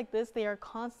pieces like this, they are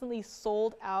constantly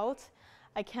sold out.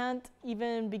 I can't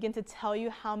even begin to tell you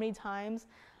how many times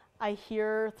I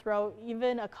hear throughout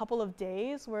even a couple of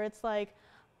days where it's like,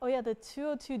 oh yeah, the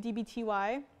 202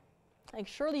 DBTY, like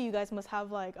surely you guys must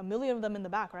have like a million of them in the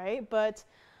back, right? But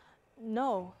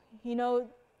no, you know,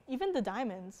 even the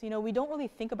diamonds, you know, we don't really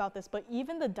think about this, but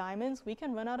even the diamonds, we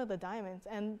can run out of the diamonds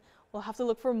and we'll have to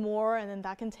look for more, and then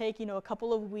that can take, you know, a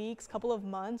couple of weeks, couple of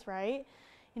months, right?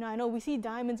 You know, I know we see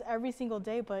diamonds every single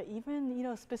day, but even, you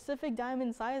know, specific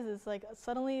diamond sizes, like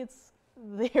suddenly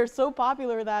they're so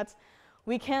popular that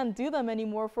we can't do them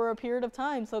anymore for a period of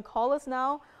time. So call us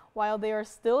now while they are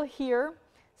still here.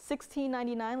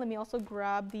 $16.99. Let me also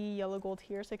grab the yellow gold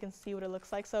here so you can see what it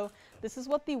looks like. So this is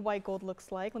what the white gold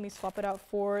looks like. Let me swap it out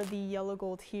for the yellow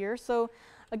gold here. So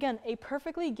again, a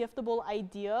perfectly giftable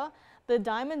idea. The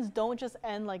diamonds don't just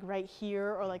end like right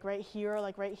here or like right here or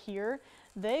like right here.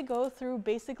 They go through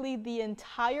basically the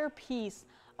entire piece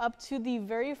up to the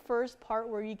very first part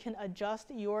where you can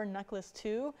adjust your necklace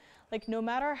to. Like no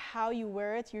matter how you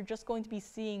wear it, you're just going to be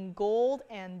seeing gold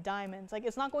and diamonds. Like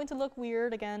it's not going to look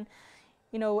weird. Again,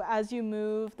 you know, as you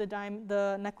move,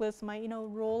 the necklace might, you know,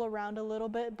 roll around a little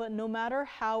bit, but no matter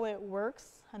how it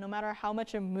works and no matter how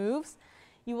much it moves,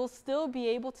 you will still be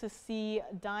able to see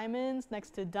diamonds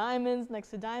next to diamonds next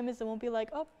to diamonds. It won't be like,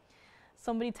 oh,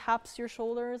 somebody taps your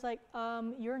shoulders like,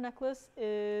 your necklace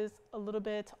is a little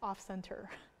bit off center.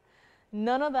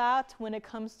 None of that when it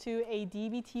comes to a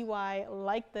DBTY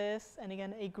like this. And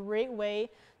again, a great way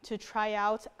to try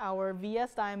out our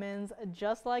VS diamonds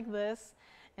just like this,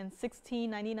 and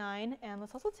 $16.99. And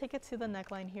let's also take it to the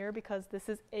neckline here because this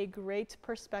is a great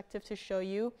perspective to show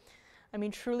you. I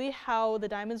mean, truly how the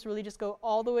diamonds really just go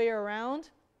all the way around.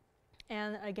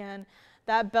 And again,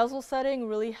 that bezel setting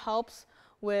really helps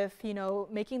with, you know,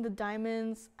 making the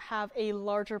diamonds have a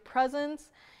larger presence.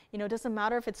 You know, it doesn't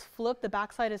matter if it's flipped, the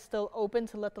backside is still open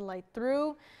to let the light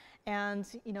through. And,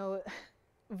 you know,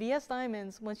 VS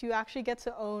diamonds, once you actually get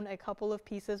to own a couple of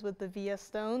pieces with the VS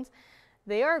stones,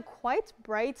 they are quite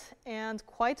bright and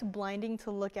quite blinding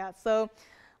to look at. So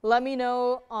let me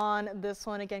know on this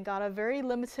one. Again, got a very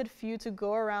limited few to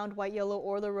go around, white, yellow,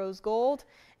 or the rose gold,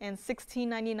 and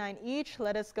 $16.99 each.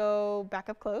 Let us go back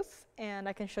up close, and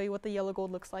I can show you what the yellow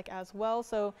gold looks like as well.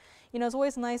 So, you know, it's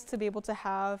always nice to be able to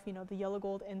have, you know, the yellow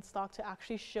gold in stock to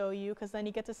actually show you, because then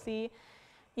you get to see,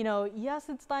 you know, yes,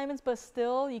 it's diamonds, but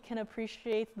still you can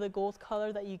appreciate the gold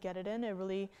color that you get it in. It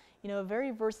really, you know, a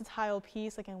very versatile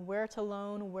piece. Again, wear it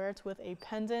alone, wear it with a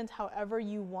pendant, however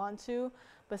you want to.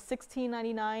 But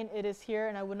 $16.99, it is here,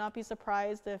 and I would not be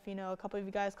surprised if, you know, a couple of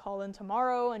you guys call in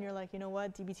tomorrow and you're like, you know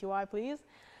what, DBTY please.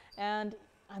 And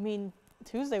I mean,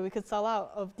 Tuesday we could sell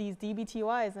out of these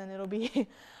DBTYs, and it'll be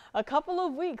a couple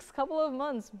of weeks, couple of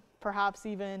months, perhaps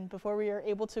even, before we are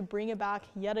able to bring it back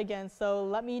yet again. So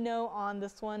let me know on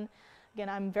this one. Again,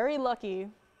 I'm very lucky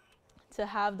to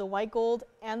have the white gold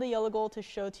and the yellow gold to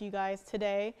show to you guys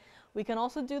today. We can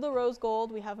also do the rose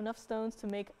gold. We have enough stones to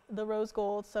make the rose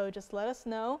gold, so just let us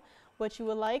know what you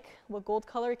would like, what gold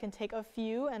color. You can take a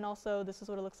few, and also this is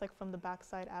what it looks like from the back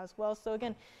side as well. So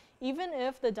again, even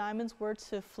if the diamonds were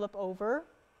to flip over,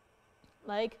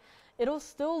 like, it'll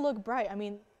still look bright. I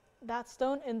mean, that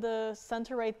stone in the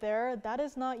center right there, that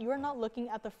is not, you are not looking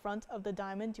at the front of the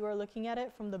diamond, you are looking at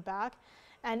it from the back.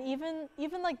 And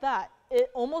even like that, it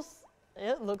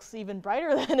looks even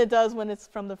brighter than it does when it's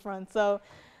from the front. So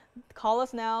call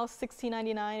us now,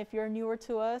 $16.99 if you're newer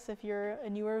to us, if you're a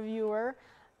newer viewer.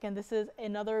 Again, this is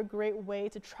another great way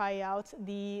to try out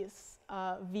the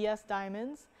VS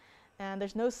diamonds. And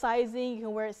there's no sizing. You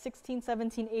can wear it 16,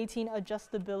 17, 18,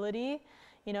 adjustability.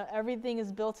 You know, everything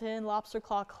is built in, lobster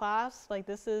claw clasps. Like,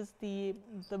 this is the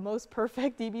most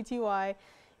perfect DBTY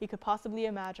you could possibly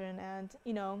imagine. And,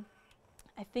 you know,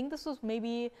 I think this was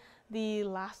maybe the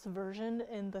last version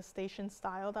in the station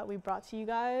style that we brought to you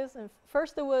guys. And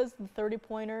first it was the 30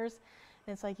 pointers.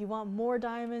 And it's like, you want more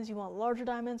diamonds, you want larger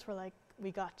diamonds, we're like,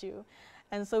 we got you.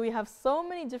 And so we have so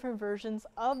many different versions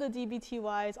of the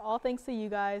DBTYs, all thanks to you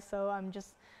guys. So I'm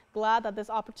just glad that this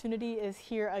opportunity is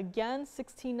here again.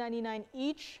 $16.99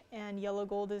 each, and yellow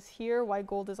gold is here. White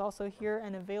gold is also here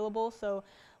and available. So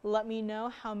let me know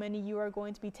how many you are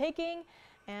going to be taking,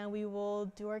 and we will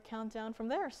do our countdown from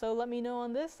there. So let me know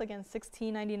on this. Again,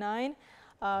 $16.99.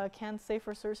 Can't say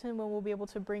for certain when we'll be able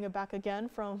to bring it back again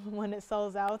from when it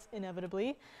sells out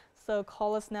inevitably. So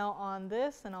call us now on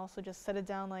this, and also just set it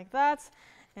down like that,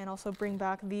 and also bring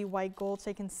back the white gold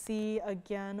so you can see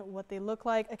again what they look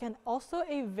like. Again, also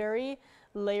a very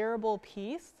layerable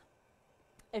piece.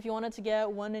 If you wanted to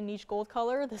get one in each gold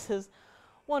color, this is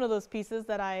one of those pieces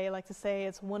that I like to say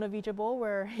it's one of eachable,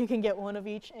 where you can get one of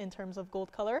each in terms of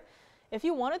gold color. If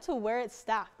you wanted to wear it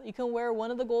stacked, you can wear one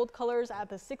of the gold colors at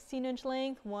the 16-inch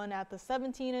length, one at the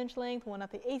 17-inch length, one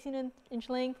at the 18-inch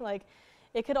length. Like,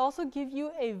 it could also give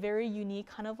you a very unique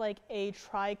kind of like a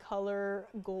tricolor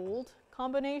gold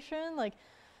combination. Like,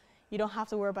 you don't have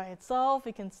to wear it by itself.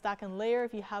 You can stack and layer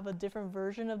if you have a different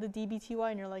version of the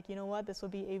DBTY and you're like, you know what, this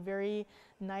would be a very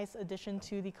nice addition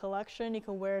to the collection. You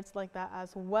can wear it like that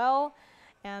as well.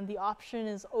 And the option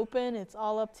is open. It's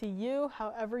all up to you,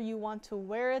 however you want to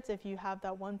wear it. If you have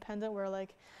that one pendant where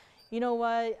like, you know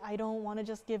what, I don't want to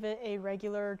just give it a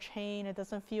regular chain. It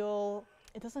doesn't feel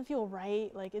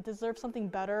right. Like, it deserves something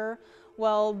better.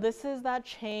 Well, this is that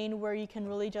chain where you can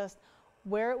really just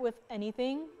wear it with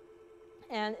anything,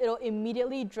 and it'll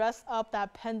immediately dress up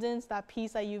that pendant, that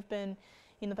piece that you've been,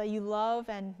 you know, that you love,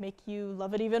 and make you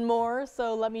love it even more.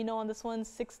 So let me know on this one.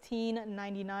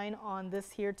 $16.99 on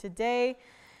this here today.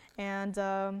 And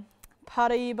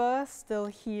Paraiba still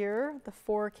here, the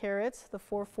 4 carats, the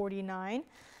 $4.49,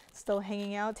 still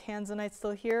hanging out. Tanzanite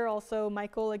still here. Also,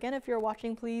 Michael, again, if you're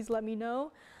watching, please let me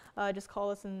know. Just call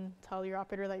us and tell your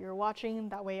operator that you're watching.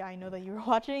 That way I know that you're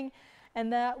watching,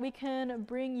 and that we can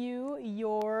bring you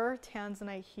your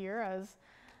Tanzanite here. As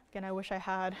again, I wish I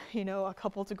had, you know, a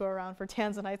couple to go around for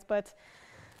Tanzanites, but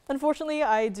unfortunately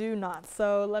I do not.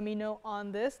 So let me know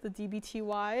on this, the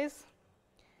DBTYs.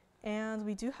 And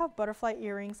we do have butterfly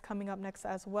earrings coming up next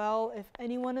as well. If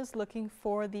anyone is looking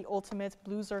for the ultimate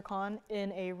blue zircon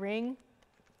in a ring,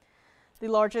 the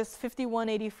largest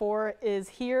 5184 is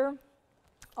here.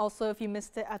 Also, if you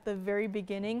missed it at the very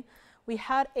beginning, we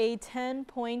had a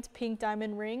 10-point pink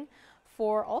diamond ring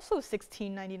for also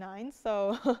 $16.99.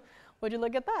 So would you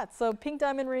look at that? So pink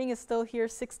diamond ring is still here,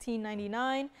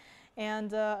 $16.99.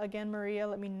 And again, Maria,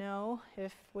 let me know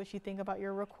what you think about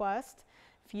your request.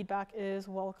 Feedback is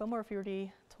welcome, or if you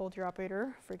already told your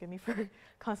operator, forgive me for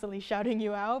constantly shouting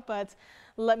you out, but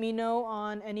let me know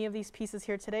on any of these pieces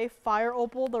here today. Fire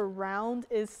opal, the round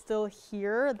is still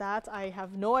here. That I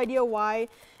have no idea why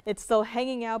it's still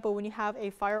hanging out, but when you have a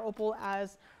fire opal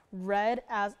as red,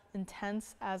 as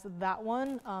intense as that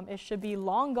one, it should be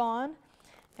long gone.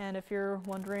 And if you're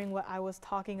wondering what I was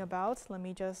talking about, let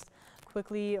me just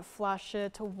quickly flash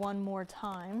it one more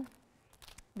time,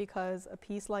 because a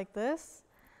piece like this,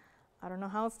 I don't know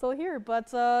how it's still here, but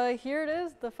here it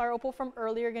is, the fire opal from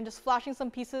earlier. Again, just flashing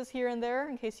some pieces here and there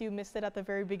in case you missed it at the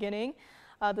very beginning.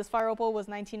 This fire opal was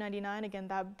 $19.99. Again,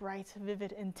 that bright,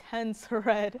 vivid, intense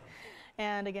red.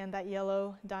 And again, that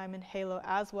yellow diamond halo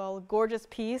as well. Gorgeous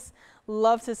piece.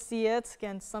 Love to see it.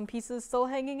 Again, some pieces still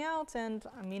hanging out, and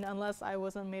I mean, unless I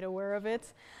wasn't made aware of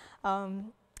it,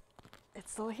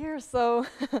 it's still here. So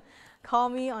call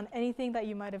me on anything that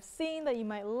you might have seen that you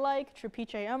might like.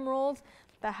 Trapeche emerald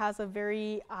that has a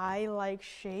very eye-like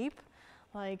shape.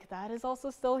 Like that is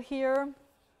also still here.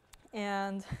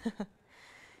 And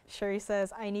Sherry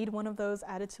says, I need one of those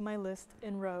added to my list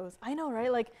in rose. I know,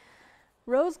 right? Like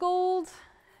rose gold,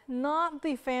 not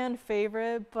the fan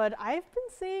favorite, but I've been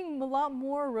seeing a lot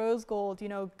more rose gold, you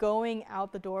know, going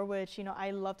out the door, which, you know,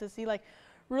 I love to see. Like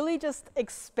really just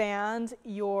expand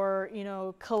your, you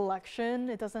know, collection.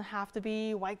 It doesn't have to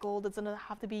be white gold. It doesn't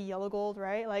have to be yellow gold,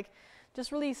 right? Like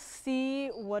just really see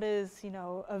what is, you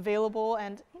know, available.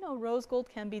 And, you know, rose gold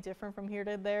can be different from here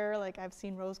to there. Like I've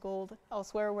seen rose gold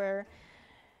elsewhere where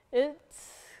it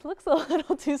looks a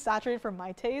little too saturated for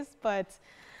my taste, but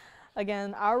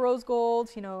again, our rose gold,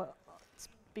 you know, it's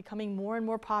becoming more and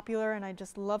more popular, and I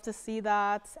just love to see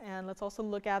that. And let's also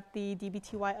look at the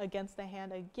DBTY against the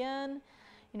hand again,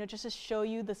 you know, just to show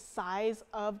you the size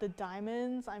of the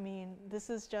diamonds. I mean, this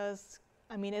is just,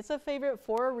 I mean, it's a favorite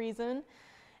for a reason.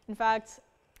 In fact,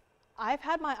 I've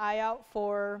had my eye out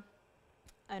for,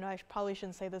 I know I probably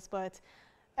shouldn't say this, but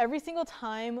every single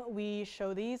time we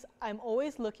show these, I'm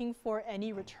always looking for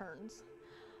any returns.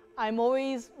 I'm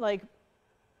always like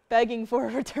begging for a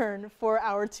return for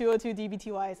our 202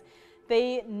 DBTYs.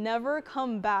 They never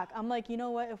come back. I'm like, you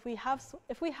know what, if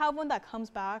we have one that comes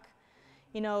back,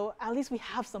 you know, at least we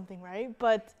have something, right?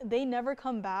 But they never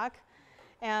come back.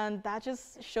 And that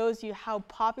just shows you how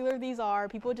popular these are.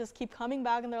 People just keep coming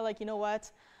back and they're like, you know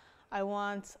what, I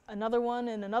want another one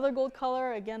in another gold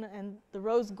color again, and the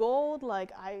rose gold,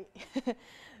 like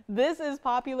this is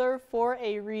popular for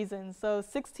a reason. So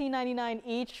 $16.99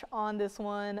 each on this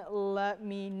one. Let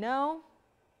me know.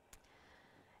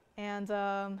 And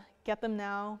get them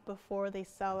now before they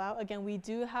sell out. Again, we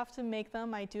do have to make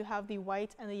them. I do have the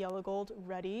white and the yellow gold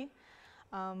ready.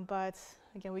 But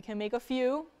again, we can make a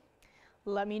few.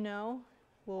 Let me know.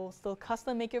 We'll still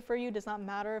custom make it for you. Does not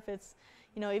matter if it's,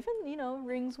 you know, even, you know,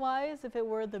 rings wise, if it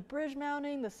were the bridge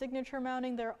mounting, the signature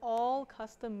mounting, they're all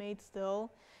custom made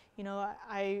still. You know,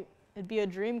 it'd be a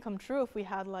dream come true if we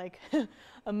had like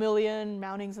a million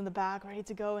mountings in the back ready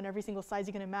to go in every single size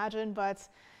you can imagine. But,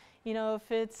 you know,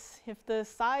 if the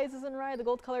size isn't right, the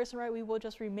gold color isn't right, we will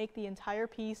just remake the entire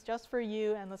piece just for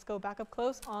you. And let's go back up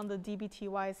close on the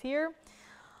DBTYs here.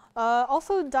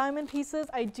 Also diamond pieces,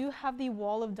 I do have the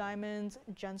Wall of Diamonds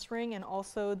gents ring and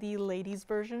also the ladies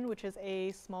version, which is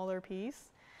a smaller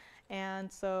piece. And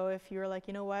so if you're like,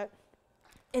 you know what,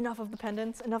 enough of the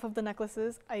pendants, enough of the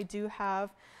necklaces, I do have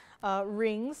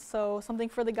rings, so something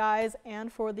for the guys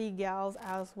and for the gals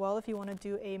as well if you want to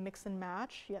do a mix and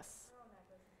match. Yes.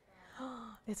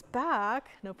 It's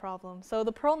back, no problem. So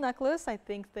the pearl necklace, I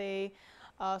think they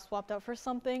swapped out for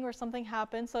something or something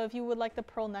happened. So if you would like the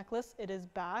pearl necklace, it is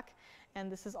back.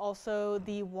 And this is also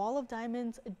the Wall of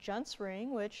Diamonds gents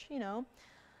ring, which, you know,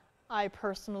 I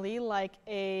personally like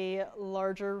a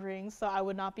larger ring, so I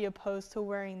would not be opposed to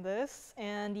wearing this.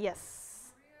 And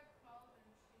yes,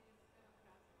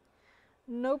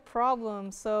 no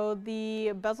problem. So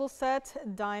the bezel set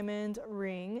diamond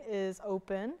ring is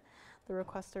open. The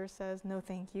requester says no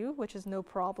thank you, which is no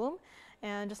problem.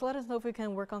 And just let us know if we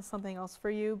can work on something else for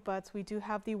you. But we do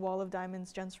have the Wall of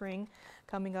Diamonds gents ring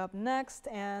coming up next.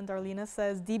 And Darlena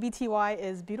says DBTY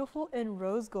is beautiful in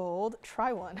rose gold.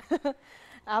 Try one.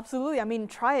 Absolutely. I mean,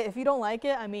 try it. If you don't like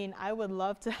it, I mean, I would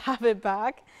love to have it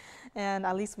back. And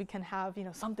at least we can have, you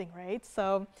know, something, right?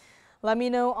 So let me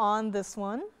know on this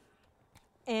one.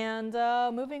 And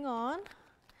moving on.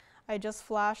 I just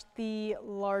flashed the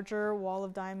larger Wall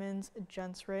of Diamonds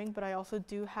gents ring, but I also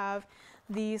do have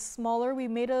the smaller. We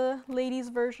made a ladies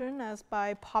version as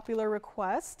by popular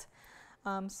request.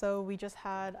 So I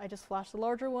just flashed the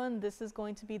larger one. This is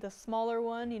going to be the smaller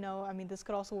one. You know, I mean, this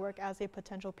could also work as a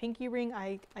potential pinky ring,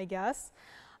 I guess.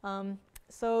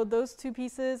 So those two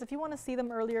pieces, if you want to see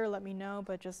them earlier, let me know,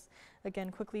 but just again,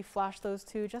 quickly flash those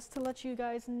two just to let you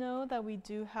guys know that we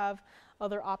do have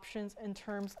other options in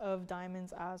terms of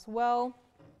diamonds as well.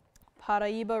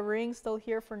 Paraiba ring still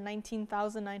here for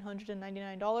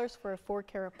 $19,999 for a 4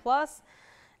 carat plus,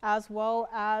 as well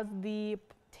as the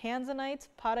Tanzanite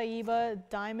Paraiba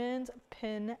diamond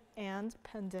pin and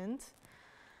pendant.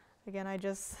 Again,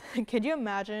 could you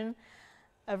imagine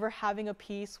ever having a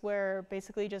piece where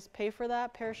basically just pay for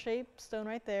that pear-shaped stone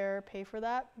right there, pay for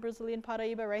that Brazilian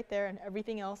Paraiba right there, and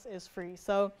everything else is free.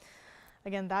 So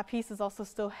again, that piece is also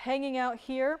still hanging out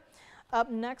here. Up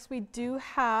next, we do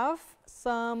have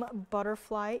some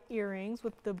butterfly earrings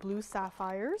with the blue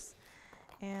sapphires,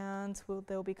 and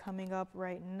they'll be coming up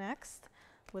right next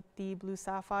with the blue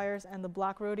sapphires and the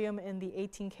black rhodium in the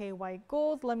 18K white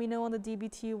gold. Let me know on the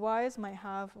DBTYs, might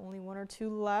have only 1 or 2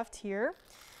 left here.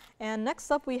 And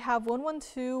next up, we have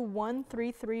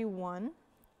 1121331.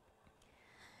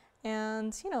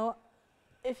 And, you know,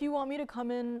 if you want me to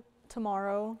come in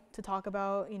tomorrow to talk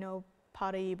about, you know,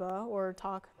 Paraiba or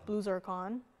talk blue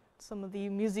zircon, some of the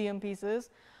museum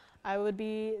pieces, I would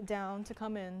be down to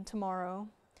come in tomorrow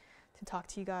to talk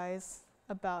to you guys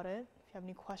about it. If you have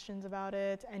any questions about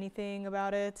it, anything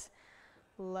about it,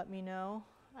 let me know.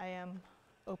 I am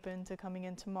open to coming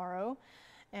in tomorrow.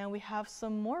 And we have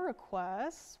some more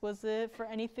requests. Was it for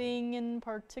anything in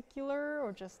particular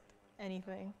or just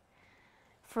anything?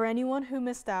 For anyone who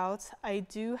missed out, I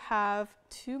do have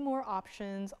 2 more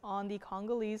options on the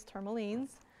Congolese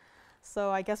tourmalines.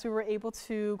 So I guess we were able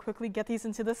to quickly get these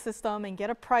into the system and get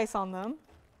a price on them.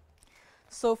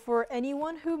 So for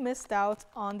anyone who missed out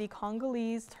on the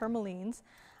Congolese tourmalines,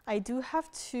 I do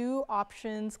have 2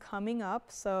 options coming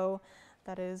up. So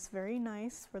that is very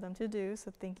nice for them to do. So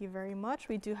thank you very much.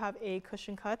 We do have a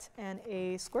cushion cut and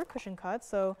a square cushion cut.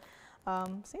 So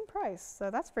same price, so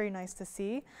that's very nice to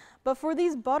see. But for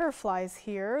these butterflies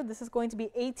here, this is going to be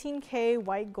 18K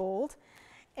white gold.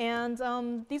 And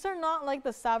these are not like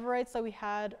the Savorites that we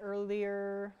had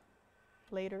earlier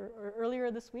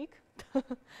this week.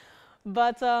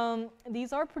 But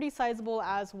these are pretty sizable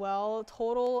as well.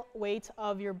 Total weight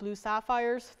of your blue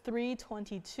sapphires,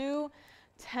 322.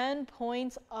 10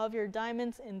 points of your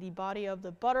diamonds in the body of the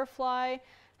butterfly.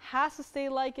 Has to stay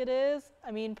like it is.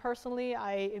 I mean, personally,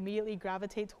 I immediately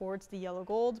gravitate towards the yellow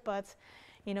gold, but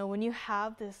you know, when you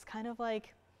have this kind of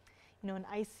like, you know, an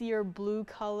icier blue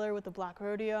color with the black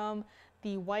rhodium,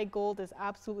 the white gold is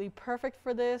absolutely perfect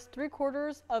for this.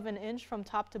 3/4 of an inch from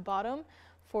top to bottom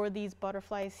for these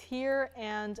butterflies here,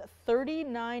 and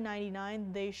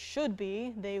 $39.99 they should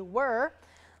be. They were,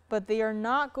 but they are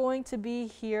not going to be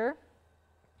here.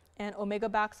 And omega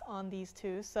backs on these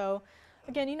 2. So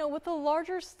again, you know, with a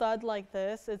larger stud like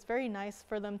this, it's very nice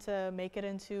for them to make it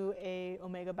into a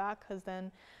omega back, because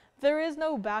then there is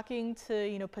no backing to,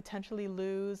 you know, potentially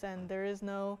lose, and there is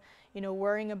no, you know,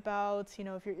 worrying about, you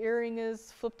know, if your earring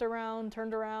is flipped around,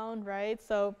 turned around, right?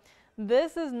 So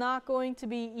this is not going to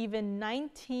be even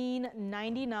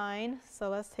 $19.99. So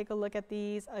let's take a look at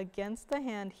these against the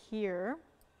hand here.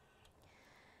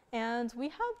 And we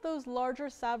have those larger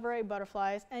Savorite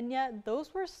butterflies, and yet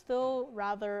those were still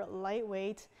rather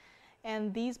lightweight.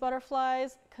 And these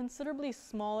butterflies, considerably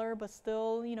smaller, but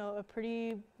still, you know, a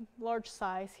pretty large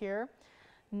size here.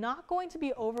 Not going to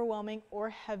be overwhelming or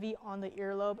heavy on the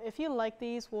earlobe. If you like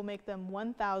these, we'll make them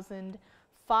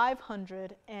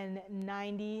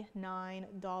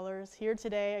 $1,599 here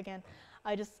today. Again,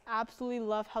 I just absolutely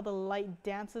love how the light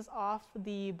dances off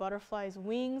the butterfly's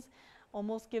wings.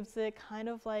 Almost gives it kind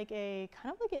of like an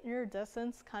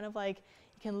iridescence, kind of like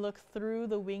you can look through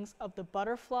the wings of the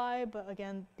butterfly. But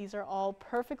again, these are all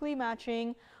perfectly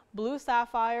matching blue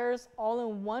sapphires, all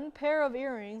in 1 pair of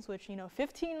earrings, which, you know,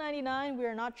 $15.99. We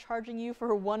are not charging you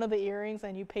for one of the earrings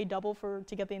and you pay double to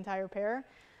get the entire pair.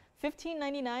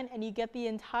 $15.99 and you get the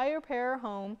entire pair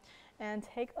home. And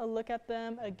take a look at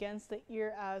them against the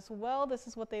ear as well. This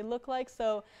is what they look like.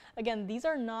 So again, these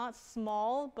are not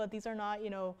small, but these are not, you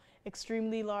know,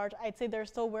 extremely large. I'd say they're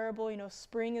still wearable. You know,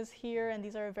 spring is here, and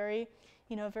these are a very,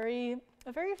 you know, a very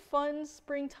fun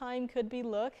springtime could-be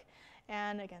look.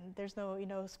 And again, there's no, you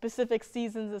know, specific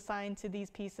seasons assigned to these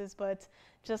pieces, but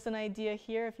just an idea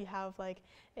here. If you have like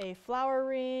a flower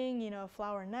ring, you know, a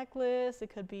flower necklace, it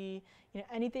could be, you know,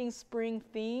 anything spring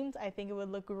themed. I think it would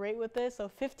look great with this. So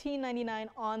 $15.99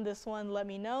 on this one, let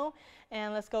me know.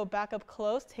 And let's go back up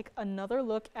close, take another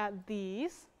look at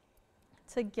these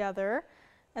together.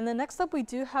 And then next up, we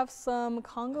do have some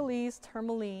Congolese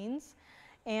tourmalines.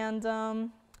 And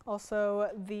also,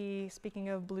 speaking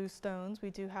of blue stones, we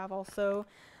do have also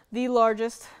the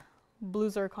largest blue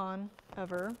zircon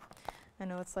ever. I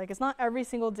know it's not every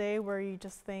single day where you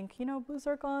just think, you know, blue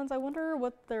zircons, I wonder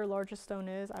what their largest stone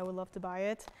is. I would love to buy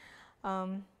it.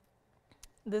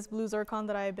 This blue zircon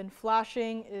that I've been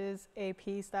flashing is a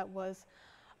piece that was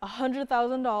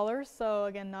 $100,000. So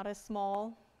again, not a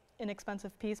small,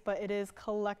 inexpensive piece, but it is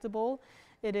collectible.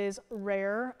 It is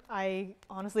rare. I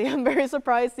honestly am very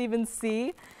surprised to even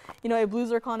see, you know, a blue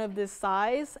zircon of this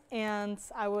size. And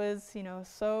I was, you know,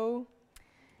 so,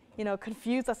 you know,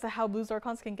 confused as to how blue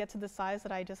zircons can get to this size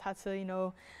that I just had to, you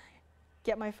know,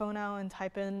 get my phone out and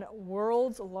type in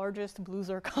world's largest blue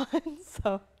zircon.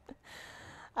 So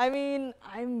I mean,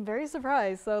 I'm very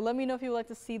surprised. So let me know if you would like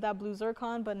to see that blue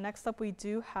zircon. But next up, we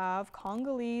do have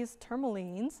Congolese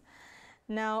tourmalines.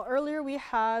 Now, earlier we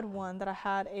had one that I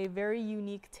had a very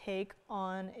unique take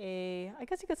on a, I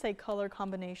guess you could say, color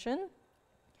combination.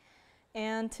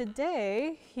 And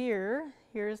today,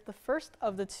 here's the first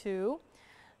of the two.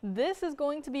 This is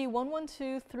going to be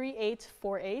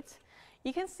 1123848.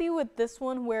 You can see with this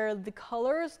one where the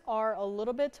colors are a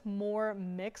little bit more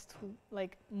mixed,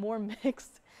 than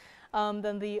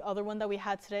the other one that we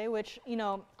had today, which, you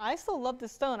know, I still love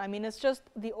this stone. I mean, it's just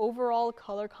the overall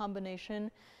color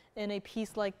combination in a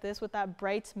piece like this with that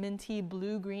bright minty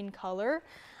blue-green color.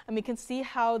 I mean, you can see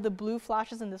how the blue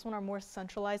flashes in this one are more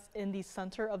centralized in the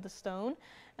center of the stone,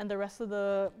 and the rest of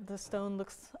the stone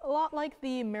looks a lot like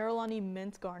the Marilani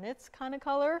mint garnets kind of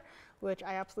color, which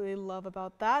I absolutely love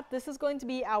about that. This is going to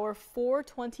be our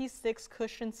 426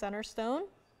 cushion center stone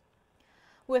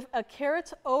with a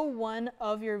carat 01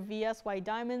 of your VS white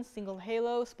diamond, single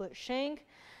halo, split shank,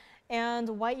 and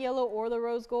white yellow or the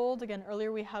rose gold. Again,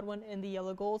 earlier we had one in the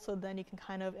yellow gold, so then you can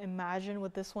kind of imagine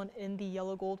what this one in the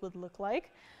yellow gold would look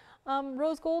like.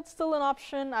 Rose gold still an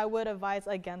option. I would advise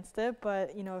against it,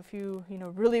 but you know, if you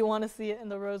really want to see it in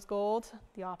the rose gold,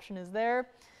 the option is there.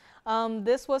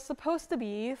 This was supposed to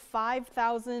be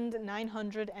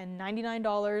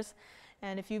 $5,999,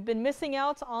 and if you've been missing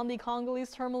out on the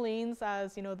Congolese tourmalines,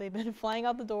 as you know, they've been flying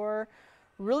out the door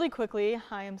really quickly,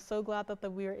 I am so glad that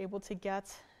we were able to get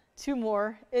 2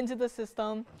 more into the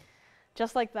system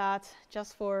just like that,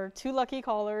 just for 2 lucky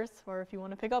callers, or if you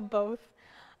want to pick up both.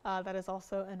 That is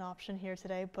also an option here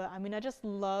today. But I mean, I just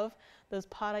love those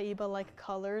Paraiba-like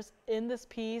colors in this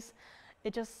piece.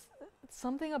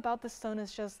 Something about this stone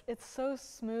is just, it's so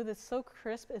smooth, it's so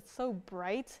crisp, it's so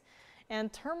bright.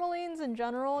 And tourmalines in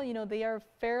general, you know, they are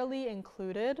fairly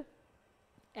included.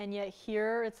 And yet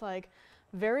here it's like,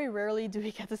 very rarely do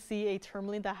we get to see a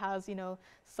tourmaline that has, you know,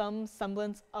 some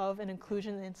semblance of an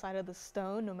inclusion inside of the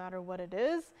stone, no matter what it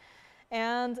is.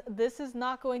 And this is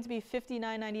not going to be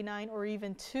 $59.99 or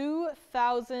even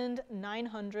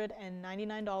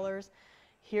 $2,999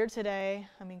 here today.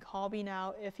 I mean, call me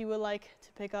now if you would like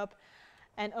to pick up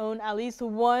and own at least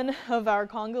one of our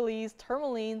Congolese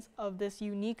tourmalines of this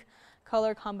unique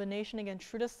color combination. Again,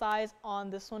 true to size on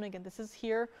this one. Again, this is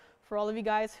here for all of you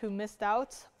guys who missed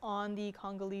out on the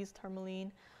Congolese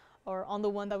tourmaline or on the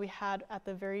one that we had at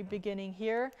the very beginning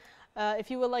here.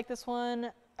 If you would like this one,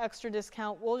 extra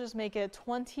discount, we'll just make it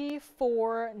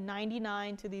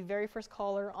 $24.99 to the very first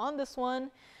caller on this one.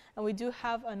 And we do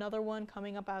have another one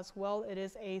coming up as well. It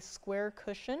is a square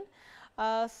cushion.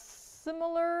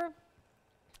 Similar,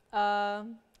 I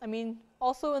mean,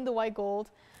 also in the white gold.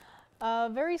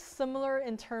 Very similar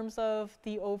in terms of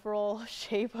the overall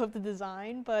shape of the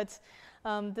design, but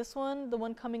this one, the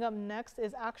one coming up next,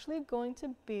 is actually going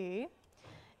to be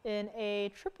in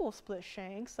a triple split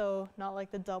shank, so not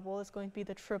like the double, it's going to be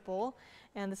the triple.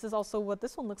 And this is also what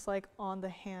this one looks like on the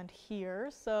hand here.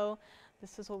 So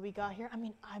this is what we got here. I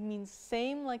mean,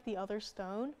 same like the other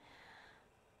stone.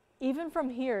 Even from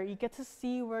here, you get to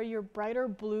see where your brighter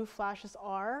blue flashes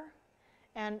are.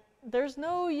 And there's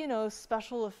no, you know,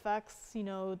 special effects, you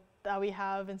know, that we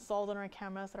have installed on our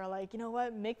cameras that are like, you know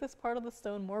what, make this part of the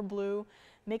stone more blue,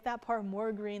 make that part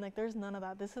more green. Like, there's none of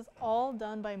that. This is all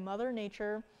done by Mother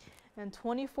Nature. And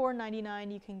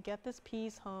 $24.99, you can get this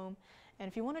piece home. And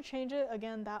if you want to change it,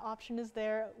 again, that option is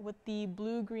there with the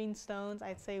blue-green stones.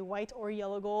 I'd say white or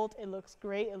yellow gold. It looks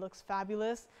great. It looks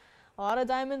fabulous. A lot of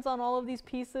diamonds on all of these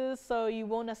pieces, so you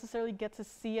won't necessarily get to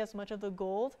see as much of the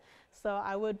gold. So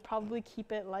I would probably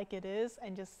keep it like it is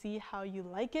and just see how you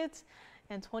like it.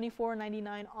 And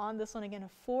 $24.99 on this one. Again, a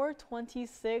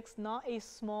 426, not a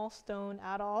small stone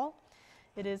at all.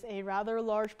 It is a rather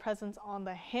large presence on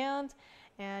the hand.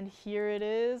 And here it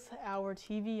is, our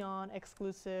TVON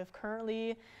exclusive.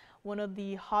 Currently one of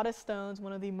the hottest stones,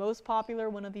 one of the most popular,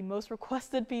 one of the most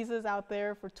requested pieces out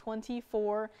there for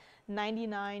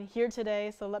 $24.99 here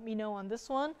today. So let me know on this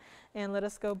one, and let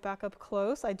us go back up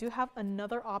close. I do have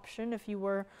another option if you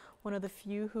were one of the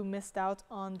few who missed out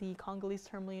on the Congolese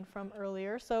tourmaline from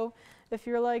earlier. So if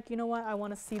you're like, you know what, I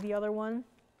want to see the other one,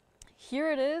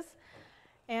 here it is.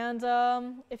 And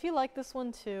if you like this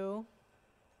one too,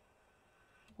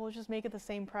 we'll just make it the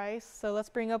same price. So let's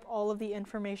bring up all of the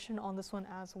information on this one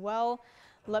as well.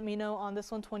 Let me know on this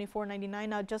one, $24.99.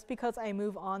 Now, just because I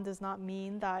move on does not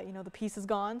mean that, you know, the piece is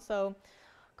gone. So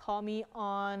call me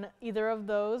on either of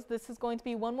those. This is going to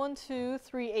be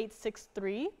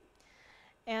 1123863.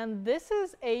 And this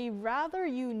is a rather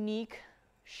unique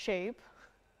shape.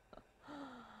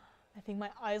 I think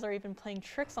my eyes are even playing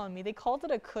tricks on me. They called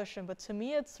it a cushion, but to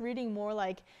me it's reading more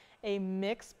like a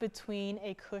mix between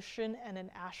a cushion and an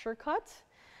Asher cut.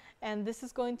 And this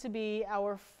is going to be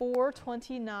our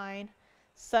 429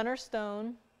 center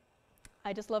stone.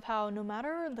 I just love how no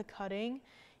matter the cutting,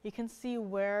 you can see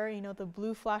where, you know, the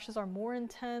blue flashes are more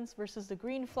intense versus the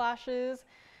green flashes.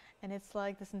 And it's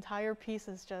like this entire piece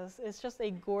is it's just a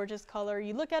gorgeous color.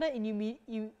 You look at it and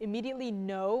you immediately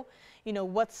know, you know,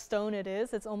 what stone it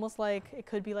is. It's almost like it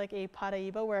could be like a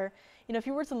Paraiba where, you know, if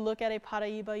you were to look at a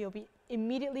Paraiba, you'll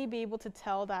immediately be able to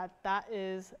tell that that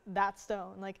is that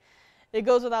stone. Like, it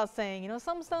goes without saying, you know,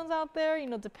 some stones out there, you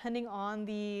know, depending on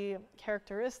the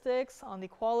characteristics, on the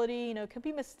quality, you know, it could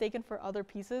be mistaken for other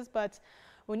pieces, but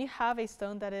when you have a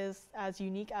stone that is as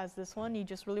unique as this one, you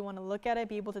just really want to look at it,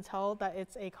 be able to tell that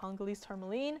it's a Congolese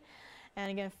tourmaline.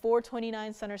 And again,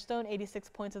 429 center stone, 86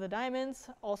 points of the diamonds,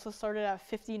 also started at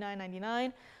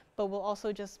 $59.99, but we'll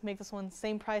also just make this one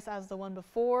same price as the one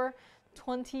before,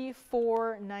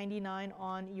 $24.99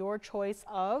 on your choice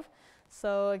of.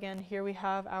 So again, here we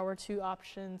have our two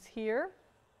options here.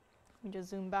 Let me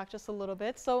just zoom back just a little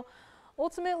bit. So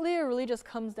ultimately, it really just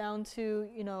comes down to,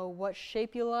 you know, what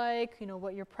shape you like, you know,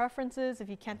 what your preference is. If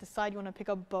you can't decide, you want to pick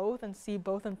up both and see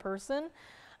both in person,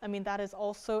 I mean, that is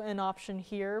also an option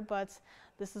here, but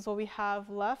this is what we have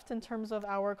left in terms of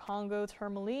our Congo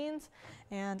tourmalines.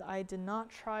 And I did not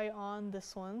try on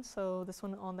this one. So this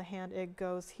one on the hand, it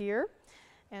goes here.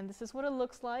 And this is what it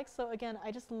looks like. So again, I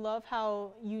just love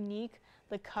how unique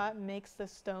the cut makes the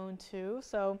stone too.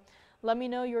 So let me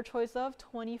know your choice of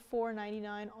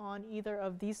 $24.99 on either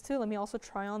of these two. Let me also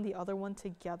try on the other one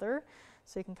together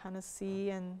so you can kind of see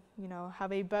and, you know,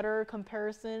 have a better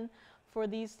comparison for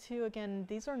these two. Again,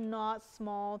 these are not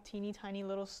small, teeny tiny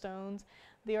little stones.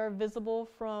 They are visible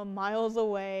from miles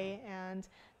away, and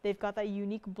they've got that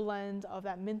unique blend of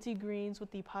that minty greens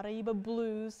with the Paraiba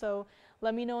blues. So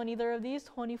let me know on either of these,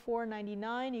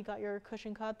 $24.99. You got your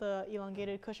cushion cut, the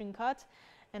elongated cushion cut,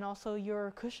 and also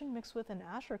your cushion mixed with an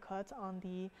Asher cut on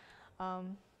the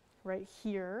right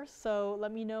here. So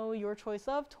let me know your choice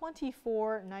of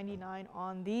 $24.99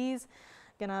 on these.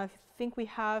 Again, I think we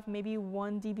have maybe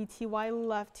one DBTY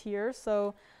left here,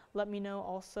 so let me know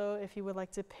also if you would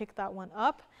like to pick that one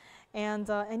up. And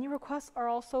any requests are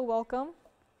also welcome.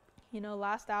 You know,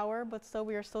 last hour, but still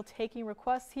we are still taking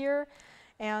requests here.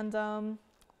 And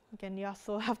again, you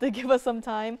also have to give us some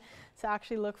time to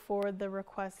actually look for the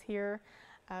requests here,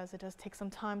 as it does take some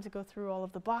time to go through all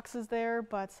of the boxes there.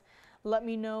 But let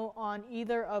me know on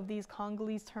either of these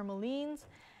Congolese tourmalines.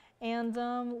 And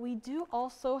we do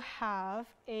also have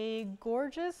a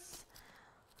gorgeous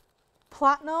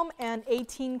platinum and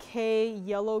 18K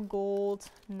yellow gold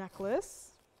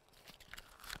necklace.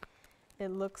 It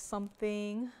looks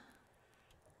something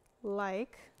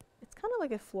like, it's kind of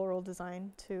like a floral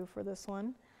design too for this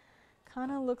one.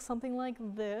 Kind of looks something like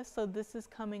this. So this is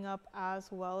coming up as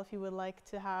well if you would like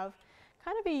to have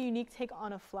kind of a unique take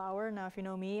on a flower. Now, if you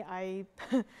know me, I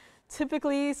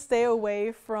typically stay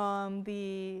away from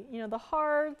the, you know, the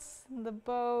hearts, the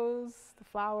bows, the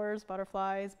flowers,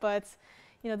 butterflies, but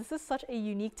you know, this is such a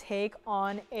unique take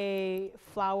on a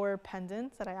flower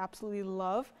pendant that I absolutely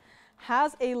love.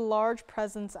 Has a large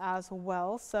presence as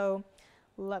well, so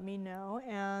let me know.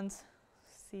 And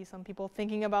see some people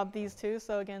thinking about these two.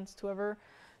 So again, it's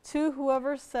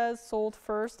whoever says sold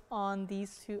first on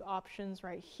these two options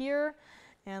right here.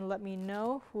 And let me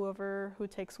know who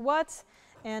takes what.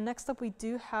 And next up, we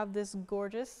do have this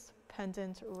gorgeous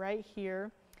pendant right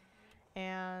here.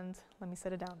 And let me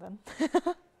set it down then.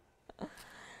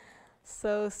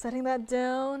 So setting that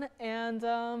down, and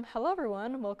hello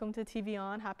everyone, welcome to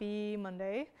TVON, happy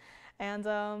Monday. And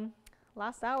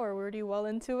last hour, we're already well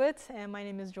into it, and my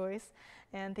name is Joyce.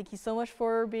 And thank you so much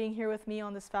for being here with me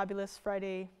on this fabulous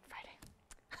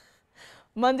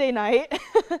Monday night.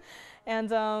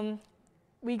 And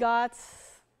we got,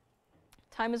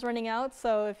 time is running out,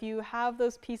 so if you have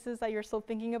those pieces that you're still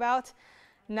thinking about,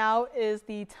 now is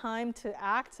the time to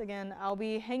act. Again, I'll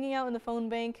be hanging out in the phone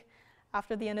bank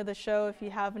after the end of the show. If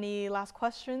you have any last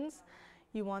questions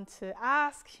you want to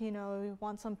ask, you know, you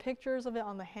want some pictures of it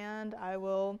on the hand, I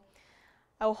will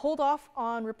hold off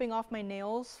on ripping off my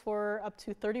nails for up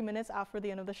to 30 minutes after the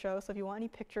end of the show. So if you want any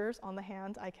pictures on the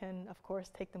hand, I can, of course,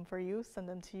 take them for you, send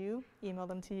them to you, email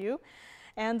them to you.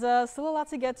 And still a lot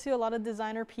to get to, a lot of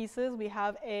designer pieces. We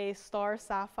have a star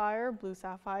sapphire, blue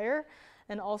sapphire,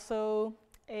 and also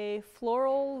a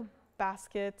floral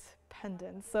basket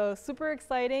pendant. So super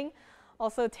exciting.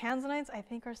 Also, tanzanites, I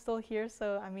think, are still here.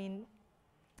 So, I mean,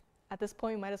 at this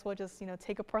point, we might as well just, you know,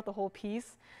 take apart the whole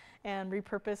piece and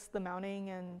repurpose the mounting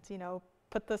and, you know,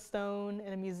 put the stone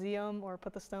in a museum or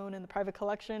put the stone in the private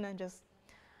collection and just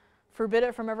forbid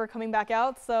it from ever coming back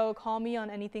out. So call me on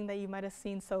anything that you might have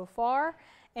seen so far.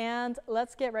 And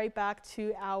let's get right back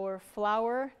to our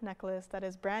flower necklace that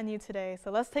is brand new today.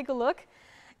 So let's take a look.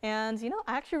 And you know,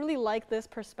 I actually really like this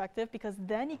perspective because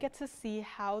then you get to see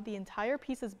how the entire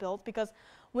piece is built, because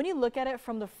when you look at it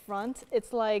from the front,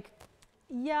 it's like,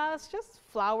 yeah, it's just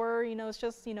flower, you know, it's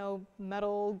just, you know,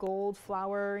 metal, gold,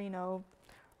 flower, you know,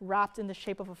 wrapped in the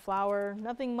shape of a flower,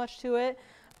 nothing much to it.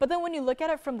 But then when you look at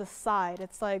it from the side,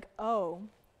 it's like, oh,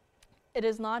 it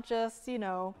is not just, you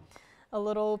know, a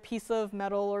little piece of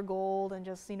metal or gold and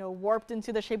just, you know, warped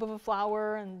into the shape of a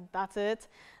flower and that's it.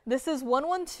 This is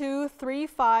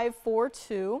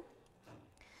 1123542.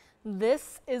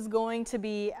 This is going to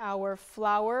be our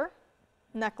flower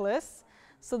necklace.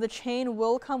 So the chain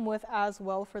will come with as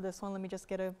well for this one. Let me just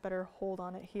get a better hold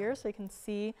on it here so you can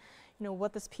see, you know,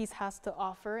 what this piece has to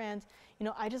offer. And, you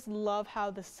know, I just love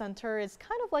how the center is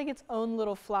kind of like its own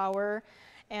little flower.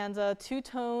 And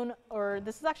two-tone, or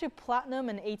this is actually platinum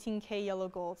and 18K yellow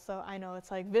gold. So I know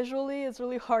it's like visually, it's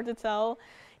really hard to tell,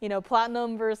 you know,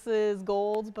 platinum versus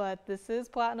gold, but this is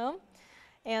platinum.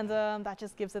 And that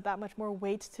just gives it that much more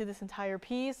weight to this entire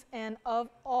piece. And of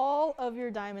all of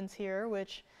your diamonds here,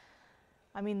 which,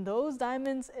 I mean, those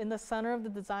diamonds in the center of the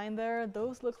design there,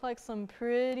 those look like some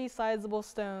pretty sizable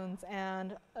stones.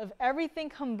 And of everything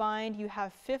combined, you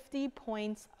have 50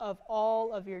 points of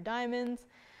all of your diamonds.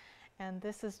 And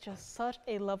this is just such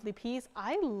a lovely piece.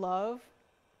 I love,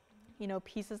 you know,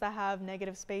 pieces that have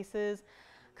negative spaces,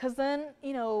 because then,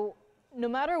 you know, no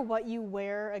matter what you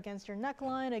wear against your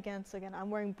neckline, against, again, I'm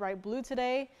wearing bright blue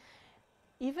today,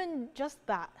 even just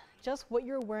that, just what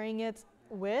you're wearing it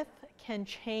with can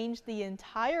change the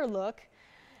entire look.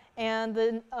 And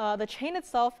then the chain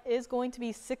itself is going to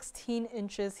be 16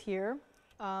 inches here.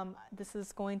 This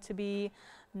is going to be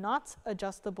not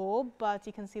adjustable, but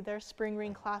you can see there's spring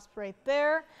ring clasp right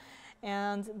there.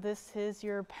 And this is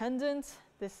your pendant.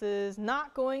 This is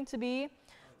not going to be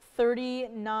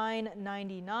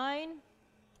 $39.99.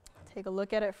 Take a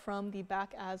look at it from the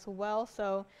back as well.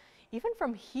 So even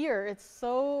from here, it's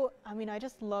so, I mean, I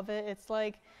just love it. It's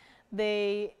like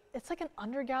it's like an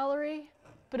undergallery,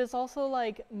 but it's also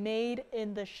like made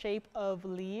in the shape of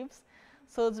leaves.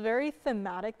 So it's very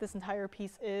thematic, this entire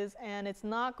piece is, and it's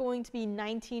not going to be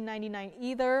 $19.99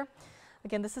 either.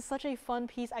 Again, this is such a fun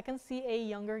piece. I can see a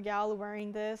younger gal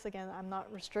wearing this. Again, I'm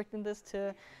not restricting this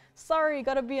to, sorry, you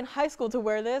gotta be in high school to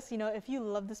wear this. You know, if you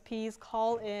love this piece,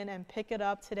 call in and pick it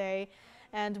up today.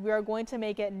 And we are going to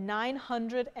make it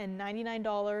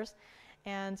 $999.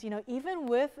 And, you know, even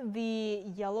with the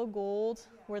yellow gold,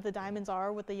 where the diamonds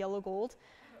are with the yellow gold,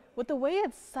 with the way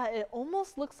it's set, it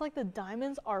almost looks like the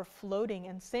diamonds are floating,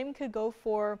 and same could go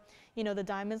for, you know, the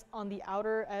diamonds on the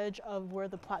outer edge of where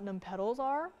the platinum petals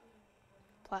are.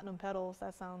 Platinum petals,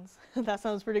 that sounds that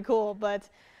sounds pretty cool, but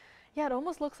yeah, it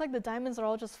almost looks like the diamonds are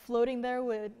all just floating there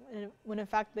when in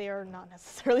fact they are not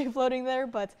necessarily floating there,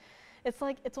 but it's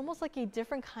like, it's almost like a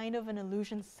different kind of an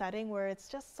illusion setting where it's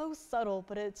just so subtle,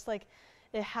 but it's like,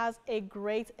 it has a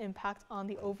great impact on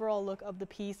the overall look of the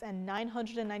piece. And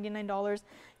 $999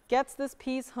 gets this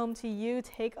piece home to you.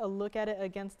 Take a look at it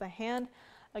against the hand.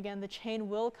 Again, the chain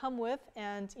will come with,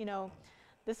 and you know,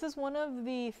 this is one of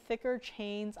the thicker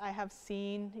chains I have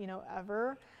seen, you know,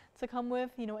 ever to come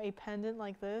with, you know, a pendant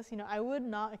like this. You know, I would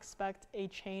not expect a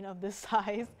chain of this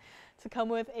size to come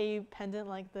with a pendant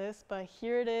like this, but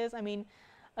here it is. I mean,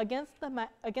 against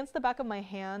the back of my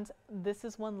hand, this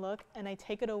is one look, and I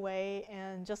take it away,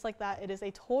 and just like that, it is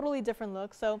a totally different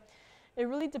look. So it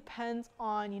really depends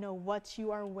on, you know, what you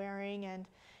are wearing, and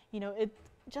you know, it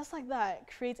just like that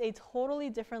creates a totally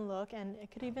different look, and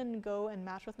it could even go and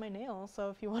match with my nails. So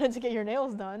if you wanted to get your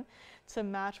nails done to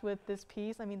match with this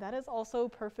piece, I mean, that is also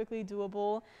perfectly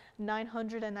doable.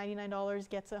 $999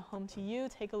 gets it home to you.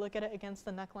 Take a look at it against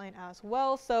the neckline as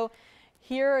well. So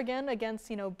here again, against,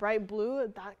 you know, bright blue,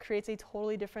 that creates a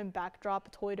totally different backdrop,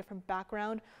 a totally different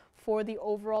background for the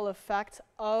overall effect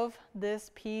of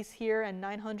this piece here, and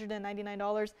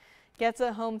 $999 gets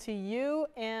it home to you.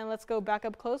 And let's go back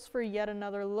up close for yet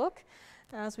another look,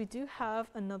 as we do have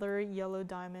another yellow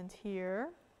diamond here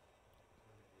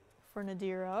for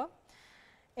Nadira.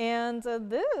 And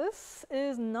this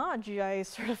is not GIA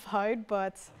certified,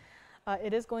 but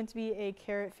it is going to be a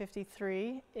carat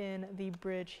 53 in the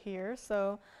bridge here.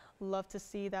 So love to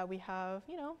see that we have,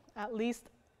 you know, at least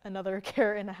another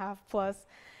carat and a half plus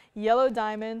yellow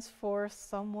diamonds for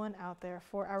someone out there,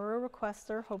 for our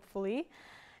requester, hopefully.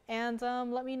 And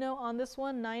let me know on this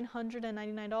one,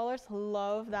 $999.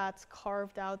 Love that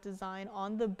carved out design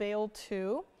on the bail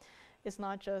too. It's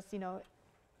not just, you know,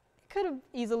 could have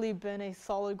easily been a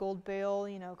solid gold bail,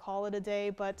 you know, call it a day,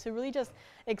 but to really just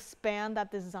expand that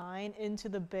design into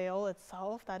the bail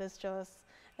itself, that is just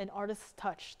an artist's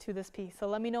touch to this piece. So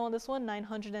let me know on this one,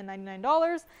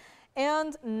 $999.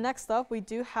 And next up, we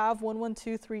do have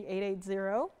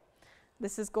 1123,880.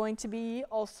 This is going to be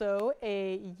also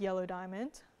a yellow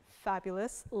diamond.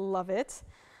 Fabulous, love it.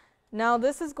 Now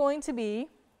this is going to be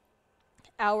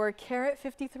our Carat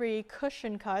 53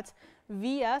 cushion cut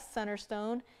VS center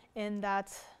stone in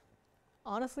that,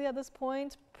 honestly at this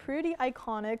point, pretty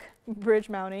iconic bridge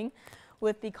mounting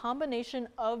with the combination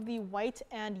of the white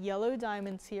and yellow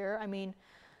diamonds here. I mean,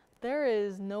 there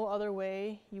is no other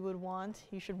way you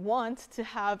should want to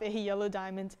have a yellow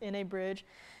diamond in a bridge.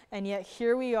 And yet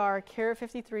here we are, Carat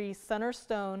 53 center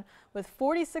stone with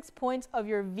 46 points of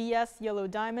your VS yellow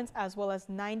diamonds as well as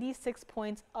 96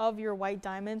 points of your white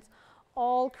diamonds,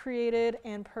 all created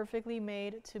and perfectly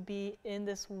made to be in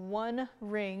this one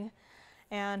ring.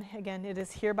 And again, it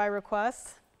is here by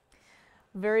request.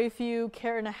 Very few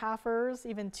 1.5-caraters,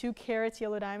 even 2 carats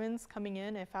yellow diamonds coming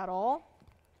in, if at all.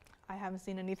 I haven't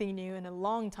seen anything new in a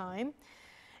long time.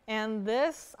 And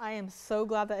this, I am so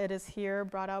glad that it is here,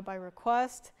 brought out by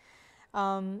request.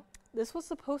 This was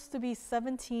supposed to be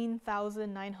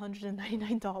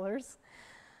 $17,999.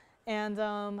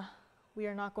 And we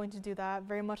are not going to do that,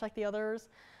 very much like the others.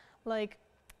 Like,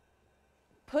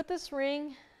 put this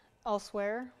ring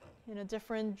elsewhere in a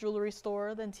different jewelry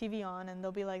store than TVON, and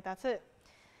they'll be like, that's it.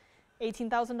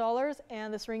 $18,000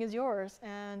 and this ring is yours.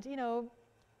 And, you know,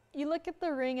 you look at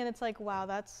the ring and it's like, wow,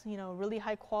 that's, you know, really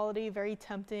high quality, very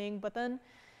tempting. But then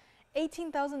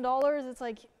 $18,000, it's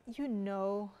like, you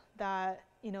know that,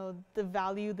 you know, the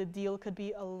value, the deal could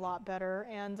be a lot better.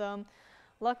 And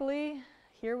luckily,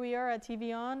 here we are at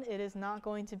TVON. It is not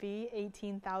going to be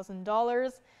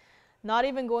 $18,000, not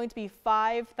even going to be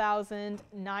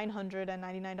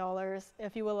 $5,999.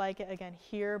 If you would like it, again,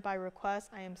 here by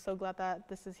request. I am so glad that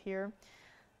this is here.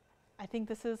 I think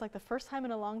this is like the first time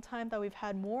in a long time that we've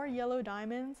had more yellow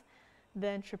diamonds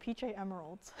than trapeche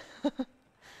emeralds.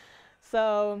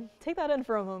 So take that in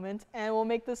for a moment, and we'll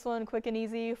make this one quick and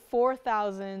easy.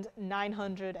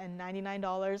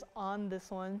 $4,999 on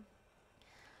this one.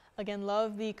 Again,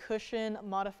 love the cushion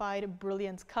modified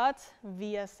brilliance cut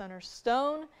via center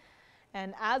stone.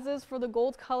 And as is for the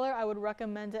gold color, I would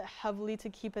recommend it heavily to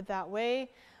keep it that way.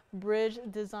 Bridge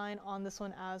design on this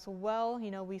one as well.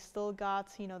 You know, we still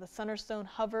got, you know, the center stone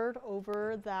hovered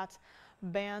over that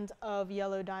band of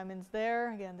yellow diamonds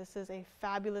there. Again, this is a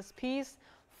fabulous piece.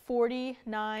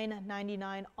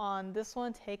 $49.99 on this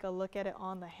one. Take a look at it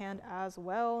on the hand as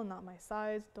well. Not my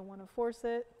size, don't want to force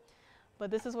it. But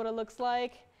this is what it looks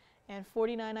like. And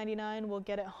 $49.99 will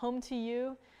get it home to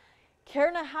you.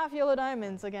 1.5-carat yellow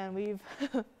diamonds. Again, we've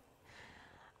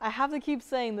I have to keep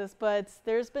saying this, but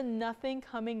there's been nothing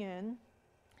coming in.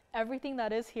 Everything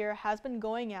that is here has been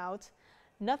going out.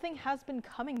 Nothing has been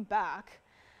coming back.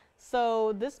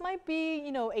 So this might be,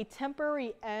 you know, a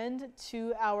temporary end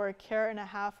to our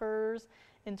 1.5-caraters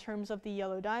in terms of the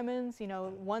yellow diamonds. You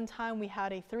know, one time we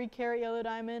had a 3-carat yellow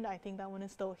diamond. I think that one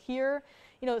is still here.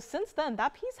 You know, since then,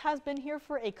 that piece has been here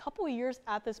for a couple years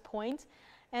at this point.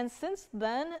 And since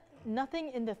then,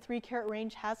 nothing in the 3-carat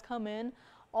range has come in.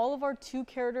 All of our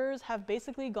 2-caraters have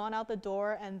basically gone out the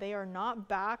door and they are not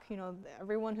back. You know,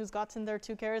 everyone who's gotten their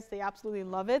 2 carats, they absolutely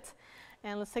love it.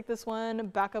 And let's take this one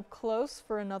back up close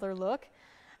for another look.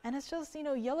 And it's just, you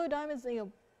know, yellow diamonds, you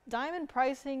know, diamond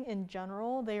pricing in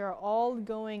general, they are all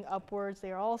going upwards.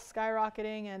 They are all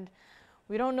skyrocketing, and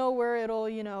we don't know where it'll,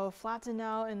 you know, flatten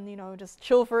out and, you know, just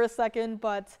chill for a second.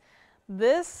 But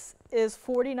this is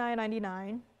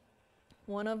 $49.99.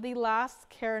 One of the last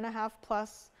 1.5-carat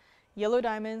plus yellow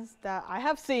diamonds that I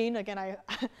have seen. Again,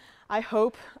 I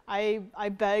hope, I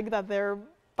beg that there,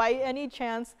 by any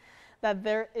chance, that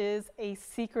there is a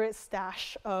secret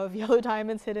stash of yellow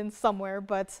diamonds hidden somewhere.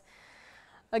 But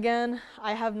again,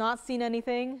 I have not seen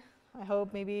anything. I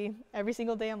hope maybe every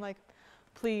single day I'm like,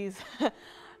 please,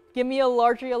 give me a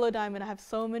larger yellow diamond. I have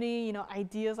so many, you know,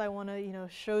 ideas I want to, you know,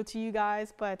 show to you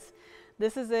guys, but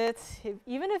this is it.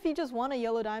 Even if you just want a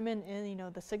yellow diamond in, you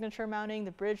know, the signature mounting,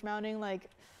 the bridge mounting, like,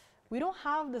 we don't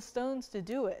have the stones to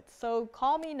do it. So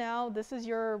call me now. This is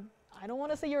your, I don't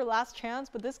want to say your last chance,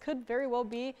 but this could very well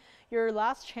be your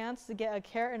last chance to get a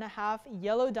 1.5-carat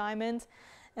yellow diamond,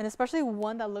 and especially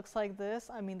one that looks like this.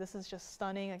 I mean, this is just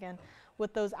stunning. Again,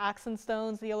 with those accent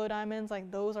stones, the yellow diamonds,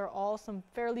 like those are all some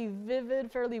fairly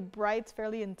vivid, fairly bright,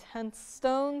 fairly intense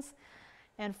stones.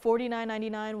 And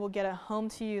 $49.99 will get it home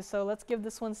to you. So let's give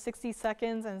this one 60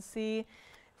 seconds and see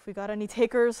if we got any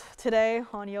takers today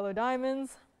on yellow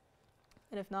diamonds.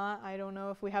 And if not, I don't know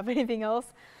if we have anything else.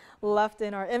 left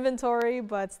in our inventory,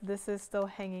 but this is still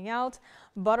hanging out.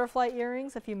 Butterfly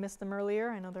earrings, if you missed them earlier,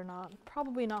 I know they're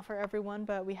probably not for everyone,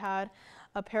 but we had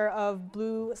a pair of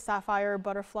blue sapphire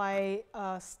butterfly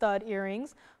stud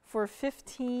earrings for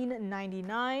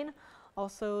 $15.99.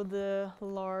 Also the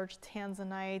large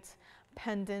tanzanite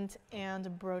pendant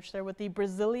and brooch there with the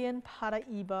Brazilian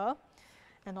Paraíba,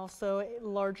 and also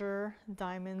larger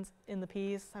diamonds in the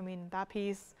piece. I mean, that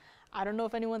piece, I don't know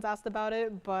if anyone's asked about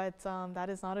it, but that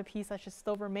is not a piece that should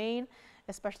still remain,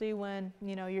 especially when,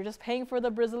 you know, you're just paying for the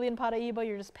Brazilian Paraíba,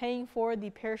 you're just paying for the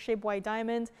pear-shaped white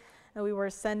diamond, and we were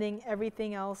sending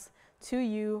everything else to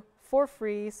you for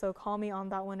free. So call me on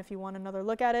that one if you want another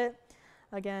look at it.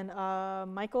 Again,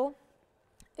 Michael,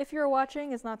 if you're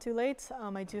watching, it's not too late.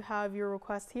 I do have your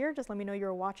request here. Just let me know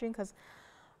you're watching, because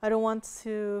I don't want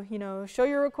to, you know, show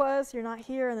your request, you're not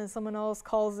here, and then someone else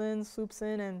calls in, swoops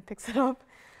in, and picks it up,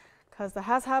 because that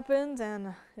has happened,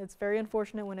 and it's very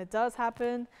unfortunate when it does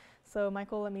happen. So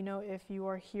Michael, let me know if you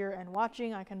are here and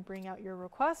watching. I can bring out your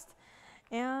request.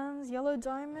 And yellow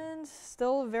diamond,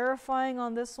 still verifying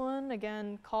on this one.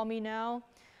 Again, call me now.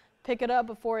 Pick it up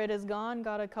before it is gone.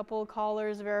 Got a couple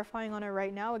callers verifying on it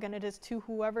right now. Again, it is to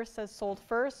whoever says sold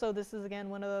first. So this is, again,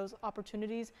 one of those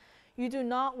opportunities you do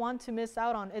not want to miss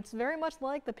out on. It's very much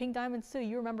like the pink diamonds too.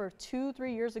 You remember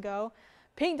 2-3 years ago,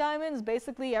 pink diamonds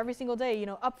basically every single day, you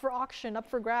know, up for auction, up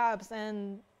for grabs,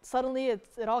 and suddenly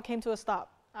it all came to a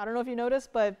stop. I don't know if you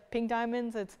noticed, but pink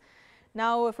diamonds, it's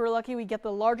now, if we're lucky, we get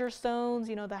the larger stones,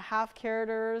 you know, the half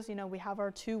caraters, you know, we have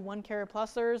our 2 1-carat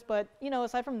plusers, but, you know,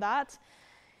 aside from that,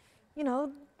 you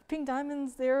know, pink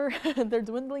diamonds, they're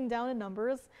dwindling down in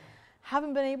numbers.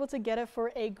 Haven't been able to get it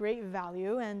for a great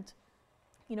value, and,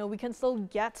 you know, we can still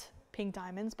get pink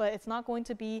diamonds, but it's not going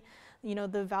to be, you know,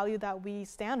 the value that we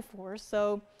stand for.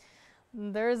 So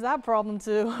there's that problem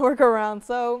to work around.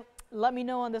 So let me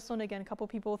know on this one. Again, a couple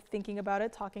people thinking about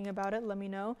it, talking about it. Let me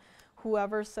know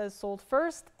whoever says sold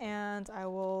first, and I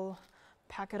will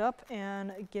pack it up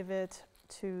and give it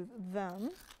to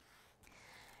them.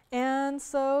 And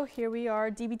so here we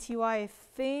are, DBTY. I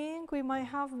think we might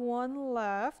have one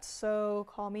left, so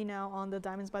call me now on the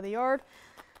Diamonds by the Yard.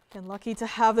 Been lucky to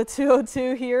have the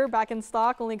 202 here back in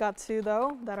stock. Only got 2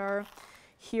 though that are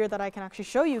here that I can actually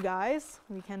show you guys.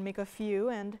 We can make a few,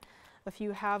 and a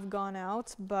few have gone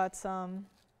out, but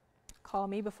call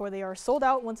me before they are sold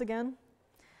out once again.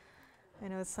 I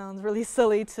know it sounds really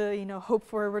silly to, you know, hope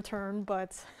for a return,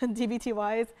 but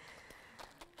DBTYs,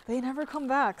 they never come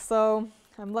back. So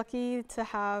I'm lucky to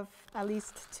have at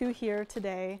least 2 here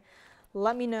today.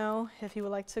 Let me know if you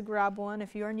would like to grab one.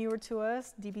 If you are newer to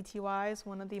us, DBTY is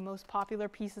one of the most popular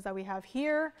pieces that we have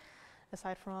here,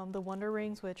 aside from the Wonder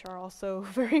Rings, which are also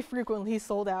very frequently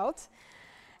sold out.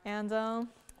 And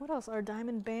what else? Our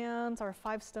diamond bands, our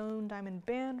 5-stone diamond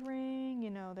band ring. You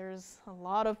know, there's a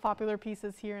lot of popular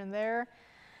pieces here and there.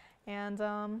 And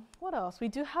what else? We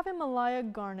do have a Malaya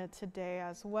garnet today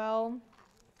as well.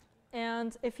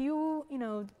 And if you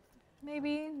know,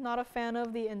 maybe not a fan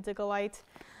of the Indigolite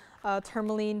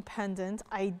tourmaline pendant,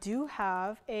 I do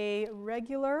have a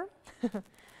regular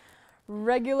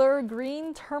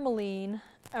green tourmaline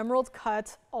emerald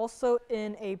cut, also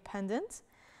in a pendant.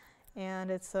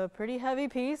 And it's a pretty heavy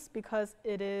piece because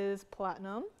it is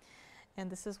platinum.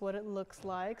 And this is what it looks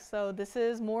like. So this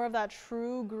is more of that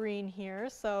true green here.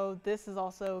 So this is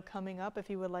also coming up if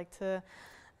you would like to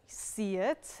see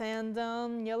it. And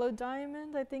yellow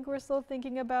diamond, I think we're still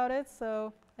thinking about it.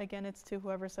 So again, it's to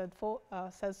whoever says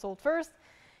sold first.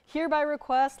 Here by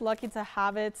request, lucky to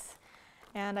have it.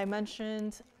 And I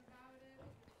mentioned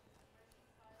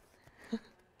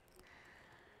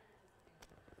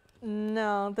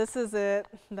no, this is it.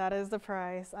 That is the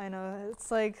price. I know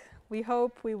it's like we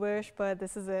hope, we wish, but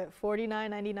this is it.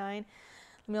 $49.99. Let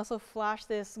me also flash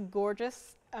this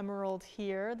gorgeous emerald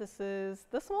here. This is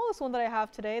the smallest one that I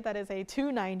have today. That is a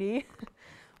 $290,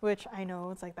 which I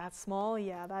know it's like that small.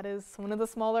 Yeah, that is one of the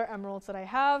smaller emeralds that I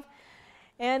have.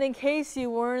 And in case you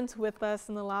weren't with us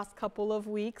in the last couple of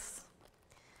weeks,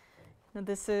 now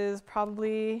this is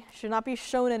probably should not be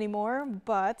shown anymore,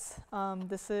 but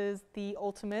this is the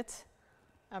ultimate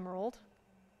emerald.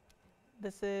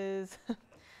 This is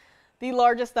the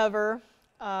largest ever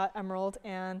emerald,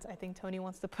 and I think Tony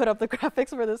wants to put up the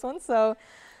graphics for this one. So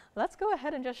let's go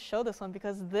ahead and just show this one,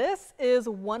 because this is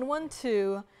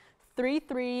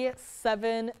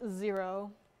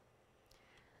 1123370.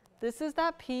 This is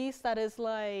that piece that is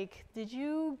like, did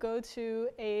you go to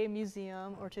a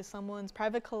museum or to someone's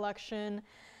private collection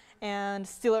and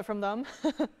steal it from them?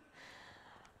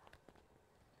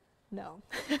 No,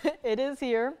 it is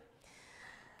here.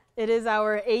 It is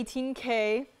our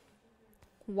 18K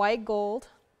white gold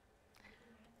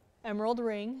emerald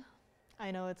ring.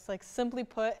 I know it's like simply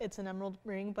put, it's an emerald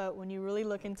ring, but when you really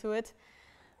look into it,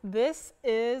 this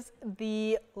is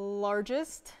the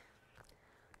largest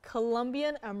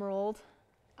Colombian emerald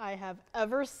I have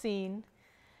ever seen.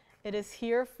 It is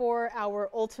here for our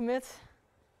ultimate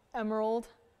emerald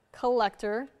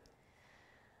collector.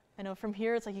 I know from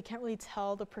here it's like you can't really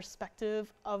tell the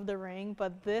perspective of the ring,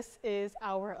 but this is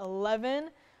our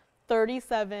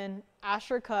 1137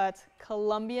 Asher cut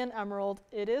Colombian emerald.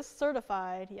 It is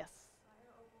certified. Yes.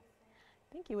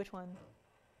 Thank you. Which one?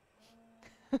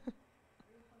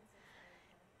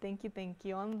 Thank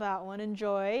you on that one.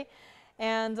 Enjoy.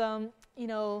 And you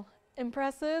know,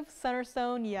 impressive center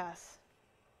stone, yes.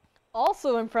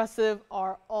 Also impressive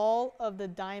are all of the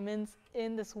diamonds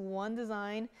in this one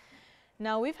design.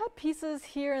 Now we've had pieces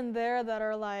here and there that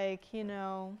are like, you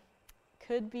know,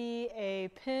 could be a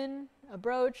pin, a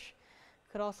brooch,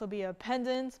 could also be a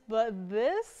pendant, but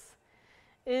this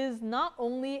is not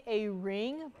only a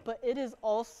ring, but it is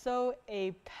also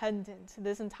a pendant.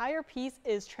 This entire piece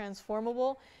is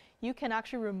transformable. You can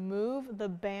actually remove the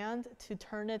band to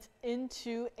turn it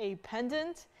into a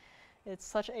pendant. It's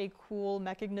such a cool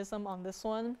mechanism on this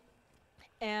one.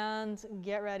 And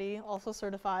get ready, also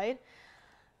certified.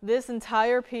 This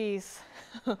entire piece,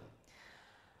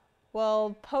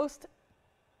 well, post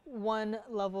one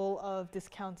level of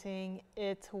discounting,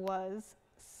 it was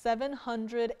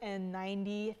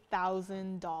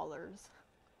 $790,000.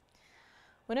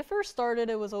 When it first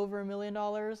started, it was over $1 million,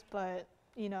 but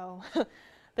you know,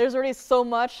 there's already so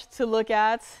much to look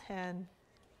at, and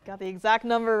got the exact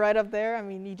number right up there. I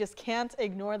mean, you just can't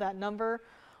ignore that number.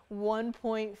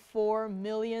 $1.4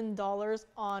 million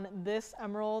on this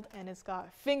emerald, and it's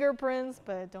got fingerprints,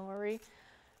 but don't worry,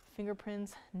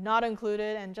 fingerprints not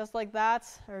included. And just like that,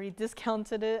 I already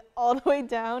discounted it all the way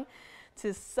down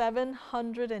to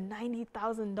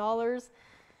 $790,000.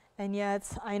 And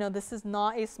yet, I know this is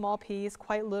not a small piece,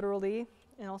 quite literally,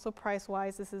 and also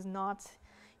price-wise, this is not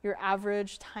your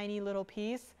average tiny little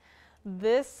piece.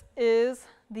 This is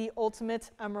the ultimate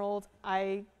emerald.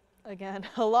 Again,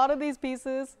 a lot of these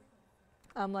pieces,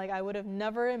 I would have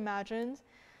never imagined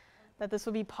that this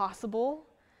would be possible.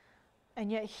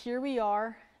 And yet here we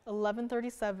are,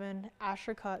 1137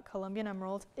 Asher cut Colombian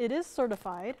emerald. It is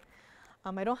certified.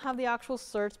 I don't have the actual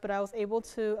certs, but I was able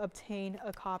to obtain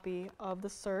a copy of the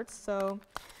certs. So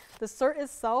the cert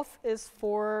itself is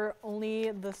for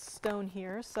only the stone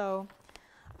here. So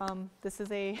this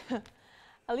is a,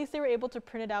 at least they were able to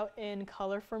print it out in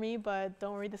color for me, but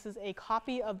don't worry, this is a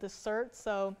copy of the cert,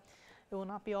 so it will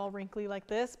not be all wrinkly like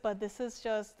this, but this is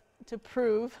just to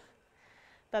prove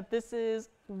that this is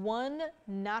one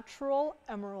natural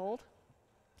emerald.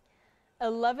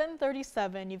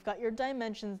 1137, you've got your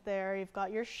dimensions there, you've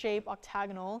got your shape,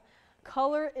 octagonal.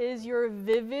 Color is your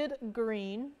vivid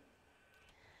green,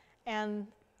 and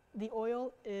the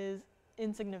oil is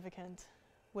insignificant,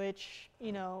 which,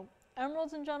 you know,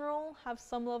 emeralds in general have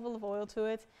some level of oil to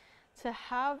it. To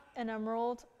have an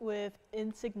emerald with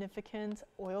insignificant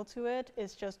oil to it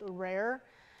is just rare.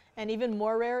 And even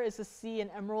more rare is to see an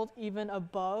emerald even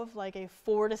above like a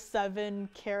 4 to 7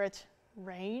 carat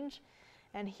range.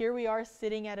 And here we are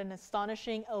sitting at an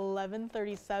astonishing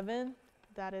 1137.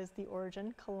 That is the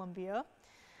origin, Colombia.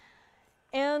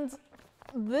 And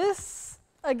this,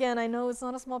 again, I know it's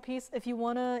not a small piece. If you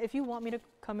want me to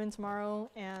come in tomorrow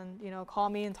and, you know, call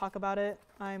me and talk about it,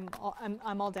 I'm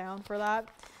all down for that.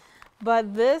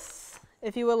 But this,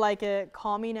 if you would like it,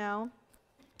 call me now,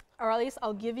 or at least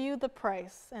I'll give you the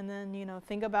price, and then, you know,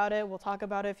 think about it. We'll talk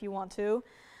about it if you want to.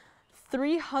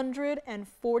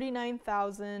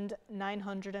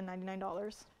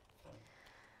 $349,999.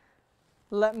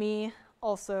 Let me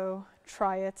also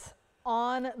try it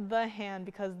on the hand,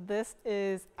 because this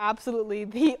is absolutely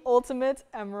the ultimate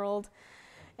emerald.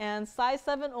 And size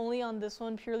 7 only on this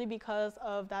one, purely because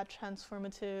of that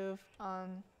transformative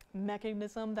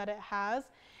mechanism that it has,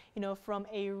 you know, from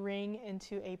a ring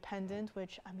into a pendant,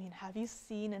 which, I mean, have you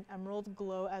seen an emerald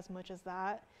glow as much as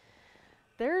that?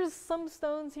 There's some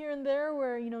stones here and there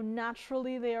where, you know,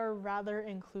 naturally they are rather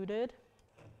included.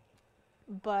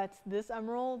 But this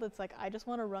emerald, it's like I just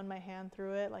want to run my hand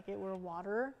through it like it were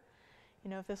water. You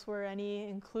know, if this were any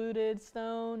included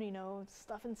stone, you know,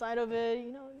 stuff inside of it,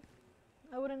 you know,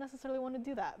 I wouldn't necessarily want to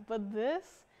do that. But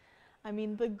this, I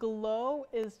mean, the glow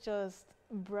is just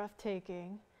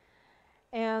breathtaking.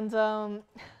 And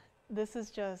this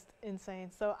is just insane.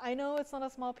 So I know it's not a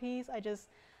small piece. I just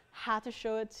had to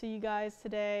show it to you guys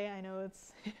today. I know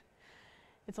it's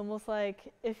it's almost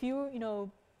like if you know,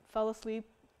 fell asleep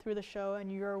through the show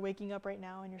and you're waking up right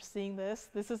now and you're seeing this,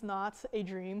 this is not a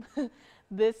dream.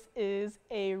 This is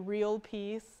a real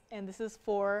piece, and this is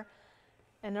for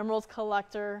an emerald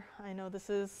collector. I know this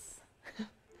is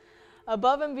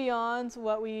above and beyond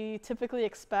what we typically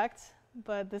expect,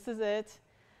 but this is it.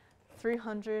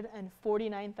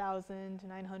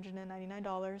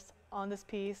 $349,999 on this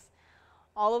piece.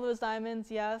 All of those diamonds,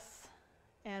 yes,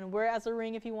 and wear it as a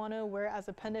ring if you want to, wear it as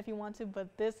a pendant if you want to,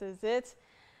 but this is it.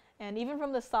 And even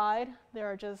from the side, there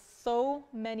are just so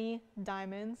many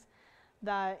diamonds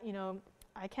that, you know,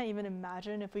 I can't even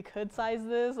imagine if we could size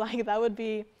this. Like, that would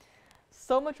be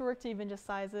so much work to even just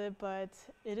size it, but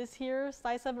it is here,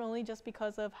 size 7 only, just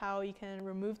because of how you can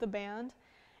remove the band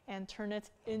and turn it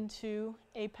into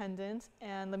a pendant.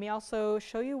 And let me also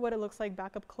show you what it looks like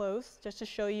back up close, just to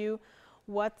show you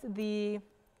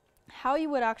how you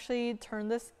would actually turn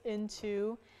this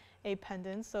into a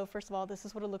pendant. So first of all, this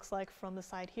is what it looks like from the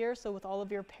side here. So with all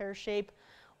of your pear-shaped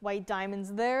white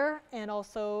diamonds there, and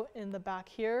also in the back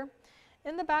here.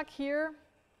 In the back here,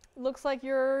 looks like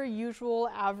your usual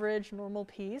average normal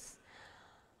piece.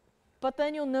 But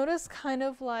then you'll notice kind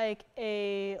of like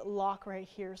a lock right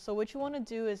here. So what you want to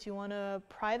do is you want to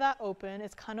pry that open.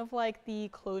 It's kind of like the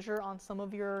closure on some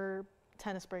of your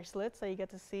tennis bracelets that you get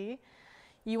to see.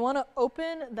 You want to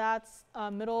open that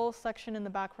middle section in the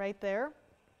back right there.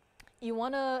 You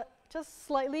want to just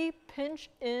slightly pinch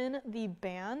in the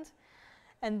band,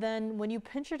 and then when you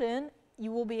pinch it in,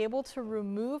 you will be able to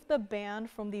remove the band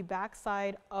from the back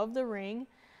side of the ring,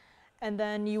 and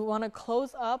then you want to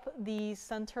close up the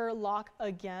center lock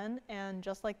again, and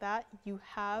just like that, you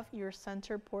have your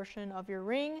center portion of your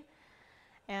ring,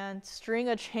 and string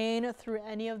a chain through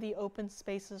any of the open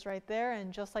spaces right there,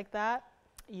 and just like that,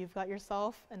 you've got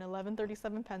yourself an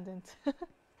 1137 pendant.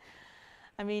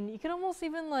 I mean, you can almost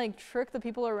even like trick the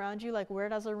people around you, like wear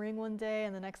it as a ring one day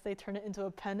and the next day turn it into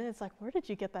a pendant. It's like, where did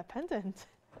you get that pendant?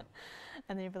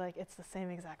 And then you'd be like, it's the same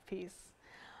exact piece.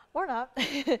 Or not.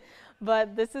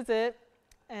 But this is it.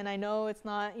 And I know it's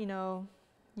not, you know,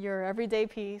 your everyday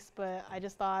piece, but I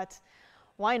just thought,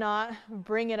 why not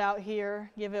bring it out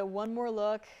here, give it one more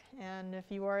look. And if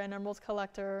you are an emerald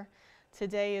collector,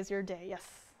 today is your day. Yes?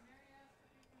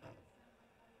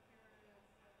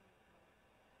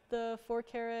 The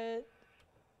 4-carat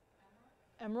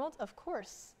emerald, of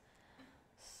course.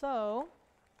 So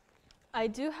I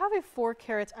do have a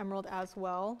 4-carat emerald as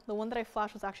well. The one that I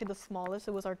flashed was actually the smallest.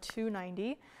 It was our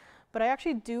 290. But I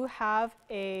actually do have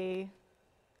a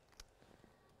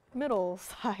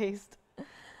middle-sized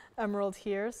emerald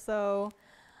here. So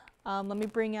let me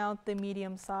bring out the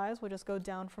medium size. We'll just go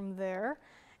down from there.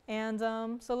 And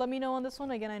so let me know on this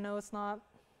one. Again, I know it's not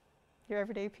your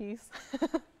everyday piece.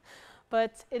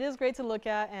 But it is great to look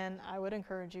at, and I would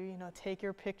encourage you, you know, take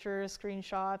your pictures,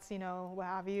 screenshots, you know, what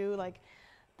have you. Like,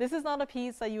 this is not a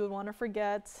piece that you would want to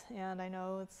forget, and I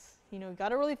know it's, you know, you got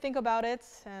to really think about it.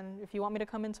 And if you want me to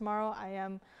come in tomorrow, I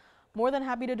am more than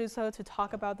happy to do so, to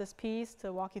talk about this piece,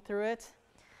 to walk you through it,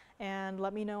 and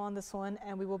let me know on this one.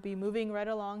 And we will be moving right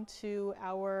along to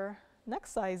our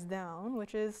next size down,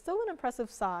 which is still an impressive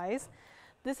size.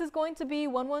 This is going to be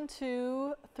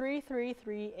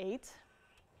 112-3338.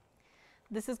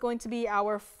 This is going to be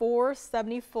our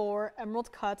 474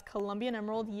 emerald cut Colombian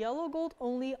emerald, yellow gold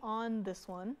only on this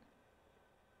one.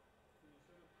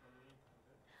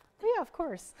 Oh yeah, of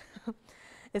course.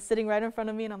 It's sitting right in front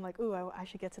of me and I'm like, ooh, I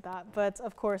should get to that. But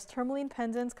of course, tourmaline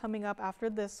pendants coming up after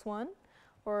this one.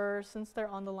 Or since they're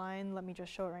on the line, let me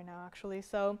just show it right now actually.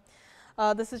 So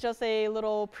this is just a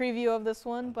little preview of this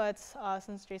one, but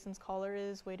since Jason's caller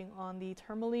is waiting on the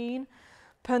tourmaline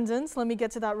pendants, let me get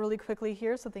to that really quickly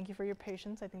here. So thank you for your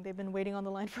patience. I think they've been waiting on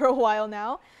the line for a while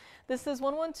now. This is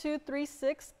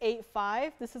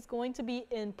 112-3685. This is going to be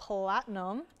in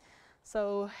platinum.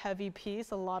 So heavy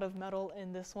piece, a lot of metal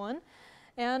in this one.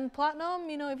 And platinum,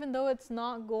 you know, even though it's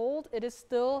not gold, it is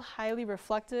still highly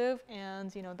reflective,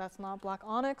 and you know, that's not black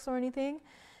onyx or anything.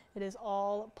 It is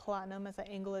all platinum as I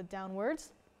angle it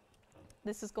downwards.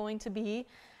 This is going to be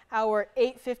our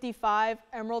 855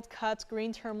 emerald cut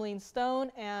green tourmaline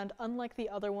stone, and unlike the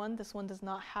other one, this one does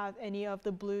not have any of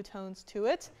the blue tones to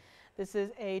it. This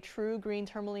is a true green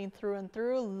tourmaline through and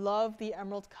through. Love the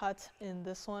emerald cut in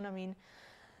this one. I mean,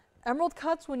 emerald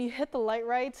cuts, when you hit the light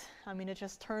right, I mean, it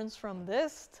just turns from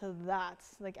this to that.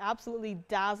 Like absolutely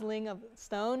dazzling of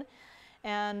stone.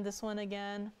 And this one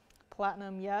again,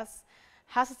 platinum, yes.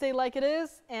 Has to stay like it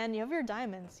is. And you have your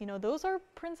diamonds. You know, those are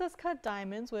princess cut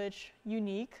diamonds, which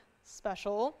unique,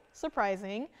 special,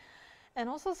 surprising, and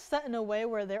also set in a way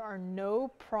where there are no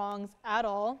prongs at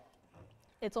all.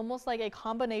 It's almost like a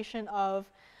combination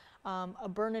of a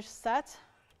burnished set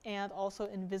and also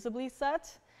invisibly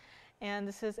set. And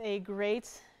this is a great,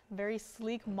 very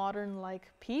sleek,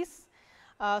 modern-like piece.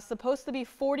 Supposed to be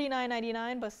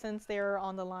 $49.99, but since they're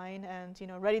on the line and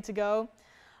ready to go,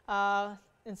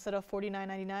 instead of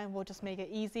 $49.99, we'll just make it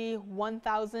easy,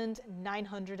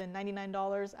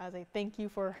 $1,999 as a thank you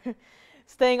for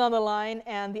staying on the line.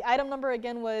 And the item number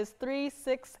again was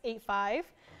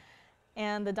 3685,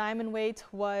 and the diamond weight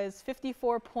was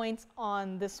 54 points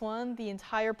on this one. The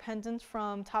entire pendant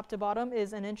from top to bottom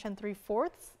is 1 3/4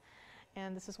 inches,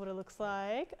 and this is what it looks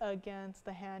like against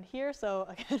the hand here. So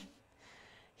again,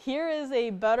 here is a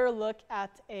better look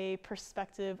at a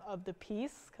perspective of the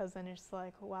piece, because then it's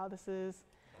like, wow, this is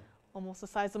almost the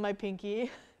size of my pinky,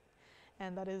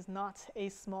 and that is not a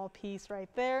small piece right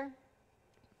there. You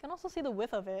can also see the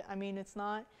width of it. I mean, it's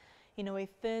not, a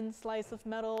thin slice of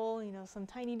metal, some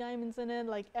tiny diamonds in it.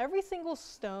 Like, every single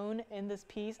stone in this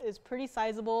piece is pretty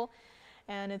sizable,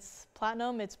 and it's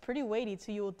platinum. It's pretty weighty,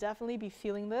 so you will definitely be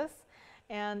feeling this.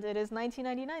 And it is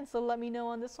 $19.99, so let me know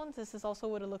on this one. This is also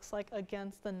what it looks like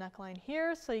against the neckline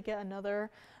here, so you get another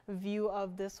view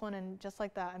of this one. And just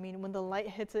like that, I mean, when the light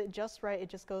hits it just right, it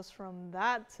just goes from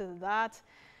that to that.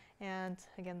 And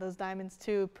again, those diamonds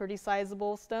too, pretty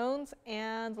sizable stones.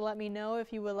 And let me know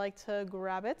if you would like to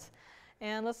grab it.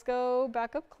 And let's go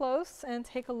back up close and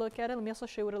take a look at it. Let me also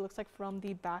show you what it looks like from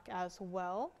the back as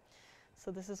well. So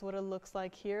this is what it looks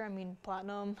like here. I mean,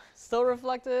 platinum, still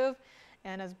reflective,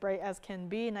 and as bright as can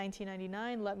be,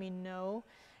 $19.99. Let me know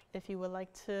if you would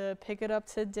like to pick it up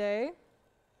today.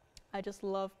 I just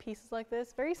love pieces like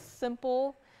this. Very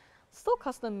simple, still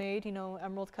custom made,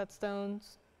 emerald cut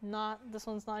stones. This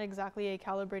one's not exactly a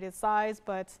calibrated size,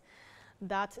 but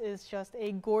that is just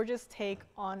a gorgeous take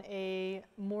on a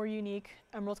more unique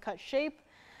emerald cut shape.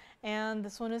 And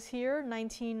this one is here,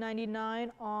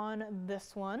 $19.99 on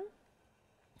this one.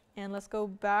 And let's go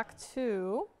back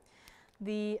to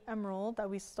the emerald that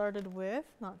we started with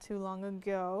not too long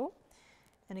ago.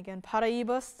 And again,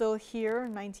 Paraiba still here,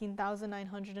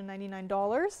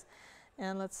 $19,999.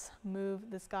 And let's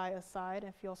move this guy aside.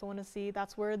 If you also want to see,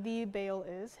 that's where the bail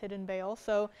is, hidden bail.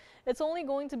 So it's only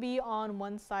going to be on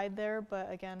one side there, but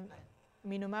again, I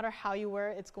mean, no matter how you wear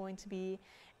it, it's going to be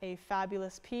a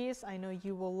fabulous piece. I know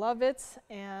you will love it,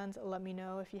 and let me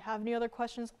know if you have any other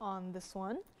questions on this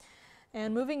one.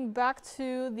 And moving back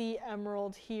to the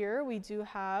emerald here, we do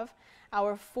have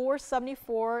our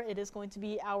 474. It is going to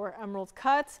be our emerald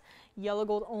cut, yellow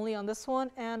gold only on this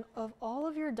one. And of all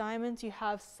of your diamonds, you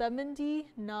have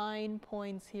 79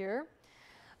 points here.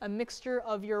 A mixture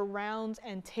of your round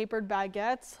and tapered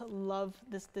baguettes. Love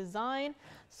this design.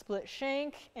 Split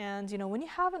shank. And when you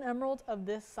have an emerald of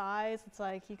this size, it's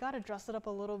like you got to dress it up a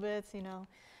little bit.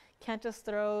 Can't just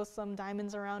throw some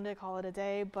diamonds around it, call it a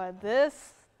day. But that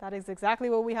is exactly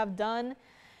what we have done.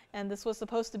 And this was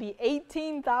supposed to be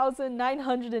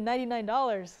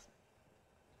 $18,999.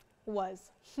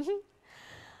 Was.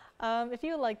 If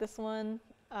you would like this one,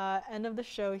 end of the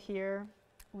show here,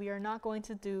 we are not going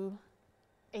to do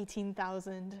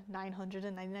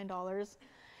 $18,999.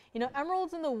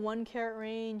 Emeralds in the 1 carat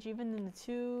range, even in the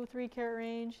 2-3 carat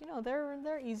range,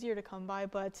 they're easier to come by,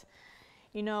 but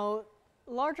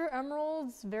larger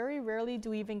emeralds, very rarely do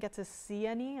we even get to see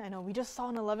any. I know we just saw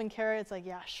an 11 carat. It's like,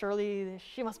 yeah, surely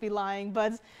she must be lying.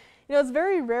 But, it's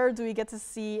very rare do we get to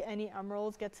see any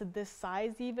emeralds get to this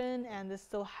size even. And this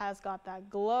still has got that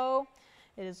glow.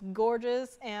 It is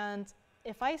gorgeous. And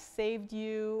if I saved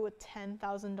you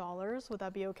 $10,000, would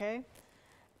that be okay?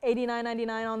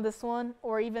 $89.99 on this one,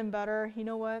 or even better, you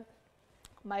know what?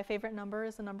 My favorite number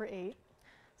is the number 8.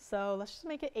 So let's just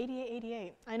make it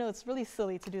 $88.88. I know it's really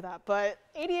silly to do that, but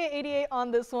 $88.88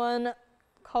 on this one,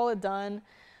 call it done.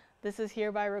 This is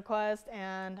here by request,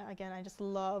 and again, I just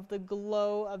love the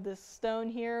glow of this stone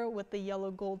here with the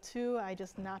yellow gold too. I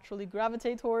just naturally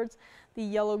gravitate towards the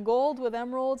yellow gold with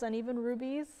emeralds and even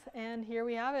rubies, and here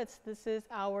we have it. This is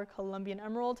our Colombian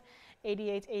emerald,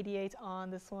 $88.88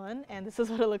 on this one, and this is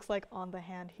what it looks like on the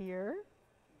hand here.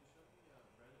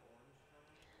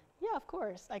 Yeah, of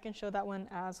course, I can show that one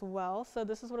as well. So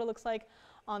this is what it looks like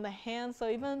on the hand. So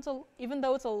even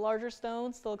though it's a larger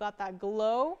stone, still got that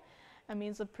glow. I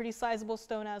mean, it's a pretty sizable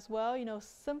stone as well.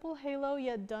 Simple halo,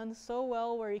 yet done so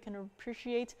well where you can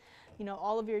appreciate,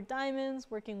 all of your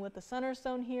diamonds working with the center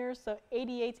stone here. So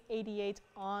 $88.88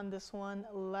 on this one.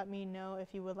 Let me know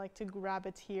if you would like to grab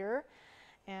it here.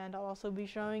 And I'll also be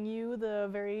showing you the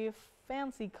very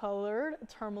fancy colored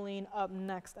tourmaline up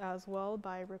next as well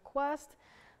by request.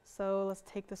 So let's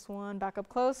take this one back up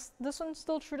close. This one's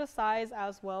still true to size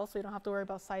as well, so you don't have to worry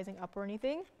about sizing up or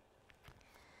anything.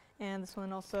 And this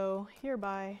one also here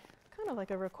by kind of like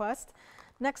a request.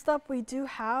 Next up, we do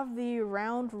have the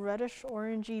round reddish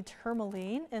orangey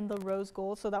tourmaline in the rose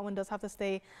gold. So that one does have to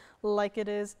stay like it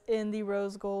is in the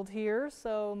rose gold here.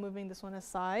 So moving this one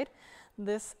aside,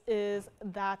 this is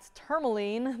that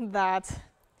tourmaline that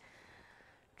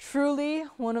truly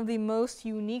one of the most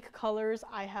unique colors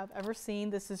I have ever seen.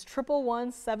 This is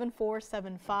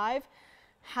 1117475.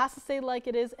 Has to stay like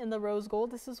it is in the rose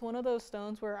gold. This is one of those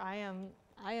stones where I am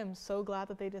so glad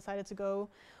that they decided to go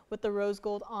with the rose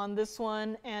gold on this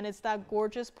one, and it's that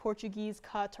gorgeous Portuguese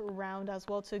cut round as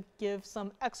well to give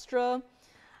some extra,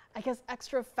 I guess,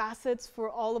 extra facets for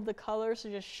all of the colors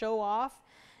to just show off.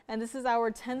 And this is our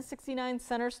 1069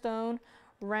 center stone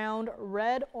round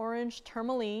red orange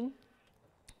tourmaline.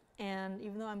 And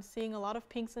even though I'm seeing a lot of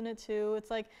pinks in it too,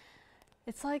 it's like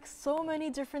so many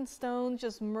different stones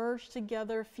just merged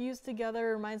together, fused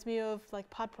together. It reminds me of like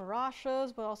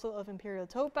padparashas, but also of imperial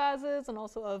topazes and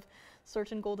also of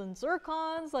certain golden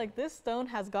zircons. Like this stone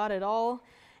has got it all.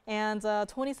 And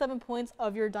 27 points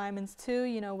of your diamonds too,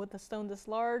 you know, with the stone this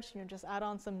large, you know, just add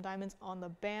on some diamonds on the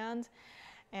band.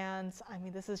 And I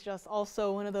mean, this is just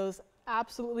also one of those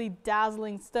absolutely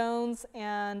dazzling stones,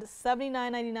 and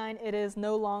 $79.99 it is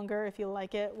no longer. If you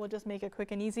like it, we'll just make it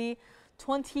quick and easy.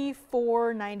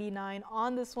 $24.99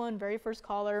 on this one, very first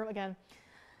caller. Again,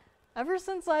 ever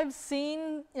since I've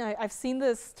seen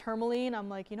this tourmaline, I'm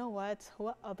like, you know what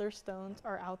other stones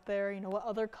are out there? You know, what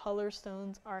other color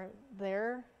stones are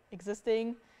there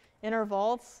existing in our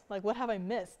vaults? Like, what have I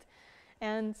missed?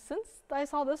 And since I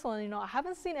saw this one, you know, I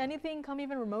haven't seen anything come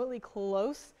even remotely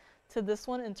close to this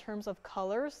one in terms of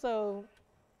color. So,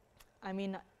 I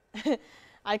mean,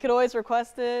 I could always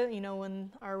request it, you know,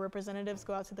 when our representatives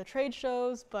go out to the trade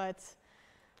shows, but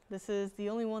this is the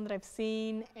only one that I've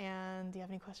seen. And do you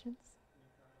have any questions?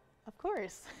 Of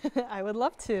course, I would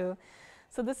love to.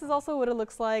 So this is also what it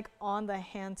looks like on the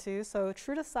hand too. So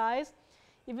true to size,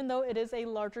 even though it is a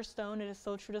larger stone, it is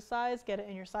still true to size. Get it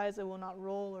in your size, it will not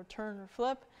roll or turn or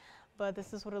flip. But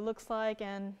this is what it looks like,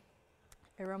 and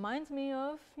it reminds me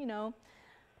of, you know,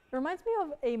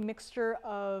 a mixture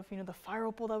of, you know, the fire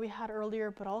opal that we had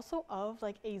earlier, but also of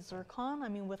like a zircon. I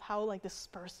mean, with how like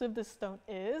dispersive this stone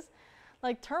is.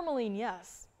 Like tourmaline,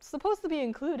 yes. Supposed to be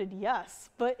included,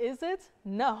 yes. But is it?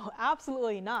 No,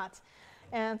 absolutely not.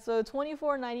 And so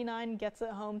 $24.99 gets it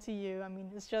home to you. I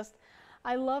mean, it's just,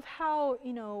 I love how,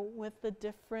 you know, with the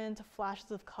different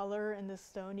flashes of color in this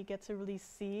stone, you get to really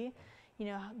see, you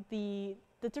know, the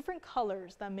different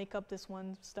colors that make up this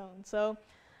one stone. So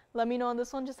let me know on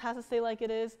this one. Just has to stay like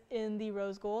it is in the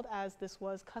rose gold, as this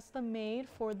was custom made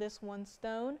for this one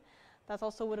stone. That's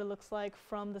also what it looks like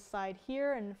from the side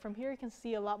here. And from here you can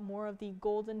see a lot more of the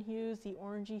golden hues, the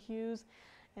orangey hues.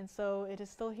 And so it is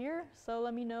still here. So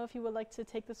let me know if you would like to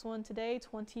take this one today.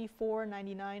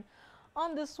 $24.99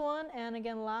 on this one. And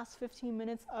again, last 15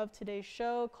 minutes of today's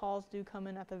show. Calls do come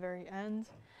in at the very end,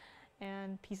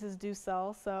 and pieces do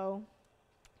sell. So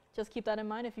just keep that in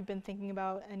mind if you've been thinking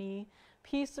about any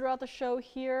piece throughout the show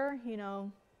here. You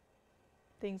know,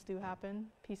 things do happen,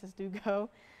 pieces do go.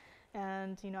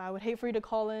 And, you know, I would hate for you to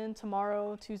call in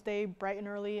tomorrow, Tuesday, bright and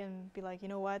early and be like, you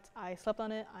know what, I slept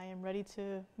on it, I am ready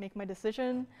to make my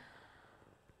decision,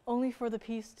 only for the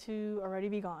piece to already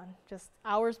be gone, just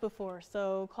hours before.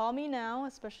 So call me now,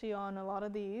 especially on a lot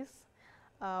of these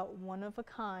one of a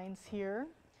kinds here.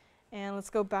 And let's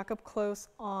go back up close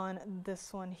on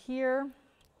this one here.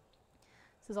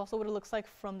 This is also what it looks like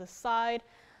from the side.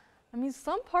 I mean,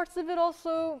 some parts of it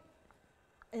also,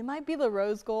 it might be the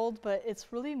rose gold, but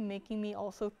it's really making me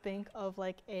also think of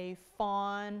like a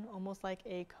fawn, almost like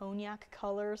a cognac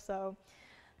color. So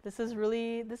this is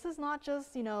not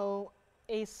just, you know,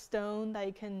 a stone that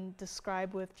you can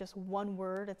describe with just one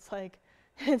word. It's like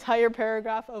an entire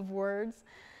paragraph of words,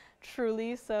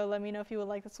 truly. So let me know if you would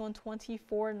like this one.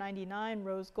 $24.99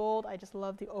 rose gold. I just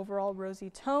love the overall rosy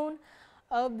tone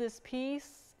of this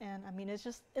piece. And I mean, it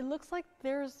looks like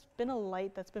there's been a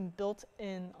light that's been built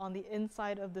in on the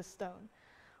inside of this stone,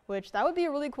 which that would be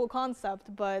a really cool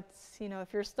concept. But, you know,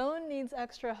 if your stone needs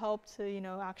extra help to, you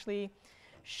know, actually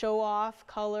show off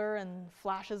color and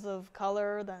flashes of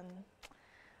color, then,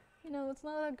 you know, it's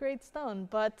not a great stone.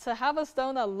 But to have a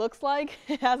stone that looks like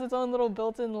it has its own little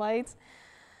built-in light,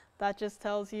 that just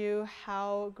tells you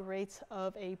how great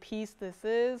of a piece this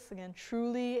is. Again,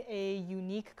 truly a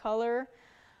unique color.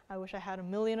 I wish I had a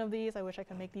million of these. I wish I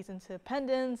could make these into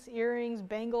pendants, earrings,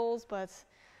 bangles, but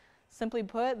simply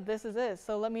put, this is it.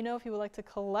 So let me know if you would like to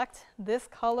collect this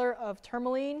color of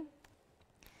tourmaline.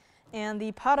 And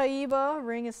the Paraíba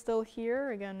ring is still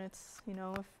here. Again, it's, you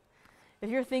know, if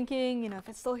you're thinking, you know, if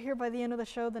it's still here by the end of the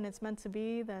show, then it's meant to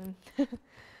be, then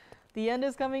the end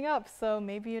is coming up, so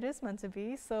maybe it is meant to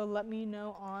be. So let me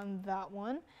know on that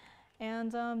one.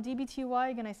 And DBTY,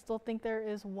 again, I still think there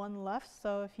is one left.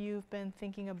 So if you've been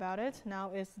thinking about it,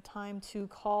 now is the time to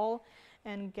call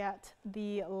and get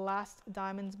the last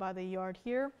diamonds by the yard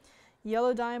here.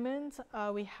 Yellow diamond,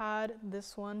 we had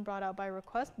this one brought out by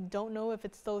request. Don't know if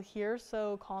it's still here,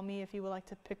 so call me if you would like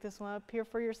to pick this one up here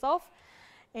for yourself.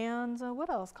 And what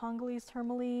else? Congolese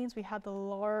tourmalines. We had the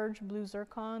large blue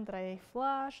zircon that I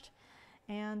flashed.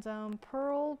 And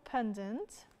pearl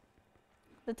pendant.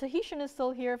 The Tahitian is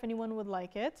still here if anyone would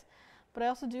like it. But I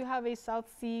also do have a South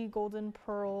Sea golden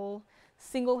pearl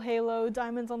single halo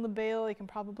diamonds on the bail. You can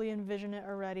probably envision it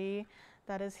already.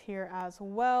 That is here as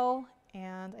well.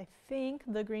 And I think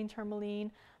the green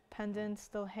tourmaline pendant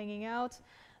still hanging out.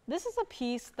 This is a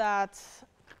piece that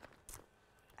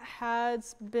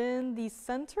has been the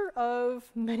center of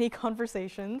many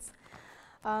conversations.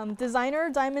 Designer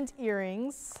diamond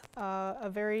earrings, a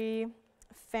very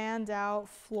fanned out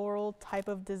floral type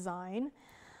of design.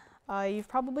 You've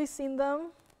probably seen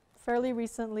them fairly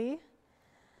recently.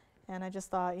 And I just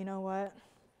thought, you know what,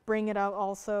 bring it out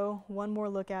also, one more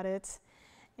look at it.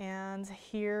 And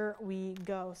here we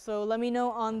go. So let me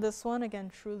know on this one. Again,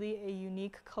 truly a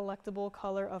unique collectible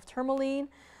color of tourmaline.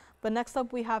 But next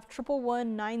up we have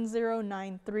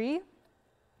 1119093.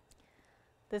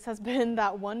 This has been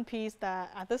that one piece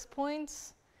that at this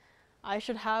point I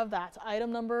should have that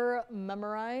item number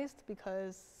memorized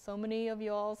because so many of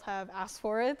y'all have asked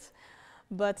for it.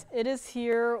 But it is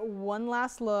here, one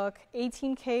last look,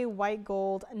 18K white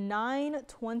gold,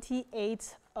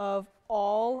 928 of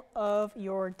all of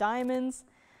your diamonds.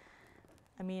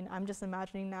 I mean, I'm just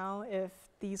imagining now if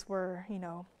these were, you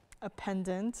know, a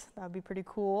pendant, that would be pretty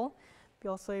cool. Be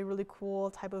also a really cool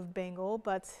type of bangle,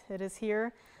 but it is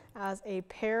here as a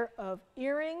pair of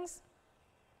earrings.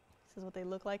 This is what they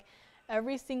look like.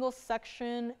 Every single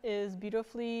section is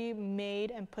beautifully made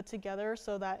and put together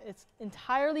so that it's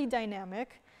entirely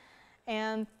dynamic.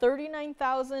 And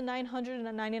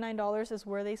 $39,999 is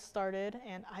where they started.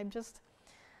 And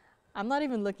I'm not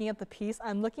even looking at the piece.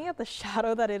 I'm looking at the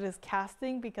shadow that it is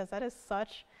casting because that is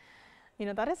such, you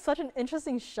know, that is such an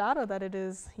interesting shadow that it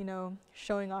is, you know,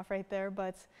 showing off right there.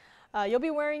 But you'll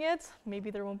be wearing it. Maybe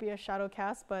there won't be a shadow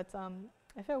cast, but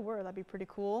if it were, that'd be pretty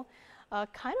cool.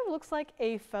 Kind of looks like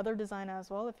a feather design as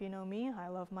well. If you know me, I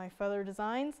love my feather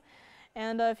designs.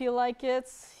 And if you like it,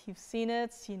 you've seen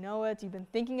it, you know it, you've been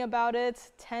thinking about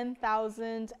it,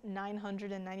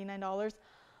 $10,999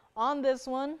 on this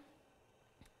one.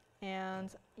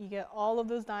 And you get all of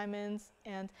those diamonds.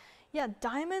 And yeah,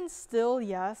 diamonds still,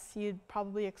 yes, you'd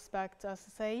probably expect us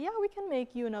to say, yeah, we can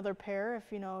make you another pair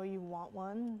if, you know, you want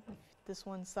one. If this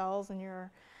one sells and you're,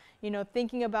 you know,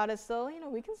 thinking about it still, you know,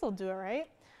 we can still do it, right?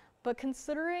 But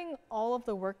considering all of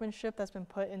the workmanship that's been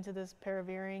put into this pair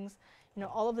of earrings, you know,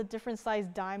 all of the different size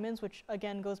diamonds, which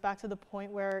again goes back to the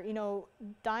point where, you know,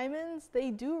 diamonds,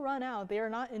 they do run out. They are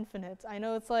not infinite. I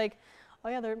know it's like, oh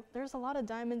yeah, there's a lot of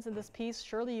diamonds in this piece.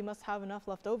 Surely you must have enough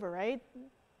left over, right?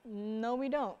 No, we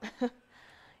don't.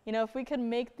 You know, if we could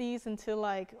make these into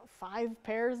like 5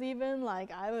 pairs even, like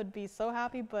I would be so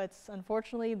happy, but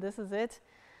unfortunately this is it.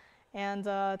 And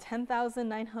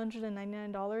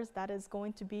 $10,999, that is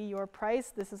going to be your price.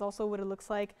 This is also what it looks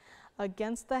like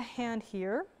against the hand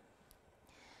here.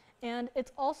 And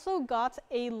it's also got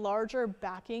a larger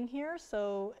backing here,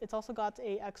 so it's also got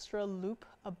a extra loop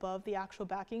above the actual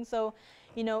backing. So,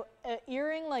 you know, an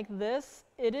earring like this,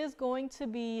 it is going to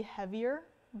be heavier,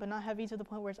 but not heavy to the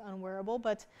point where it's unwearable.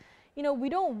 But, you know, we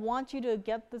don't want you to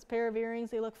get this pair of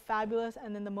earrings. They look fabulous,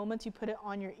 and then the moment you put it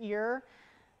on your ear,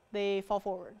 they fall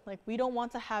forward. Like, we don't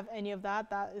want to have any of that.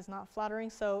 That is not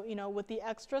flattering. So, you know, with the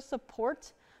extra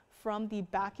support from the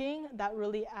backing, that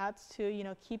really adds to, you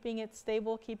know, keeping it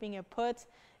stable, keeping it put.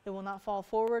 It will not fall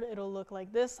forward. It'll look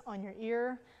like this on your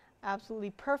ear.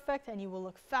 Absolutely perfect, and you will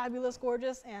look fabulous,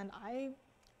 gorgeous. And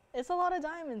it's a lot of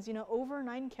diamonds, you know, over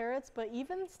 9 carats, but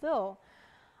even still,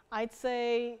 I'd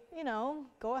say, you know,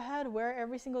 go ahead, wear it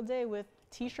every single day with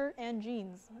t-shirt and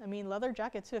jeans. I mean, leather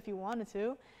jacket too if you wanted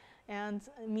to. And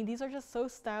I mean, these are just so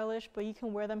stylish, but you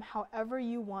can wear them however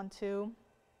you want to.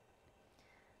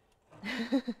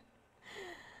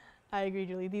 I agree,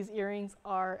 Julie. These earrings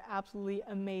are absolutely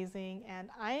amazing, and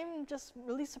I'm just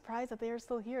really surprised that they are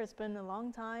still here. It's been a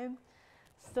long time,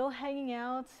 still hanging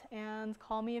out, and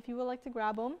call me if you would like to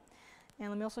grab them. And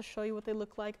let me also show you what they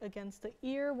look like against the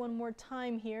ear one more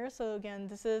time here. So again,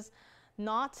 this is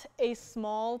not a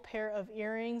small pair of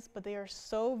earrings, but they are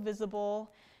so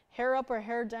visible. Hair up or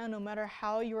hair down, no matter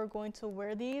how you are going to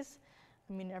wear these.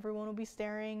 I mean, everyone will be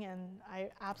staring, and I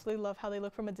absolutely love how they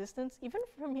look from a distance. Even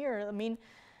from here, I mean,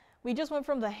 we just went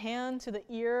from the hand to the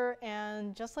ear,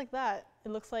 and just like that, it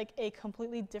looks like a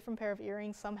completely different pair of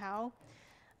earrings somehow.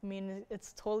 I mean,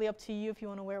 it's totally up to you if you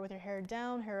want to wear it with your hair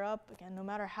down, hair up. Again, no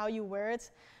matter how you wear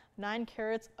it, 9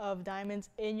 carats of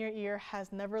diamonds in your ear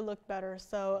has never looked better.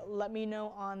 So let me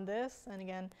know on this. And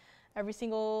again, every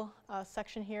single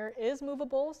section here is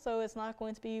movable, so it's not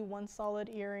going to be one solid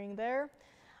earring there.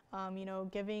 You know,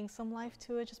 giving some life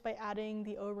to it just by adding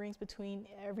the O-rings between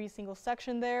every single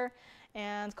section there.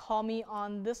 And call me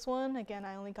on this one. Again,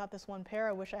 I only got this one pair.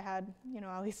 I wish I had, you know,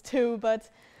 at least 2, but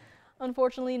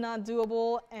unfortunately not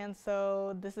doable. And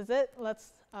so this is it.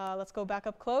 Let's go back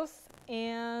up close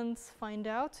and find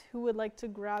out who would like to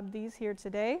grab these here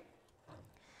today.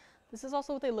 This is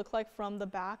also what they look like from the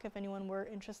back if anyone were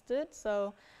interested.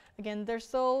 So again, there's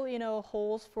still, you know,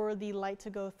 holes for the light to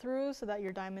go through so that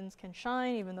your diamonds can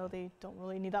shine, even though they don't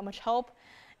really need that much help.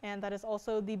 And that is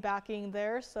also the backing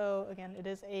there. So again, it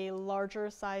is a larger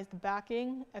sized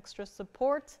backing, extra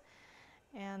support.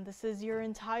 And this is your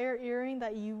entire earring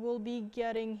that you will be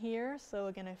getting here. So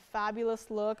again, a fabulous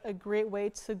look, a great way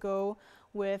to go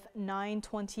with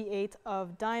 928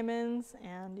 of diamonds.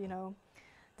 And you know,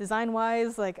 design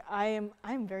wise, like I'm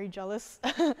very jealous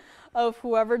of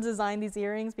whoever designed these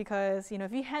earrings, because you know,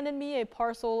 if you handed me a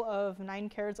parcel of 9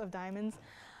 carats of diamonds,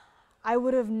 I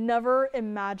would have never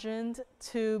imagined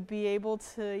to be able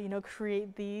to, you know,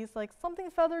 create these. Like something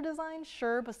feather design,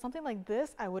 sure, but something like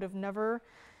this, I would have never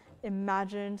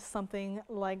imagined something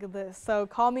like this. So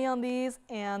call me on these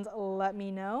and let me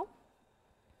know.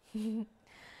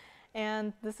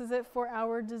 And this is it for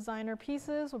our designer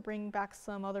pieces. We'll bring back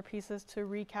some other pieces to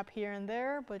recap here and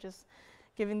there, but just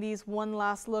giving these one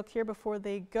last look here before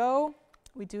they go.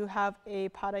 We do have a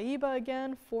Paraíba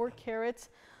again, 4 carat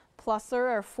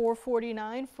pluser, or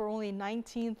 $449 for only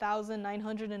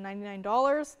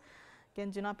 $19,999. Again,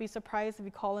 do not be surprised if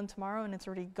you call in tomorrow and it's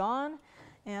already gone.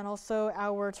 And also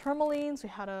our tourmalines. We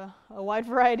had a wide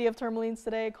variety of tourmalines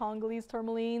today, Congolese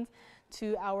tourmalines,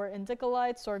 to our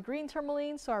indicolites, to our green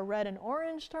tourmalines, to our red and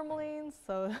orange tourmalines.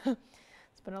 So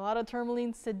it's been a lot of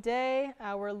tourmalines today.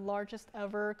 Our largest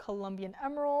ever Colombian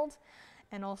emerald,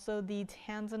 and also the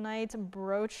tanzanite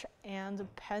brooch and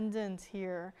pendant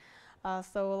here.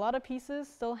 So a lot of pieces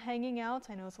still hanging out.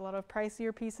 I know it's a lot of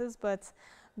pricier pieces, but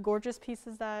gorgeous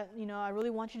pieces that, you know, I really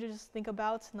want you to just think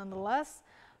about nonetheless.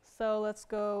 So let's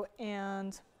go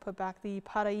and put back the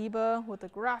Paraíba with the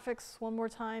graphics one more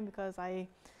time, because I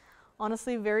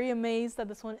honestly very amazed that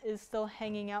this one is still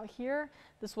hanging out here.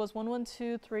 This was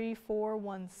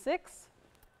 1123,416.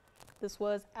 This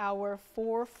was our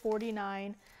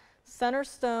 $449 center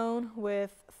stone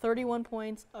with 31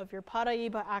 points of your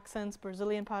Paraíba accents,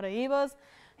 Brazilian Paraíbas,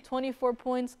 24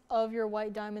 points of your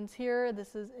white diamonds here.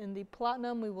 This is in the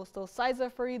platinum. We will still size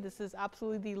it for you. This is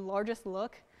absolutely the largest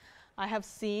look I have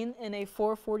seen in a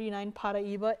 449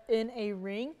 Paraíba in a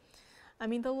ring. I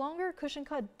mean, the longer cushion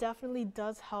cut definitely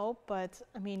does help, but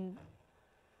I mean,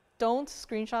 don't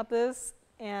screenshot this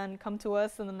and come to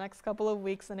us in the next couple of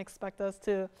weeks and expect us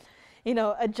to, you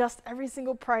know, adjust every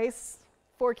single price,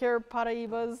 4 carat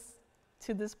Paraíbas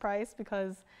to this price,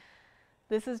 because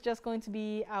this is just going to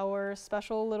be our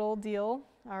special little deal,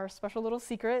 our special little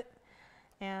secret.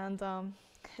 And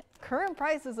current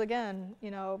prices, again,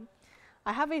 you know,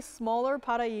 I have a smaller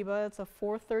Paraíba. It's a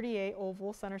 438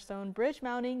 oval center stone, bridge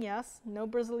mounting, yes, no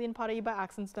Brazilian Paraíba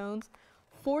accent stones,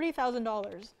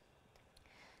 $40,000.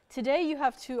 Today you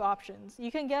have 2 options.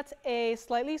 You can get a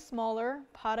slightly smaller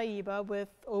Paraíba with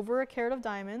over a carat of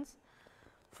diamonds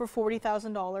for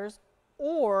 $40,000,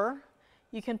 or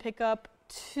you can pick up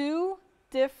 2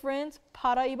 different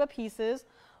Paraíba pieces,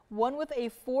 one with a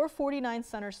 449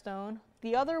 center stone,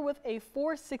 the other with a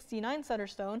 469 center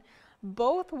stone,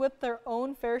 both with their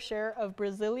own fair share of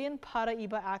Brazilian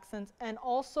Paraíba accents and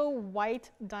also white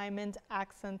diamond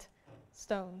accent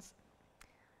stones.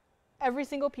 Every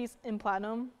single piece in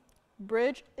platinum.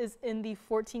 Bridge is in the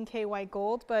 14K white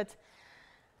gold, but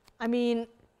I mean,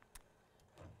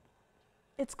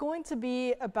 it's going to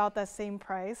be about that same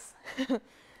price.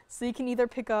 So you can either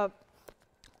pick up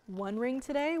 1 ring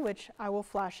today, which I will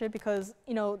flash it because,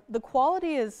 you know, the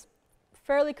quality is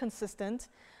fairly consistent.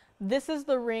 This is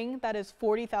the ring that is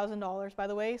 $40,000, by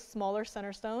the way, smaller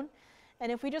center stone.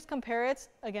 And if we just compare it,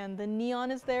 again, the neon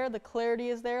is there, the clarity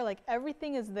is there, like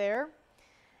everything is there.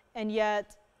 And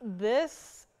yet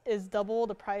this is double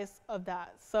the price of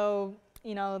that. So,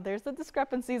 you know, there's a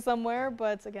discrepancy somewhere,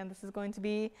 but again, this is going to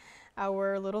be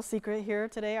our little secret here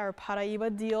today, our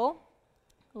Paraíba deal.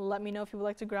 Let me know if you would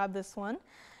like to grab this one,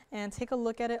 and take a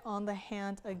look at it on the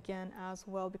hand again as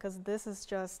well, because this is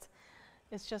just,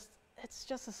 it's just it's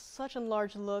just such a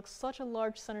large look, such a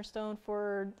large center stone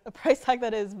for a price tag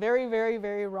that is very, very,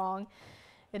 very wrong.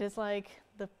 It is like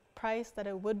the price that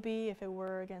it would be if it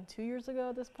were, again, 2 years ago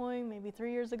at this point, maybe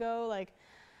 3 years ago. Like,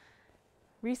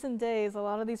 recent days, a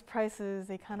lot of these prices,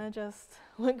 they kind of just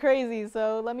went crazy.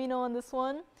 So let me know on this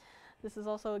one. This is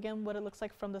also, again, what it looks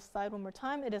like from the side one more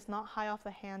time. It is not high off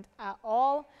the hand at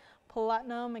all.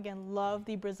 Platinum, again, love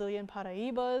the Brazilian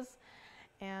Paraíbas.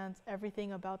 And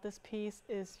everything about this piece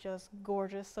is just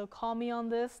gorgeous. So call me on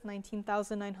this,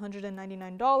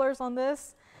 $19,999 on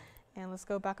this. And let's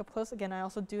go back up close. Again, I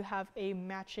also do have a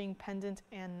matching pendant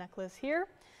and necklace here.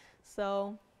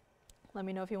 So let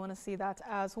me know if you want to see that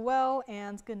as well.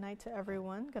 And good night to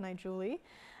everyone. Good night, Julie.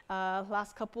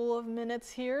 Last couple of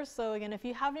minutes here. So again, if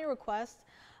you have any requests,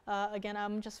 again,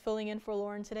 I'm just filling in for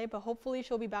Lauren today, but hopefully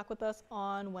she'll be back with us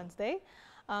on Wednesday.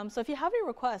 So if you have any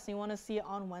requests and you want to see it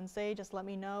on Wednesday, just let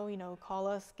me know. Call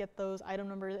us, get those item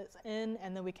numbers in,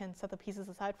 and then we can set the pieces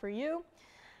aside for you.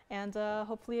 And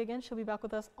hopefully, again, she'll be back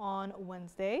with us on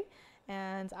Wednesday.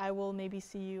 And I will maybe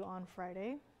see you on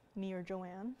Friday, me or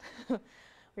Joanne.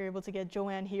 We were able to get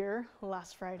Joanne here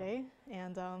last Friday,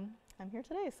 and I'm here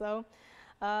today. So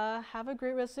have a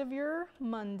great rest of your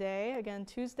Monday. Again,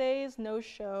 Tuesdays, no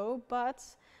show, but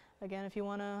again, if you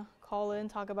want to call in,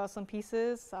 talk about some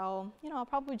pieces, I'll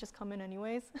probably just come in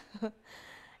anyways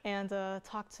and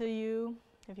talk to you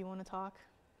if you want to talk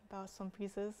about some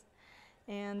pieces.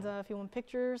 And if you want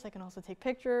pictures, I can also take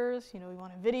pictures. You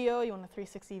want a video, you want a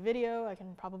 360 video, I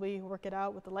can probably work it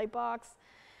out with the light box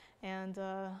and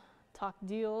talk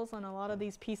deals on a lot of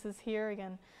these pieces here.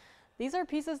 Again, these are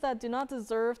pieces that do not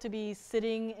deserve to be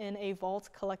sitting in a vault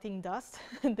collecting dust.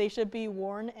 They should be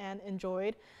worn and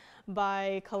enjoyed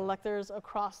by collectors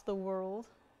across the world,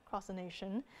 across the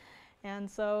nation. And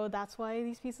so that's why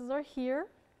these pieces are here.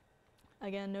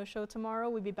 Again, no show tomorrow.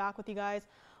 We'll be back with you guys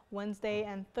Wednesday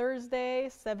and Thursday,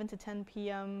 7 to 10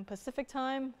 p.m. Pacific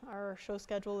time. Our show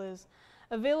schedule is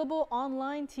available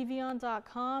online,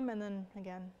 TVON.com. And then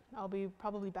again, I'll be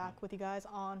probably back with you guys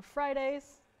on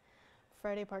Fridays,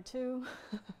 Friday part 2.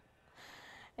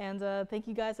 And thank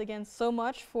you guys again so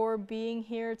much for being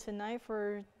here tonight,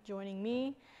 for joining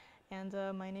me. And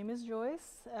my name is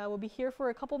Joyce. We'll be here for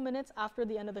a couple minutes after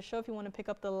the end of the show. If you want to pick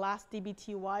up the last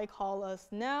DBTY, call us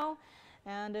now.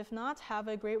 And if not, have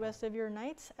a great rest of your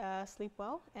night. Sleep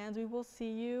well. And we will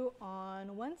see you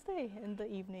on Wednesday in the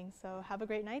evening. So have a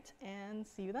great night and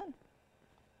see you then.